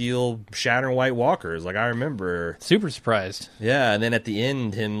Dragonsteel Shattering White Walkers. Like I remember, super surprised. Yeah, and then at the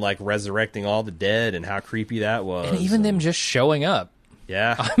end, him like resurrecting all the dead, and how creepy that was, and even them just showing up.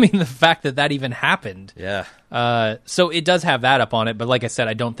 Yeah, I mean the fact that even happened. Yeah. So it does have that up on it, but like I said,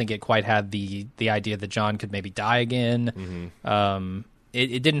 I don't think it quite had the idea that Jon could maybe die again. Mm-hmm.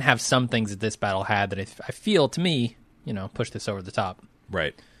 It didn't have some things that this battle had that I feel, to me, pushed this over the top.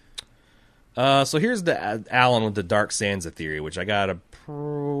 Right. So here's the Alan with the Dark Sansa theory, which I got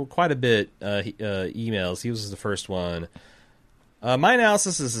quite a bit emails. He was the first one. My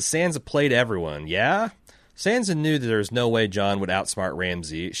analysis is that Sansa played everyone. Yeah? Sansa knew that there was no way Jon would outsmart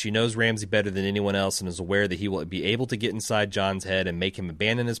Ramsay. She knows Ramsay better than anyone else and is aware that he will be able to get inside Jon's head and make him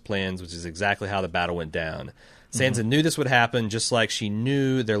abandon his plans, which is exactly how the battle went down. Sansa knew this would happen, just like she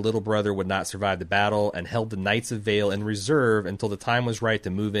knew their little brother would not survive the battle, and held the Knights of Vale in reserve until the time was right to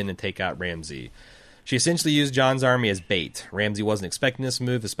move in and take out Ramsay. She essentially used Jon's army as bait. Ramsay wasn't expecting this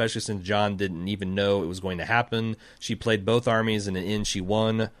move, especially since Jon didn't even know it was going to happen. She played both armies, and in the end she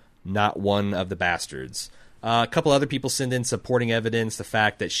won, not one of the bastards. A couple other people send in supporting evidence, the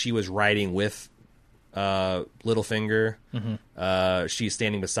fact that she was riding with Littlefinger. She's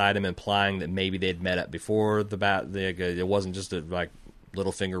standing beside him, implying that maybe they'd met up before the battle. It wasn't just like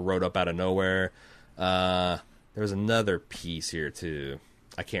Littlefinger rode up out of nowhere. There was another piece here too.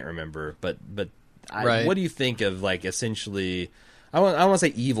 I can't remember, but what do you think of like essentially? I don't want to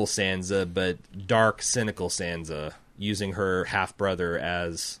say evil Sansa, but dark, cynical Sansa using her half brother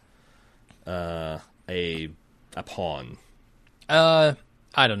as a pawn.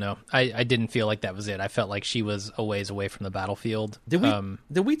 I don't know. I didn't feel like that was it. I felt like she was a ways away from the battlefield. Did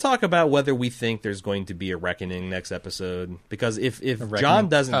we talk about whether we think there's going to be a reckoning next episode? Because if Jon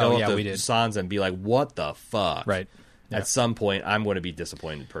doesn't go up to Sansa and be like, "What the fuck?" Right. At some point, I'm going to be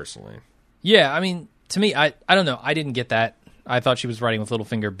disappointed personally. Yeah, I mean, to me, I don't know. I didn't get that. I thought she was riding with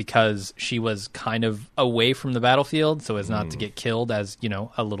Littlefinger because she was kind of away from the battlefield, so as not to get killed as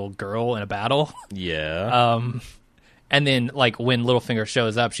a little girl in a battle. Yeah. And then, like, when Littlefinger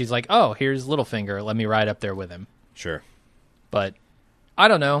shows up, she's like, oh, here's Littlefinger. Let me ride up there with him. Sure. But I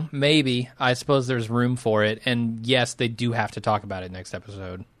don't know. Maybe. I suppose there's room for it. And, yes, they do have to talk about it next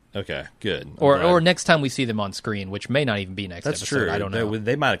episode. Okay, good. Or next time we see them on screen, which may not even be next episode. That's true. I don't know.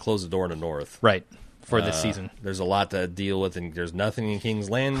 They might have closed the door in the north. Right. For this season. There's a lot to deal with, and there's nothing in King's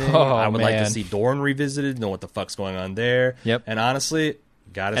Landing. Oh, I would like to see Dorne revisited, know what the fuck's going on there. Yep. And honestly,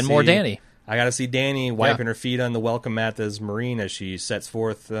 more Dany. I got to see Dany wiping her feet on the welcome mat as Meereen as she sets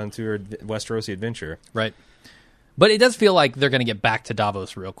forth onto her Westerosi adventure. Right. But it does feel like they're going to get back to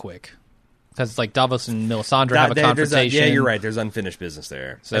Davos real quick. Because like Davos and Melisandre have a confrontation. You're right. There's unfinished business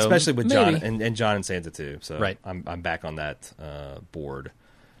there, so especially with Jon and Jon and Sansa too. So right. I'm back on that board.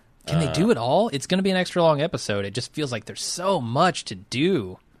 Can they do it all? It's going to be an extra long episode. It just feels like there's so much to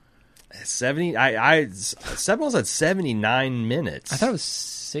do. 70. Sebel said 79 minutes. I thought it was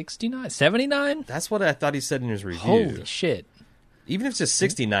 69, 79. That's what I thought he said in his review. Holy shit! Even if it's just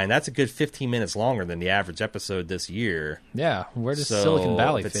 69, that's a good 15 minutes longer than the average episode this year. Yeah, where does Silicon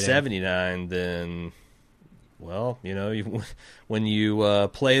Valley fit in? If it's 79, then, well, when you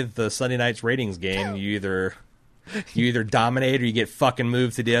play the Sunday night's ratings game, you either You either dominate or you get fucking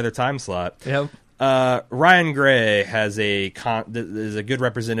moved to the other time slot. Yep. Ryan Gray is a good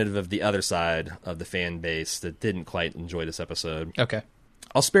representative of the other side of the fan base that didn't quite enjoy this episode. Okay.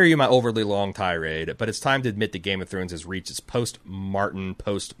 I'll spare you my overly long tirade, but it's time to admit that Game of Thrones has reached its post-Martin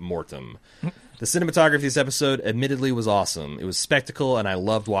post-mortem. The cinematography of this episode admittedly was awesome. It was spectacle, and I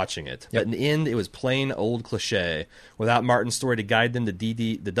loved watching it. But in the end, it was plain old cliche. Without Martin's story to guide them,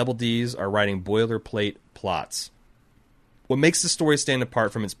 the Double Ds are writing boilerplate plots. What makes the story stand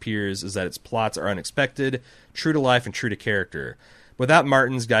apart from its peers is that its plots are unexpected, true to life, and true to character. Without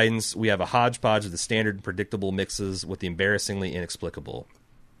Martin's guidance, we have a hodgepodge of the standard and predictable mixes with the embarrassingly inexplicable.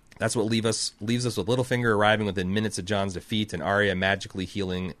 That's what leaves us with Littlefinger arriving within minutes of Jon's defeat and Arya magically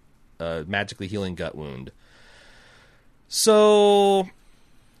healing gut wound. So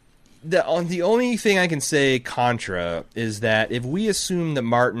the only thing I can say contra is that if we assume that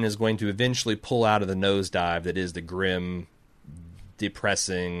Martin is going to eventually pull out of the nosedive that is the grim,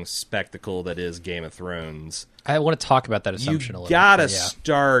 depressing spectacle that is Game of Thrones, I want to talk about that assumption a little. You gotta bit.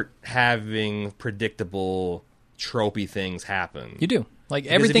 start having predictable, tropey things happen. You do. Like,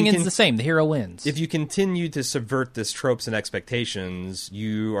 everything is the same. The hero wins. If you continue to subvert this tropes and expectations,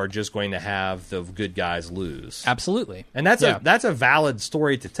 you are just going to have the good guys lose. Absolutely. And that's a valid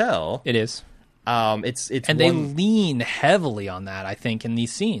story to tell. It is. They lean heavily on that, I think, in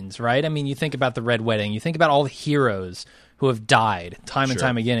these scenes, right? I mean, you think about the Red Wedding. You think about all the heroes who have died time and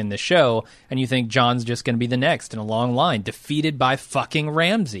time again in the show, and you think Jon's just going to be the next in a long line, defeated by fucking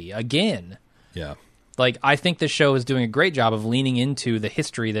Ramsay again. Yeah. Like, I think the show is doing a great job of leaning into the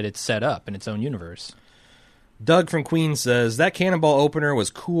history that it's set up in its own universe. Doug from Queens says, that cannonball opener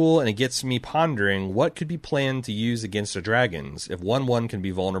was cool, and it gets me pondering what could be planned to use against the dragons. If 1/1 can be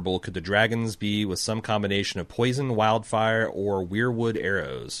vulnerable, could the dragons be with some combination of poison, wildfire, or weirwood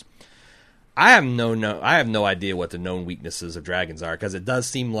arrows? I have no idea what the known weaknesses of dragons are, because it does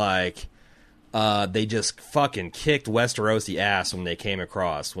seem like they just fucking kicked Westerosi ass when they came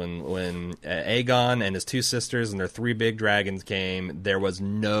across. When Aegon and his two sisters and their 3 big dragons came, there was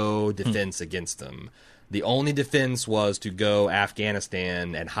no defense against them. The only defense was to go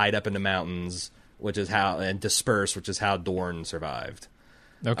Afghanistan and hide up in the mountains, and disperse, which is how Dorne survived.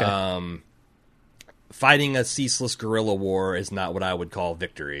 Okay. Fighting a ceaseless guerrilla war is not what I would call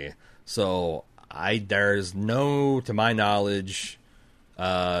victory. So there's no, to my knowledge,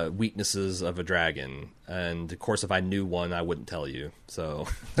 weaknesses of a dragon. And of course, if I knew one, I wouldn't tell you. So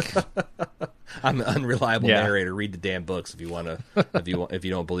I'm an unreliable narrator. Read the damn books if you want to. if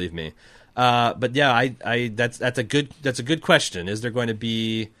you don't believe me. But yeah, that's a good question. Is there going to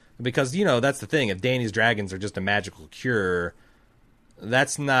be, because that's the thing. If Dany's dragons are just a magical cure,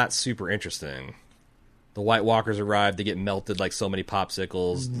 that's not super interesting. The White Walkers arrive, they get melted like so many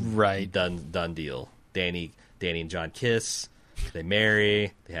popsicles. Right. Done deal. Dany and Jon kiss. They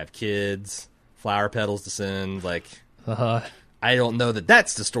marry. They have kids. Flower petals descend. Like, I don't know that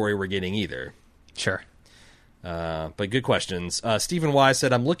that's the story we're getting either. Sure. But good questions. Stephen Y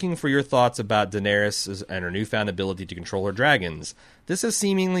said, I'm looking for your thoughts about Daenerys and her newfound ability to control her dragons. This has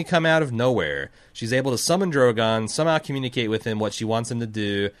seemingly come out of nowhere. She's able to summon Drogon, somehow communicate with him what she wants him to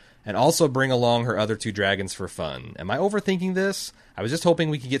do, and also bring along her other 2 dragons for fun. Am I overthinking this? I was just hoping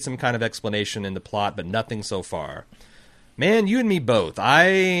we could get some kind of explanation in the plot, but nothing so far. Man, you and me both.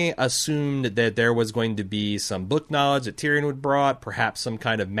 I assumed that there was going to be some book knowledge that Tyrion would brought, perhaps some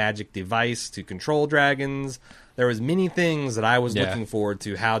kind of magic device to control dragons. There was many things that I was looking forward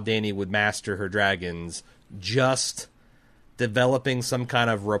to how Dany would master her dragons. Just developing some kind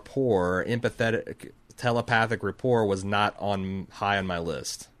of rapport, empathetic, telepathic rapport was not high on my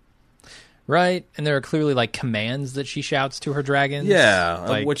list. Right, and there are clearly like commands that she shouts to her dragons.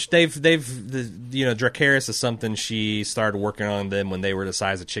 Yeah, which Dracarys is something she started working on them when they were the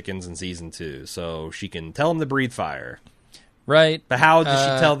size of chickens in season 2, so she can tell them to breathe fire. Right, but how does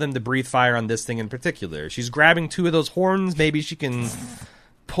she tell them to breathe fire on this thing in particular? She's grabbing 2 of those horns. Maybe she can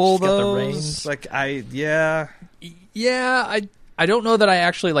pull those. Like I don't know that I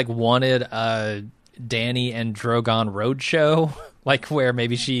actually wanted a Dany and Drogon roadshow, where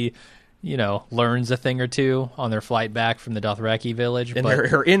maybe she, learns a thing or 2 on their flight back from the Dothraki village. And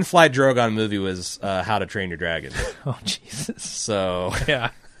her in-flight Drogon movie was How to Train Your Dragon. Oh, Jesus. So,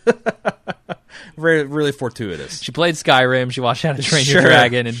 yeah. Really fortuitous. She played Skyrim, she watched How to Train Your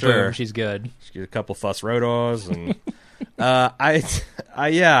Dragon, and boom, she's good. She did a couple Fuss Rodors, and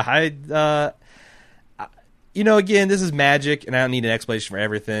again, this is magic, and I don't need an explanation for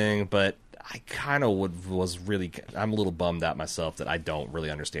everything, but I kind of I'm a little bummed out myself that I don't really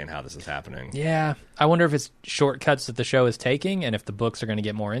understand how this is happening. Yeah. I wonder if it's shortcuts that the show is taking and if the books are going to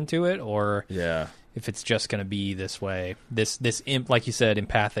get more into it, or if it's just going to be this way. This like you said,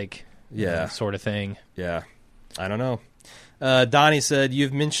 empathic sort of thing. Yeah. I don't know. Donnie said,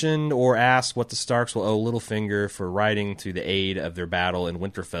 you've mentioned or asked what the Starks will owe Littlefinger for riding to the aid of their battle in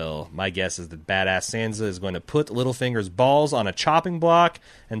Winterfell. My guess is that badass Sansa is going to put Littlefinger's balls on a chopping block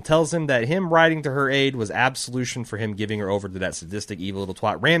and tells him that him riding to her aid was absolution for him giving her over to that sadistic, evil little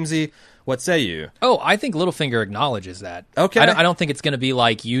twat Ramsay. What say you? Oh, I think Littlefinger acknowledges that. Okay. I don't think it's going to be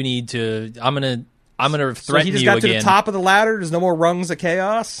like, you need to, I'm going to threaten you again. So he just got to the top of the ladder? There's no more rungs of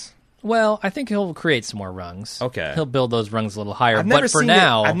chaos? Well, I think he'll create some more rungs. Okay. He'll build those rungs a little higher. I've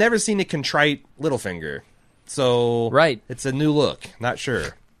never seen a contrite Littlefinger. So right. It's a new look. Not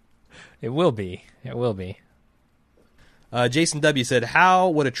sure. It will be. It will be. Jason W. said, how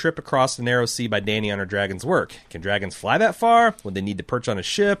would a trip across the narrow sea by Dany on her dragons work? Can dragons fly that far? Would they need to perch on a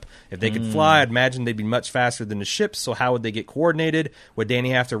ship? If they could fly, I'd imagine they'd be much faster than the ships, so how would they get coordinated? Would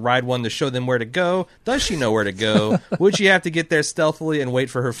Dany have to ride one to show them where to go? Does she know where to go? Would she have to get there stealthily and wait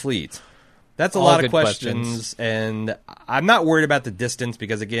for her fleet? That's a lot of questions, and I'm not worried about the distance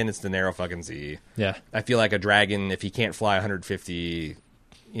because, again, it's the narrow fucking sea. Yeah. I feel like a dragon, if he can't fly 150,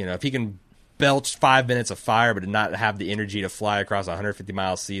 if he can belch 5 minutes of fire but not have the energy to fly across a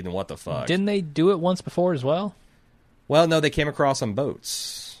 150-mile sea, then what the fuck? Didn't they do it once before as well? Well, no, they came across on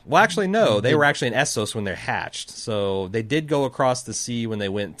boats. Well, actually, no. They were actually in Essos when they're hatched. So they did go across the sea when they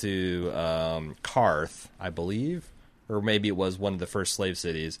went to Karth, I believe. Or maybe it was one of the first slave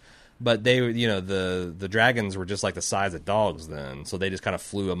cities. But they, the dragons were just like the size of dogs then. So they just kind of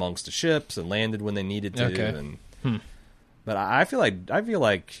flew amongst the ships and landed when they needed to. Okay. But I feel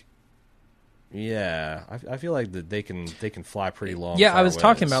like yeah, I feel like that they can fly pretty long. Yeah, I was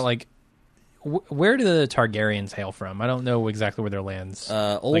talking about like where do the Targaryens hail from? I don't know exactly where their lands.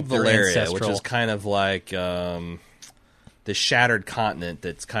 Old like Valyria, which is kind of like the shattered continent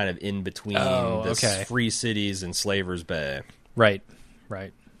that's kind of in between the free cities and Slaver's Bay. Right.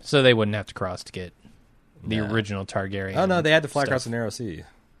 So they wouldn't have to cross to get the original Targaryen. Oh no, they had to fly across the narrow sea.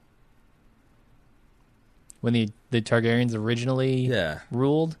 When the Targaryens originally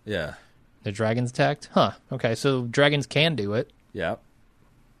ruled? Yeah. The dragons attacked? Huh. Okay, so dragons can do it. Yeah.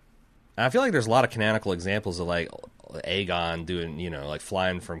 I feel like there's a lot of canonical examples of, like, Aegon doing, like,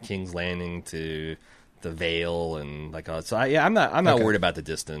 flying from King's Landing to the Vale and, like, I'm not worried about the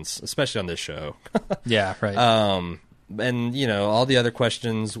distance, especially on this show. Yeah, right. And, all the other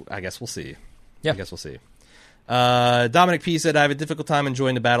questions, I guess we'll see. Yeah. I guess we'll see. Dominic P. said, I have a difficult time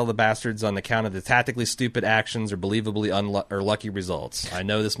enjoying the Battle of the Bastards on account of the tactically stupid actions or believably or lucky results. I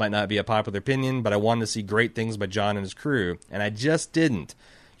know this might not be a popular opinion, but I wanted to see great things by Jon and his crew, and I just didn't.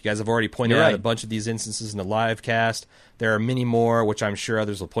 You guys have already pointed out a bunch of these instances in the live cast. There are many more, which I'm sure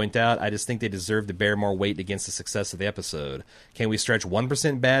others will point out. I just think they deserve to bear more weight against the success of the episode. Can we stretch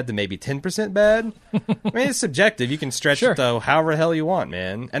 1% bad to maybe 10% bad? I mean, it's subjective. You can stretch it, though, however the hell you want,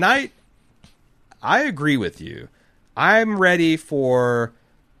 man. And I agree with you. I'm ready for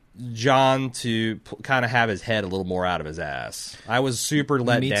Jon to kind of have his head a little more out of his ass. I was super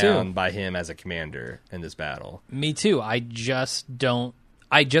let down by him as a commander in this battle. Me too. I just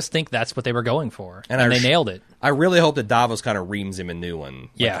think that's what they were going for, and they nailed it. I really hope that Davos kind of reams him a new one.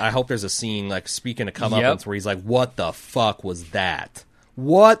 Yeah. I hope there's a scene, like, speaking of comeuppance, where he's like, what the fuck was that?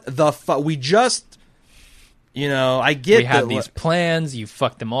 What the fuck? We just... I get we had these plans. You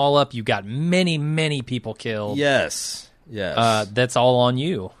fucked them all up. You got many, many people killed. Yes. That's all on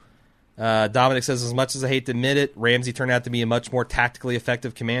you. Dominic says, as much as I hate to admit it, Ramsay turned out to be a much more tactically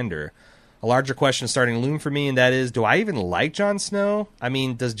effective commander. A larger question is starting to loom for me, and that is, do I even like Jon Snow? I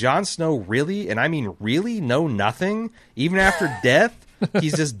mean, does Jon Snow really, and I mean really, know nothing? Even after death?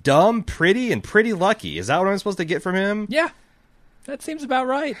 He's just dumb, pretty, and pretty lucky. Is that what I'm supposed to get from him? Yeah. That seems about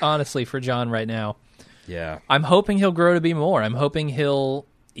right, honestly, for Jon right now. Yeah. I'm hoping he'll grow to be more. I'm hoping he'll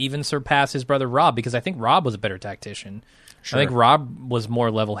even surpass his brother Robb, because I think Robb was a better tactician. Sure. I think Robb was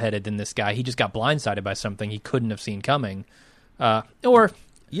more level-headed than this guy. He just got blindsided by something he couldn't have seen coming. Robb got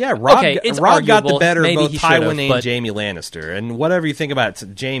the better of both Tywin and Jaime Lannister. And whatever you think about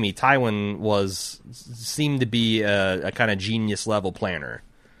Jaime, Tywin seemed to be a kind of genius-level planner.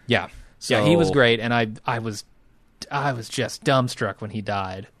 Yeah. So, yeah, he was great, and I was just dumbstruck when he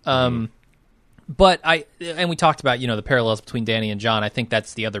died. But we talked about, the parallels between Dany and Jon. I think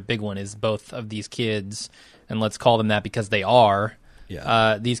that's the other big one, is both of these kids, and let's call them that because they are.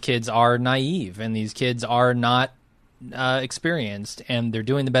 Yeah. These kids are naive, and these kids are not experienced, and they're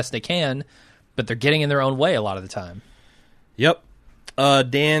doing the best they can, but they're getting in their own way a lot of the time. Yep.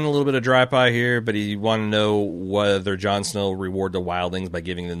 Dan, a little bit of dry pie here, but he wanted to know whether Jon Snow will reward the wildlings by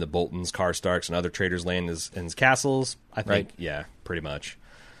giving them the Boltons, Karstarks, and other traitors' land in his castles. I think, yeah, pretty much.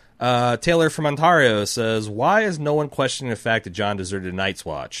 Taylor from Ontario says, why is no one questioning the fact that Jon deserted Night's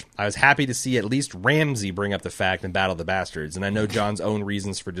Watch? I was happy to see at least Ramsay bring up the fact in Battle of the Bastards, and I know Jon's own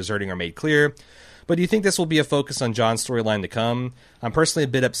reasons for deserting are made clear, but do you think this will be a focus on Jon's storyline to come? I'm personally a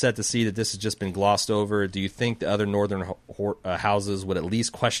bit upset to see that this has just been glossed over. Do you think the other northern houses would at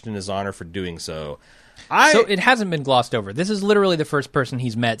least question his honor for doing so? So it hasn't been glossed over. This is literally the first person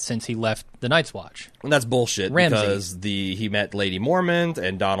he's met since he left the Night's Watch. And that's bullshit, Ramsay. because he met Lady Mormont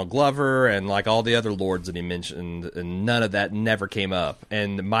and Donald Glover and like all the other lords that he mentioned, and none of that never came up.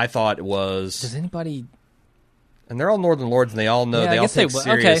 And my thought was, Does anybody... and they're all Northern Lords, and they all know Yeah, I they all guess they take would.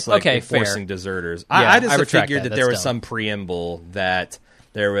 serious Okay, enforcing fair. deserters. Yeah, I just I retract figured that. that there That's was dumb. some preamble that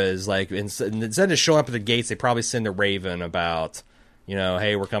there was like instead of showing up at the gates, they probably send a raven about, you know,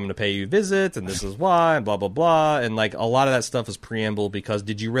 hey, we're coming to pay you a visit, and this is why, and blah blah blah, and like a lot of that stuff was preamble because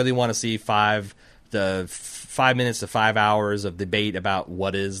did you really want to see 5 minutes to 5 hours of debate about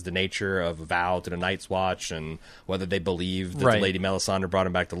what is the nature of a vow to the Night's Watch and whether they believe that Right. the Lady Melisandre brought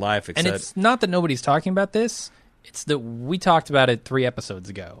him back to life? And it's not that nobody's talking about this. It's that we talked about it 3 episodes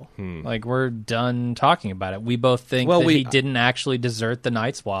ago. Like, we're done talking about it. We both think that he didn't actually desert the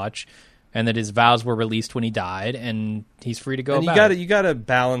Night's Watch and that his vows were released when he died, and he's free to go and about it. you gotta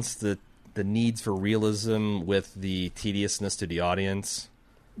balance the needs for realism with the tediousness to the audience.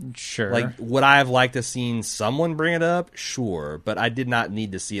 Sure. Like, would I have liked to have seen someone bring it up? Sure, but I did not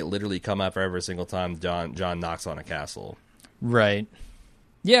need to see it literally come up every single time John knocks on a castle. Right.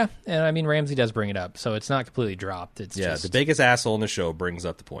 Yeah, and I mean, Ramsay does bring it up, so it's not completely dropped. It's just... the biggest asshole in the show brings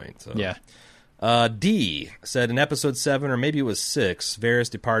up the point. So. Yeah. D said in episode 7, or maybe it was 6,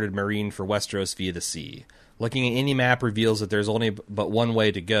 Varys departed Meereen for Westeros via the sea. Looking at any map reveals that there's only but one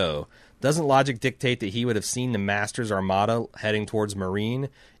way to go. Doesn't logic dictate that he would have seen the Master's Armada heading towards Meereen?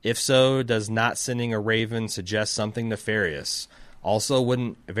 If so, does not sending a raven suggest something nefarious? Also,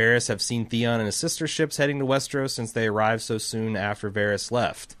 wouldn't Varys have seen Theon and his sister ships heading to Westeros since they arrived so soon after Varys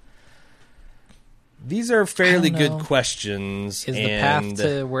left? These are fairly good questions. Is the path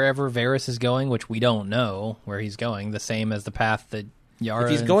to wherever Varys is going, which we don't know where he's going, the same as the path that Yara? If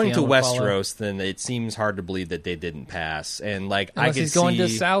he's and going Theon to would follow? Westeros, then it seems hard to believe that they didn't pass. And like, Unless I could he's going see... to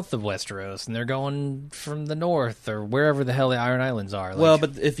south of Westeros, and they're going from the north or wherever the hell the Iron Islands are. Like, Well,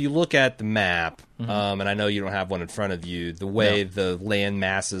 but if you look at the map, and I know you don't have one in front of you, the way the land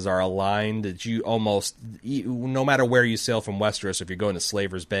masses are aligned, that you almost, no matter where you sail from Westeros, if you're going to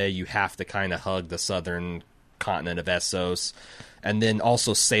Slaver's Bay, you have to kind of hug the southern continent of Essos, and then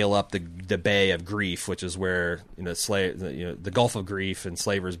also sail up the Bay of Grief, which is where the Gulf of Grief and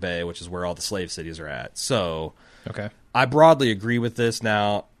Slaver's Bay, which is where all the slave cities are at. So, okay, I broadly agree with this.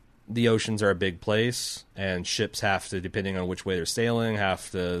 Now, the oceans are a big place, and ships have to, depending on which way they're sailing, have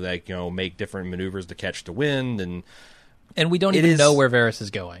to make different maneuvers to catch the wind, and we don't even know where Varys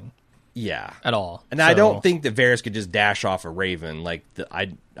is going. Yeah, at all. And I don't think that Varys could just dash off a raven. Like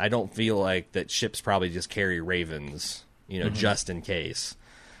I don't feel like that ships probably just carry ravens, just in case.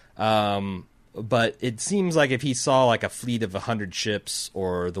 But it seems like if he saw like a fleet of 100 ships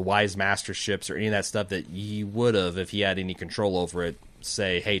or the Wise Master ships or any of that stuff, that he would have, if he had any control over it,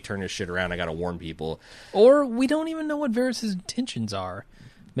 say, "Hey, turn this shit around. I got to warn people." Or we don't even know what Varys' intentions are.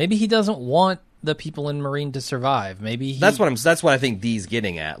 Maybe he doesn't want the people in Meereen to survive. Maybe that's what I think Dee's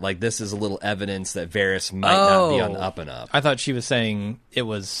getting at. Like, this is a little evidence that Varys might not be on the up and up. I thought she was saying it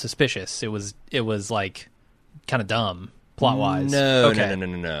was suspicious. It was like kind of dumb plot wise. No.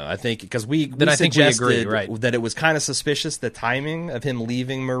 I think because we suggested agree, right, that it was kind of suspicious, the timing of him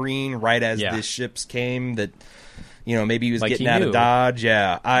leaving Meereen right as the ships came. That maybe he was getting out of Dodge.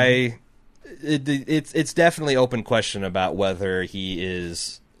 Yeah, it's definitely open question about whether he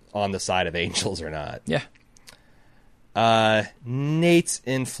is on the side of angels or not. Yeah. Nate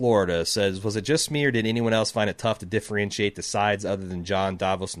in Florida says, was it just me or did anyone else find it tough to differentiate the sides other than Jon,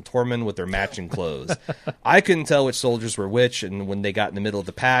 Davos, and Tormund with their matching clothes? I couldn't tell which soldiers were which, and when they got in the middle of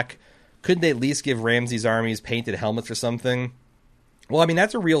the pack, couldn't they at least give Ramsay's armies painted helmets or something? Well, I mean,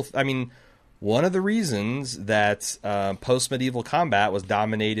 that's one of the reasons that post-medieval combat was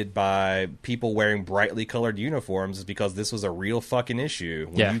dominated by people wearing brightly colored uniforms is because this was a real fucking issue.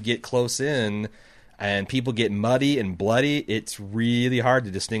 When you get close in and people get muddy and bloody, it's really hard to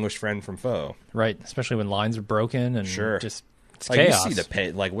distinguish friend from foe. Right, especially when lines are broken and just it's like chaos. You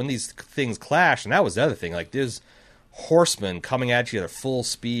see when these things clash, and that was the other thing. Like, there's horsemen coming at you at full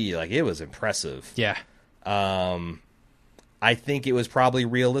speed. Like, it was impressive. Yeah. I think it was probably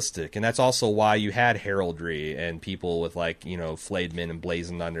realistic, and that's also why you had heraldry and people with flayed men and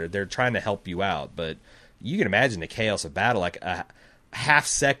blazoned under. They're trying to help you out, but you can imagine the chaos of battle, like a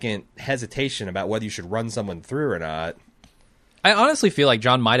half-second hesitation about whether you should run someone through or not. I honestly feel like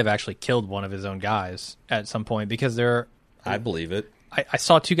John might have actually killed one of his own guys at some point because I believe it. I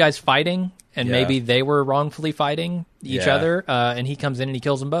saw two guys fighting, and Yeah. maybe they were wrongfully fighting each Yeah. other, and he comes in and he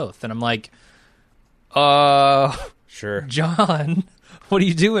kills them both. And I'm like, Sure. John, what are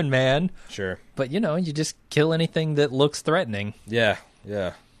you doing, man? Sure. But, you just kill anything that looks threatening. Yeah,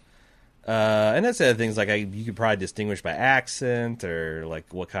 yeah. And that's the other things, like you could probably distinguish by accent or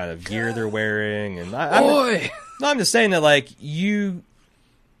like what kind of gear they're wearing. And I'm just saying that like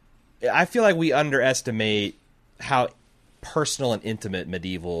I feel like we underestimate how personal and intimate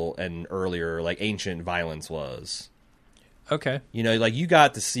medieval and earlier like ancient violence was. Okay. Like you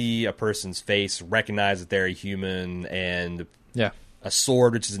got to see a person's face, recognize that they're a human, and Yeah. a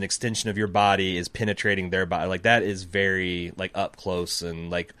sword, which is an extension of your body, is penetrating their body. Like that is very like up close, and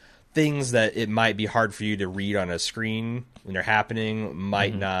like things that it might be hard for you to read on a screen when they're happening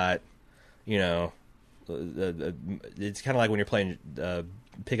might not. It's kind of like when you're playing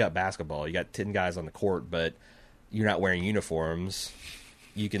pickup basketball. You got 10 guys on the court, but you're not wearing uniforms.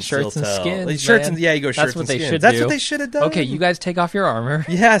 You can Shirts still and tell. skins, Shirts man. and you go That's shirts what and they skins. should That's do. what they should have done. Okay, you guys take off your armor.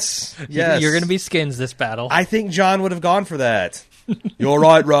 Yes, yes. You're going to be skins this battle. I think John would have gone for that. You're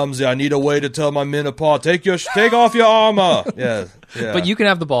right, Ramsey. I need a way to tell my men apart. Take off your armor. Yeah, yeah. But you can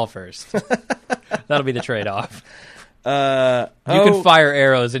have the ball first. That'll be the trade-off. You oh, can fire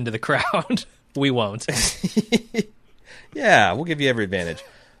arrows into the crowd. We won't. Yeah, we'll give you every advantage.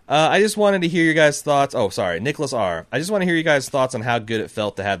 I just wanted to hear your guys' thoughts. Oh, sorry, Nicholas R. I just want to hear you guys' thoughts on how good it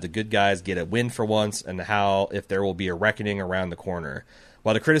felt to have the good guys get a win for once, and how if there will be a reckoning around the corner.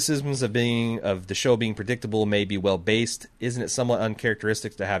 While the criticisms of the show being predictable may be well based, isn't it somewhat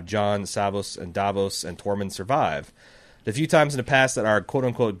uncharacteristic to have John, Savos, and Davos and Tormund survive? The few times in the past that our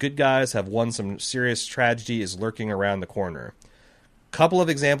quote-unquote good guys have won, some serious tragedy is lurking around the corner. Couple of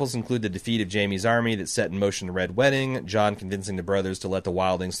examples include the defeat of Jaime's army that set in motion the Red Wedding, Jon convincing the brothers to let the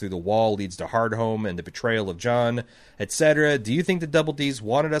wildlings through the wall leads to Hardhome and the betrayal of Jon, etc. Do you think the Double Ds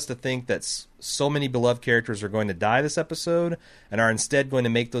wanted us to think that so many beloved characters are going to die this episode, and are instead going to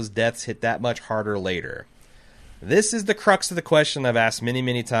make those deaths hit that much harder later? This is the crux of the question I've asked many,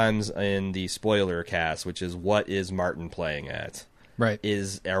 many times in the spoiler cast, which is, what is Martin playing at? Right.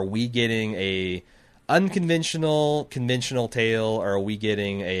 Are we getting a unconventional, conventional tale, or are we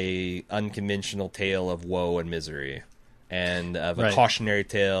getting a unconventional tale of woe and misery, and of a cautionary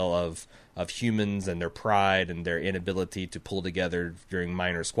tale of humans and their pride and their inability to pull together during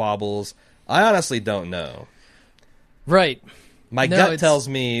minor squabbles? I honestly don't know. Right. My gut tells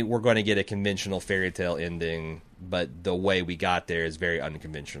me we're going to get a conventional fairy tale ending, but the way we got there is very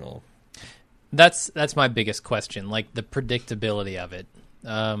unconventional. That's my biggest question, like the predictability of it.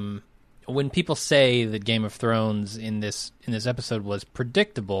 When people say that Game of Thrones in this episode was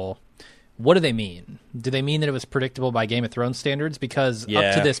predictable, what do they mean? Do they mean that it was predictable by Game of Thrones standards? Because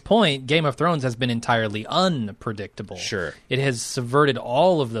up to this point, Game of Thrones has been entirely unpredictable. Sure. It has subverted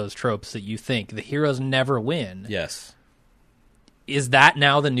all of those tropes that you think. The heroes never win. Yes. Is that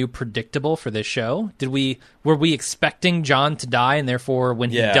now the new predictable for this show? Were we expecting Jon to die, and therefore when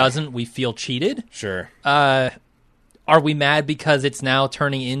he doesn't, we feel cheated? Sure. Are we mad because it's now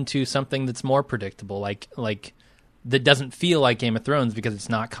turning into something that's more predictable, like that doesn't feel like Game of Thrones because it's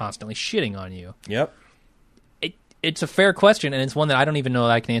not constantly shitting on you? Yep. It's a fair question, and it's one that I don't even know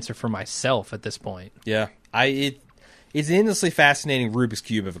that I can answer for myself at this point. Yeah. It's an endlessly fascinating Rubik's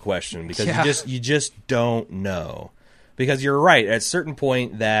Cube of a question, because you just don't know. Because you're right, at a certain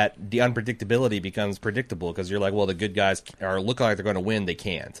point that the unpredictability becomes predictable, because you're like, well, the good guys are looking like they're going to win, they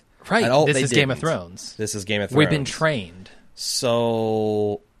can't. Right, this is Game of Thrones. This is Game of Thrones. We've been trained.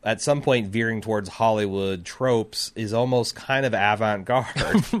 So at some point, veering towards Hollywood tropes is almost kind of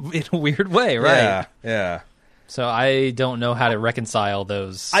avant-garde. In a weird way, right? Yeah. So I don't know how to reconcile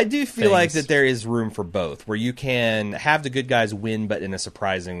those I do feel things. like that there is room for both, where you can have the good guys win, but in a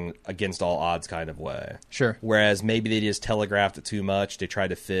surprising, against all odds kind of way. Sure. Whereas maybe they just telegraphed it too much. They tried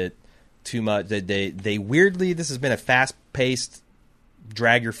to fit too much. They weirdly, this has been a fast-paced,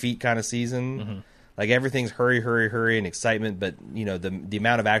 drag your feet kind of season. Mm-hmm. Like everything's hurry, and excitement, but the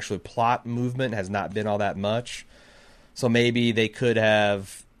amount of actual plot movement has not been all that much. So maybe they could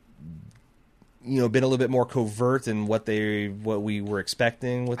have been a little bit more covert in what we were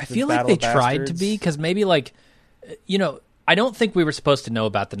expecting with I the feel like Battle they of tried to Bastards. be, because maybe I don't think we were supposed to know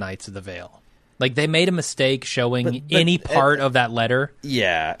about the Knights of the Vale. Like, they made a mistake showing any part of that letter.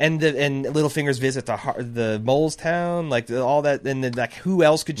 Yeah, and Littlefinger's visit to the Mole's town, like all that, and then like who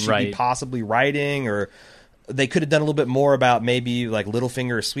else could she be possibly writing, or they could have done a little bit more about maybe like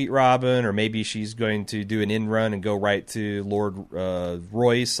Littlefinger or Sweet Robin, or maybe she's going to do an in run and go right to Lord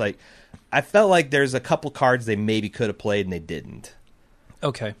Royce. Like, I felt like there's a couple cards they maybe could have played and they didn't.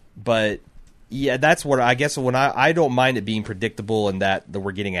 Okay. But yeah, that's what I guess when I don't mind it being predictable and that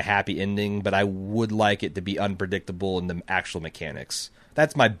we're getting a happy ending, but I would like it to be unpredictable in the actual mechanics.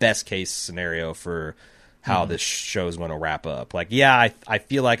 That's my best case scenario for how this show is going to wrap up. Like, yeah, I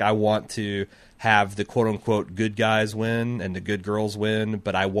feel like I want to have the quote unquote good guys win and the good girls win,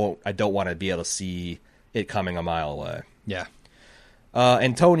 but I don't want to be able to see it coming a mile away. Yeah.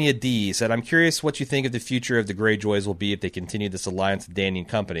 Antonia D said, I'm curious what you think of the future of the Greyjoys will be if they continue this alliance with Dany and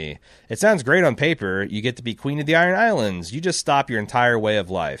company. It sounds great on paper. You get to be Queen of the Iron Islands. You just stop your entire way of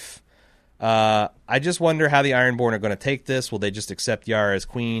life. I just wonder how the Ironborn are going to take this. Will they just accept Yara as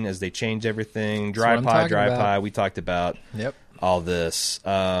queen as they change everything? Dry pie. We talked about all this.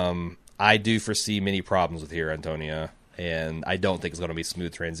 I do foresee many problems with here, Antonia, and I don't think it's going to be a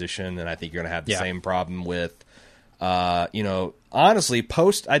smooth transition, and I think you're going to have the same problem with honestly,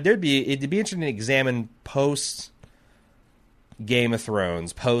 it'd be interesting to examine post Game of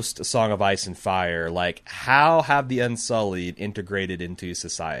Thrones, post Song of Ice and Fire. Like, how have the Unsullied integrated into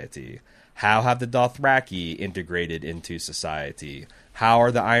society? How have the Dothraki integrated into society? How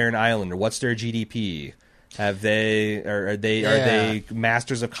are the Iron Islander? What's their GDP? Are they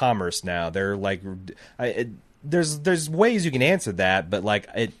masters of commerce now? They're like, there's ways you can answer that, but like,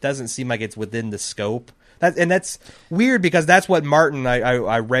 it doesn't seem like it's within the scope. That's weird because that's what Martin.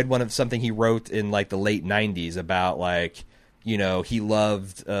 I read something he wrote in like the late '90s about like, he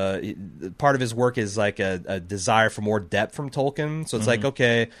loved part of his work is like a desire for more depth from Tolkien. So it's like,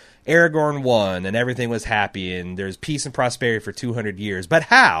 okay, Aragorn won and everything was happy and there's peace and prosperity for 200 years. But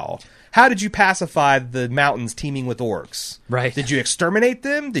how? How did you pacify the mountains teeming with orcs? Right. Did you exterminate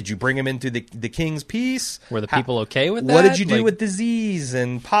them? Did you bring them into the king's peace? Were the people okay with that? What did you do with disease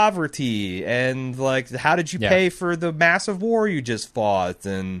and poverty? And like, how did you pay for the massive war you just fought?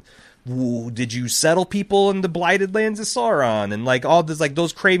 And did you settle people in the blighted lands of Sauron? And like all this, like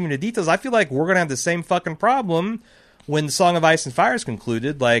those craving the details. I feel like we're gonna have the same fucking problem when Song of Ice and Fire is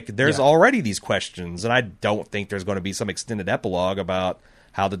concluded. Like, there's already these questions, and I don't think there's going to be some extended epilogue about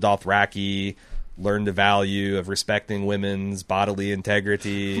how the Dothraki learned the value of respecting women's bodily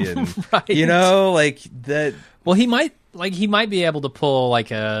integrity, and like that. Well, he might be able to pull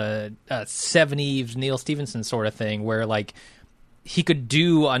like a Seven Eves Neil Stephenson sort of thing, where like he could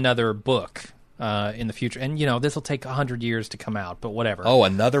do another book in the future, and this will take 100 years to come out, but whatever. Oh,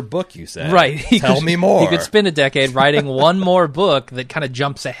 another book, you said? Right. Tell me more. He could spend a decade writing one more book that kind of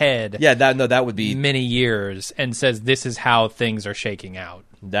jumps ahead. Yeah, that would be many years and says this is how things are shaking out.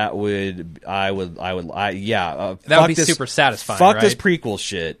 That would that would be super satisfying. Fuck right? This prequel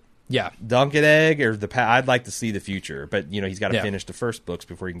shit. Yeah, Dunk and Egg or I'd like to see the future, but he's got to finish the first books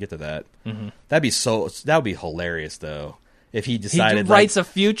before he can get to that. Mm-hmm. That would be hilarious though. If he decided he writes a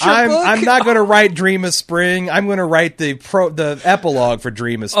future book? I'm not going to write Dream of Spring. I'm going to write the epilogue for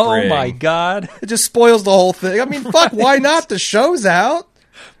Dream of Spring. Oh my god! It just spoils the whole thing. I mean, fuck. Why not? The show's out.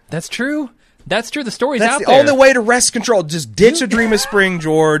 That's true. That's true. The story's out there. That's the only way to wrest control. Just ditch a Dream of Spring,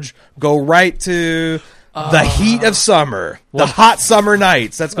 George. Go right to the heat of summer. The hot summer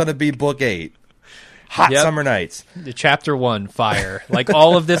nights. That's going to be book 8. Hot summer nights. The chapter 1, fire. Like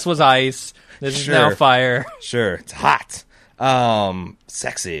all of this was ice. This is now fire. Sure. It's hot.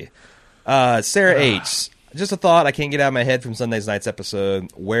 Sexy. Sarah H. Just a thought I can't get out of my head from Sunday night's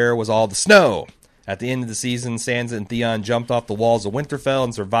episode. Where was all the snow? At the end of the season, Sansa and Theon jumped off the walls of Winterfell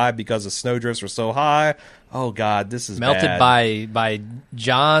and survived because the snowdrifts were so high. Oh god, this is melted bad. by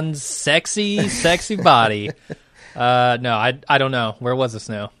Jon's sexy body. No, I don't know. Where was the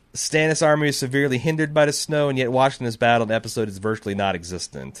snow? Stannis' army is severely hindered by the snow, and yet watching this battle, the episode is virtually not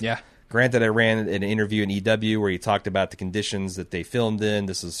existent. Yeah. Granted, I ran an interview in EW where he talked about the conditions that they filmed in.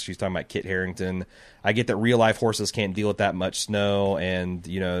 She's talking about Kit Harington. I get that real life horses can't deal with that much snow, and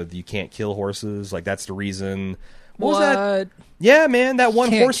you can't kill horses. Like that's the reason. What was that? Yeah, man, that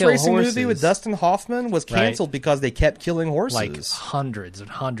one horse racing movie with Dustin Hoffman was canceled because they kept killing horses. Like hundreds and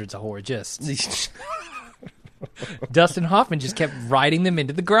hundreds of horses. Dustin Hoffman just kept riding them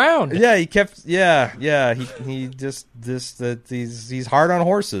into the ground. Yeah, he kept. Yeah. He's hard on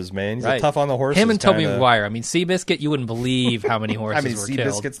horses, man. He's tough on the horses. Him and Tobey Maguire. I mean, Seabiscuit. You wouldn't believe how many horses were killed.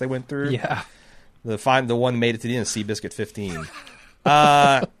 Seabiscuits they went through. Yeah, the one made it to the end. Seabiscuit 15.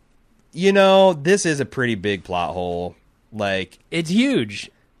 This is a pretty big plot hole. Like it's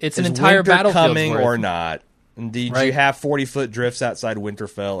huge. It's an entire battlefield coming or not. And did you have 40-foot drifts outside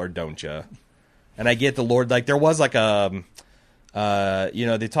Winterfell or don't you? And I get the Lord, like there was like a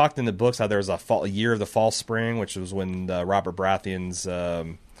They talked in the books how there was a year of the false spring, which was when Robert Baratheon's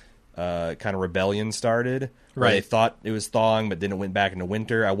kind of rebellion started. Where Right. they thought it was thawing, but then it went back into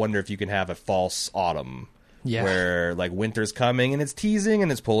winter. I wonder if you can have a false autumn. Yeah. Where like winter's coming and it's teasing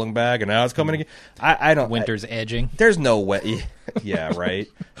and it's pulling back and now it's coming again. I don't. Winter's edging. There's no way. Yeah, right.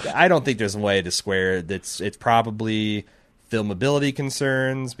 I don't think there's a way to square it. It's probably filmability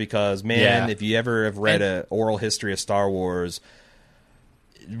concerns because, man, Yeah. if you ever have read an oral history of Star Wars,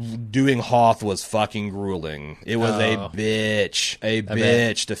 doing Hoth was fucking grueling. It was a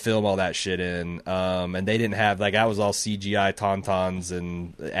bitch to film all that shit in. And they didn't have, like, that was all CGI tauntauns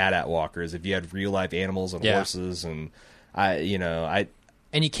and AT-AT walkers. If you had real life animals and horses and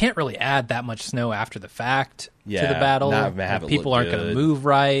And you can't really add that much snow after the fact to Yeah, the battle. not have it People look aren't going to good. move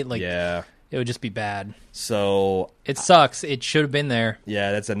right. Like, yeah. it would just be bad. So It sucks. It should have been there.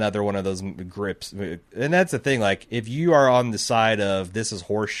 yeah, that's another one of those grips. And that's the thing, like, if you are on the side of this is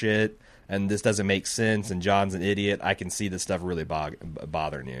horseshit and this doesn't make sense and John's an idiot, I can see this stuff really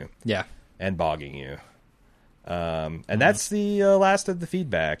bothering you Yeah. and bogging you. And that's the last of the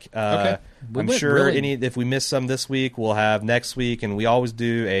feedback. Okay. We I'm went sure really- if we miss some this week, we'll have next week. And we always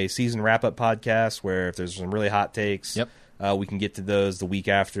do a season wrap-up podcast where if there's some really hot takes, Yep. we can get to those the week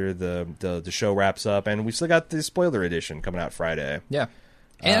after the show wraps up. And we still got the spoiler edition coming out Friday. Yeah.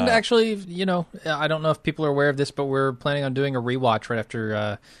 And actually, I don't know if people are aware of this, but we're planning on doing a rewatch right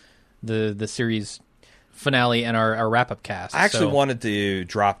after the series finale and our wrap-up cast. I actually So- wanted to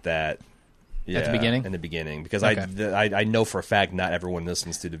drop that. At the beginning? In the beginning, because Okay. I know for a fact not everyone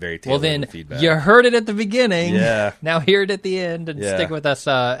listens to the very tail Well, end then of the feedback. you heard it at the beginning. Yeah. Now hear it at the end and Yeah. stick with us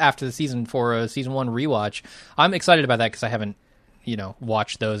after the season for a season 1 rewatch. I'm excited about that because I haven't,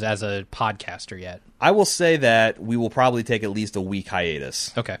 watched those as a podcaster yet. I will say that we will probably take at least a week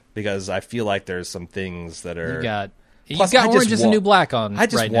hiatus. Okay. Because I feel like there's some things that are. You got Plus, I just Orange is the want- New Black on. I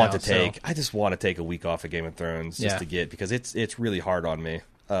just right want now, to take. so- I just want to take a week off of Game of Thrones just Yeah. to get because it's really hard on me.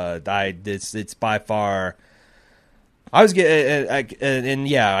 It's by far. I was getting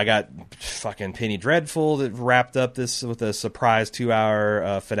I got fucking Penny Dreadful that wrapped up this with a surprise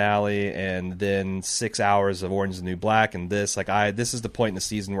 2-hour finale, and then 6 hours of Orange is the New Black, and this is the point in the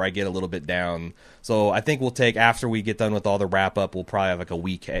season where I get a little bit down. So I think we'll take after we get done with all the wrap up, we'll probably have like a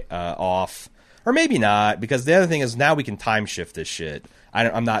week off, or maybe not, because the other thing is now we can time shift this shit.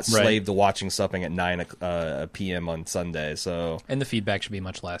 I'm not slave to watching something at 9 p.m. on Sunday, so. And the feedback should be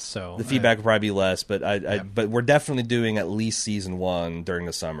much less. So The feedback will probably be less, but but we're definitely doing at least season 1 during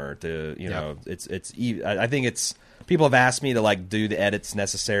the summer. I think it's people have asked me to like do the edits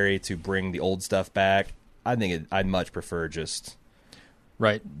necessary to bring the old stuff back. I think I'd much prefer just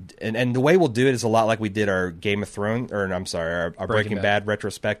right. and the way we'll do it is a lot like we did our Game of Thrones, or I'm sorry, our Breaking Bad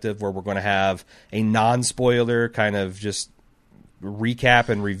retrospective, where we're going to have a non-spoiler kind of just recap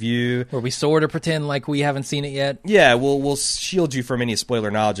and review. Where we sort of pretend like we haven't seen it yet. Yeah, we'll shield you from any spoiler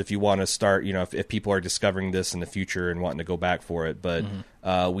knowledge if you want to start, if people are discovering this in the future and wanting to go back for it. But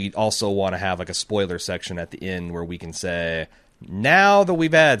we also want to have like a spoiler section at the end where we can say, now that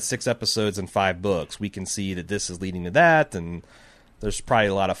we've had 6 episodes and 5 books, we can see that this is leading to that, and there's probably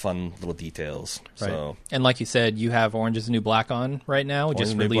a lot of fun little details. Right. So And like you said, you have Orange is the New Black on right now. We just Orange is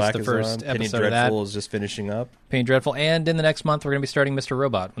the New released Black the is first on. Penny episode of Dreadful that. is just finishing up. Penny Dreadful. And in the next month, we're going to be starting Mr.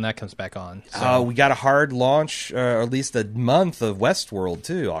 Robot when that comes back on. So. We got a hard launch, or at least a month of Westworld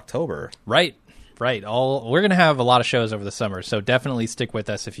too, October. Right. We're going to have a lot of shows over the summer, so definitely stick with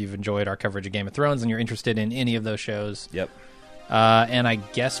us if you've enjoyed our coverage of Game of Thrones and you're interested in any of those shows. Yep. And I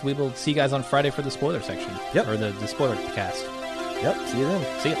guess we will see you guys on Friday for the spoiler section. Yep. Or the spoiler cast. Yep. See you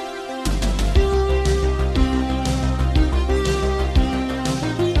then. See ya.